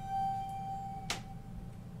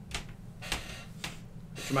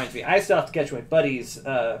 Which reminds me, I still have to catch my buddy's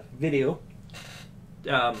video.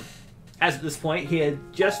 As of this point, he had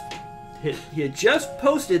just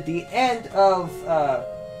posted the end of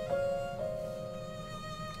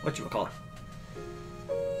whatchamacallit?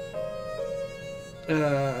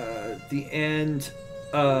 The end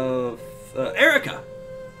of Erica.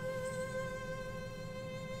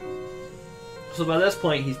 So by this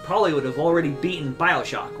point, he probably would have already beaten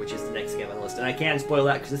BioShock, which is the next game on the list. And I can't spoil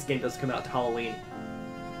that because this game does come out to Halloween.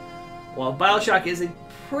 While BioShock is a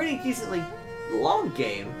pretty decently long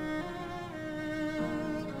game,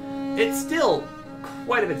 it's still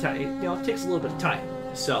quite a bit of time. It takes a little bit of time.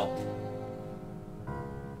 So,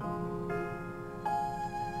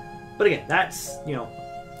 but again, that's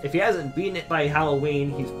if he hasn't beaten it by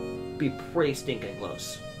Halloween, he's be pretty stinking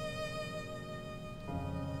close.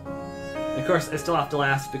 And of course, I still have to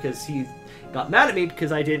laugh because he got mad at me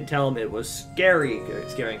because I didn't tell him it was scary in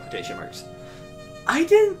quotation marks. I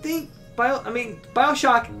didn't think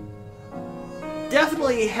BioShock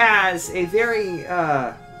definitely has a very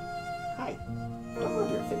hi. Don't rub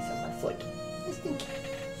your face on my foot. I stink.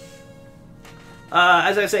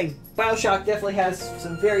 As I was saying, BioShock definitely has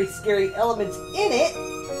some very scary elements in it.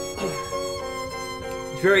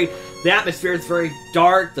 The atmosphere is very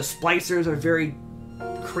dark. The splicers are very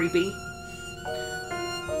creepy.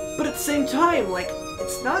 But at the same time,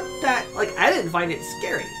 it's not that I didn't find it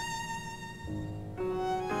scary.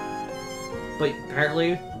 But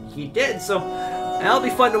apparently he did. So that'll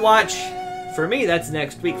be fun to watch. For me, that's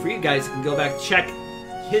next week. For you guys, you can go back and check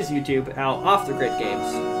his YouTube out, Off the Grid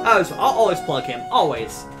Games. I'll always plug him.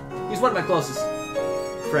 Always. He's one of my closest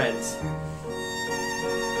friends.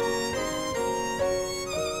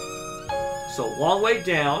 So, long way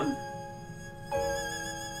down.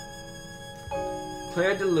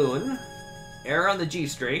 Claire de Lune. Error on the G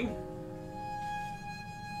string.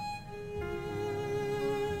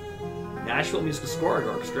 Nashville Musical Score and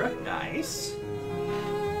Orchestra. Nice.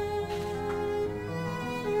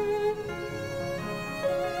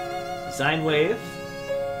 Sine Wave.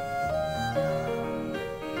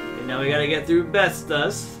 And now we gotta get through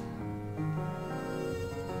Bestas. I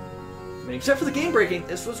mean, except for the game breaking,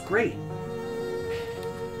 this was great.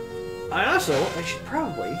 I should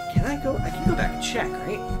probably, I can go back and check,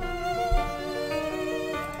 right?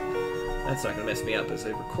 That's not gonna mess me up as I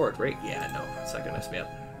record, right? Yeah, no, that's not gonna mess me up.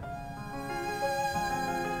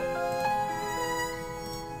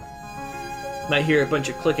 Might hear a bunch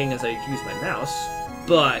of clicking as I use my mouse,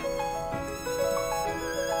 but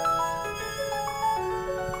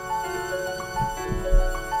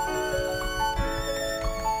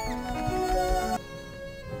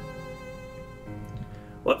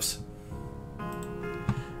whoops.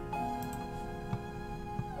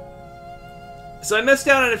 So I missed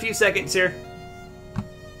out on a few seconds here.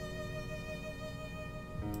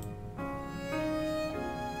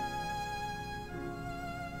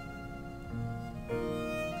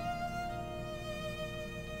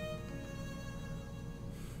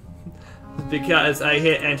 Because I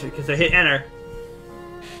hit enter.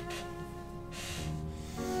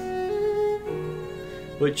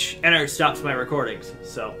 Which enter stops my recordings,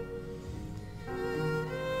 so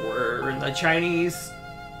we're in the Chinese.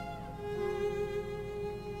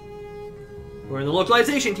 We're in the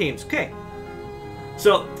localization teams. Okay.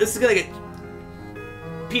 So this is gonna get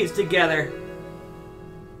pieced together.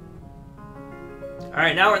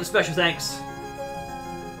 Alright, now we're in the special thanks.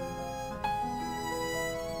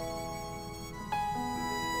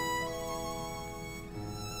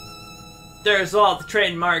 There's all the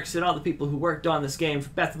trademarks and all the people who worked on this game for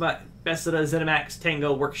Bethesda, ZeniMax,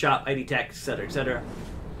 Tango, Workshop, ID Tech, etc., etc.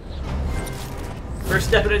 First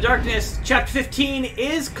Step into Darkness, Chapter 15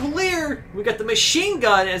 is clear! We got the machine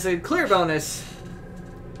gun as a clear bonus.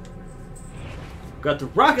 Got the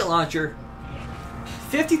rocket launcher.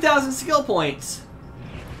 50,000 skill points.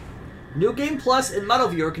 New Game Plus and Model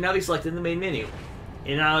Viewer can now be selected in the main menu.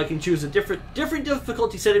 And now I can choose a different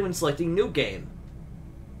difficulty setting when selecting New Game.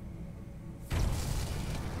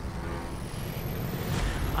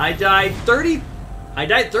 I died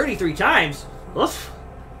 33 times. Oof.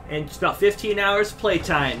 And it's about 15 hours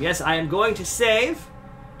playtime. Yes, I am going to save.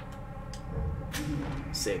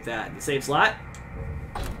 Save that. The save slot.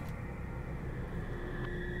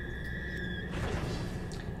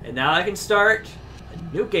 And now I can start a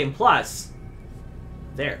New Game Plus.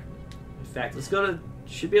 There. In fact, let's go to...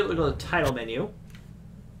 Should be able to go to the title menu.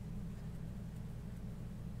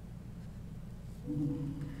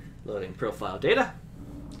 Loading profile data.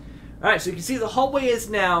 Alright, so you can see the hallway is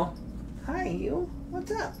now... Hi, you.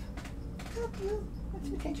 What's up? What's up, you? What's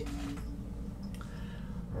your attention?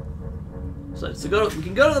 So we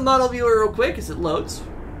can go to the model viewer real quick as it loads.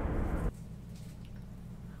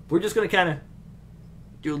 We're just going to kind of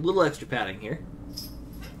do a little extra padding here.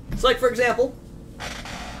 It's like, for example,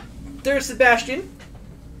 there's Sebastian.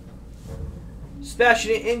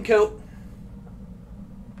 Sebastian in coat.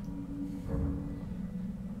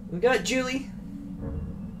 We got Julie.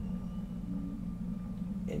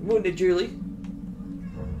 And wounded Julie.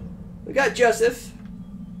 We got Joseph.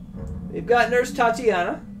 We've got Nurse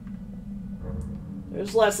Tatiana.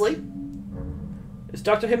 There's Leslie. There's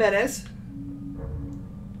Dr. Jimenez.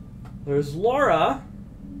 There's Laura.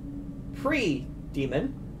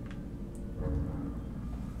 Pre-demon.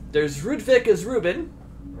 There's Rudvik as Ruben.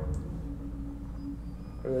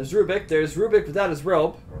 Or there's Rubik. There's Rubik without his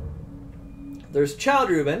robe. There's Child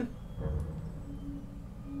Ruben.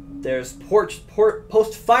 There's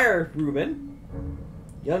Post-Fire Ruben.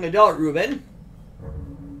 Young Adult Ruben.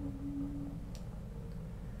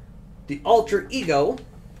 The Alter Ego.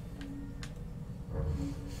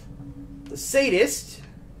 The Sadist.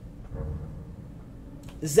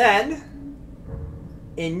 Zen.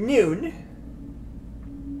 In Noon.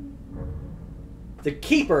 The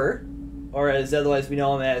Keeper, or as otherwise we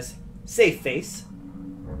know him as Safe Face.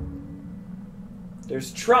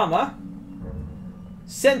 There's Trauma.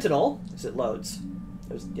 Sentinel, as it loads.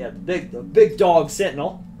 There's the big dog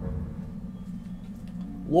Sentinel.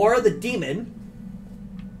 Laura the Demon.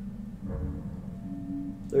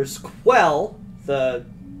 There's Quell, the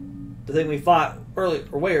thing we fought way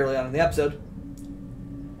early on in the episode.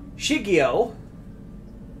 Shigeo.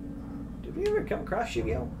 Did we ever come across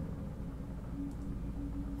Shigeo?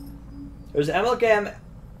 There's Amalgam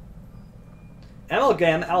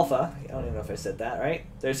Alpha. I don't even know if I said that right.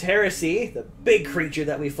 There's Heresy, the big creature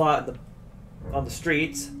that we fought on the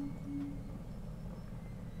streets.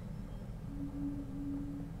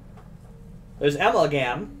 There's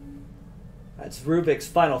Amalgam. That's Rubik's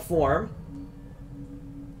final form.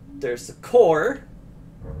 There's the Core.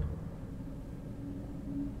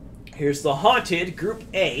 Here's the Haunted, Group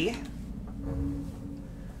A.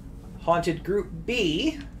 Haunted, Group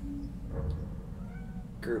B.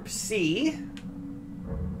 Group C.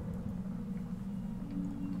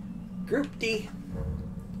 Group D.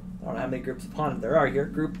 I don't know how many groups of Haunted there are here.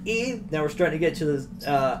 Group E. Now we're starting to get to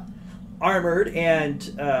the armored and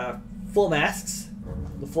full masks.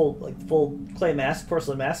 The full clay mask,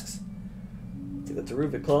 porcelain masks. I think that's a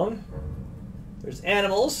Rubik clone. There's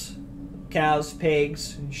animals. Cows,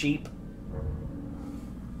 pigs, sheep.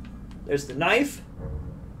 There's the knife.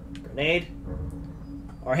 Grenade.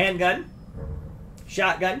 Our handgun.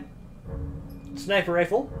 Shotgun. Sniper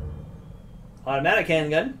rifle. Automatic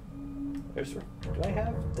handgun. Did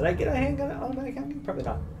I get a handgun? Automatic handgun? Probably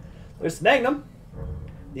not. There's the Magnum.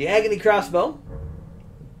 The Agony crossbow.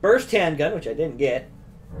 burst handgun, which I didn't get,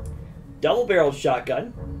 double-barreled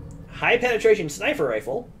shotgun, high-penetration sniper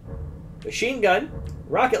rifle, machine gun,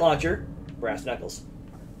 rocket launcher, brass knuckles.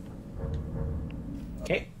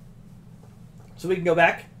 Okay. So we can go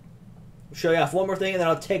back, show you off one more thing, and then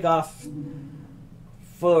I'll take off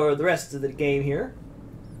for the rest of the game here.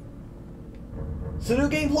 So New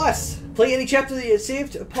Game Plus. Play any chapter that you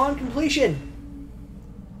saved upon completion.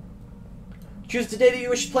 Choose the data you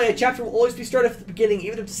wish to play. A chapter will always be started at the beginning,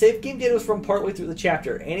 even if the save game data was from partway through the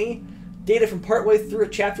chapter. Any data from partway through a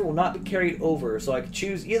chapter will not be carried over. So I could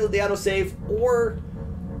choose either the autosave or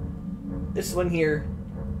this one here.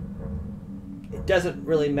 It doesn't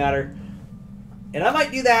really matter. And I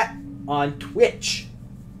might do that on Twitch.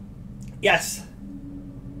 Yes.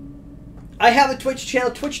 I have a Twitch channel,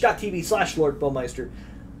 twitch.tv/LordBowmeister.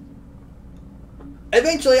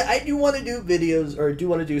 Eventually, I do want to do videos, or do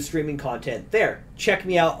want to do streaming content there. Check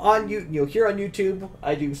me out on here on YouTube.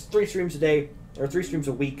 I do 3 streams a day, or 3 streams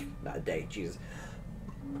a week, not a day. Jesus.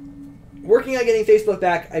 Working on getting Facebook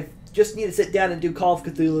back. I just need to sit down and do Call of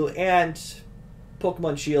Cthulhu and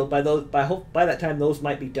Pokemon Shield. By that time, those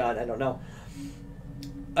might be done. I don't know.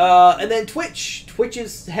 And then Twitch. Twitch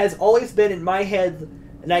has always been in my head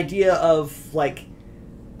an idea of like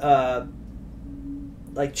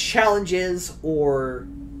challenges or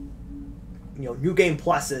New Game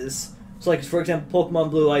Pluses. So like for example,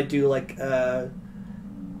 Pokemon Blue, I do like I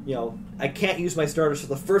can't use my starters for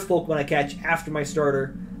the first Pokemon I catch after my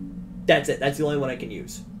starter. That's it. That's the only one I can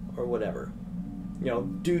use or whatever.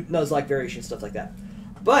 Do Nuzlocke variation stuff like that.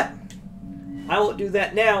 But I won't do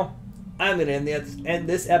that now. I'm gonna end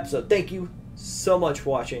this episode. Thank you so much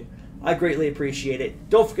for watching. I greatly appreciate it.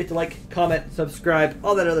 Don't forget to like, comment, subscribe,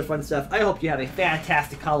 all that other fun stuff. I hope you have a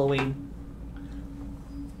fantastic Halloween.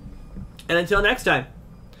 And until next time,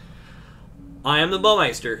 I am the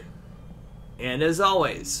Bowmeister. And as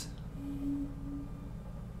always,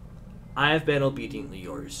 I have been obediently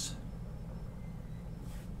yours.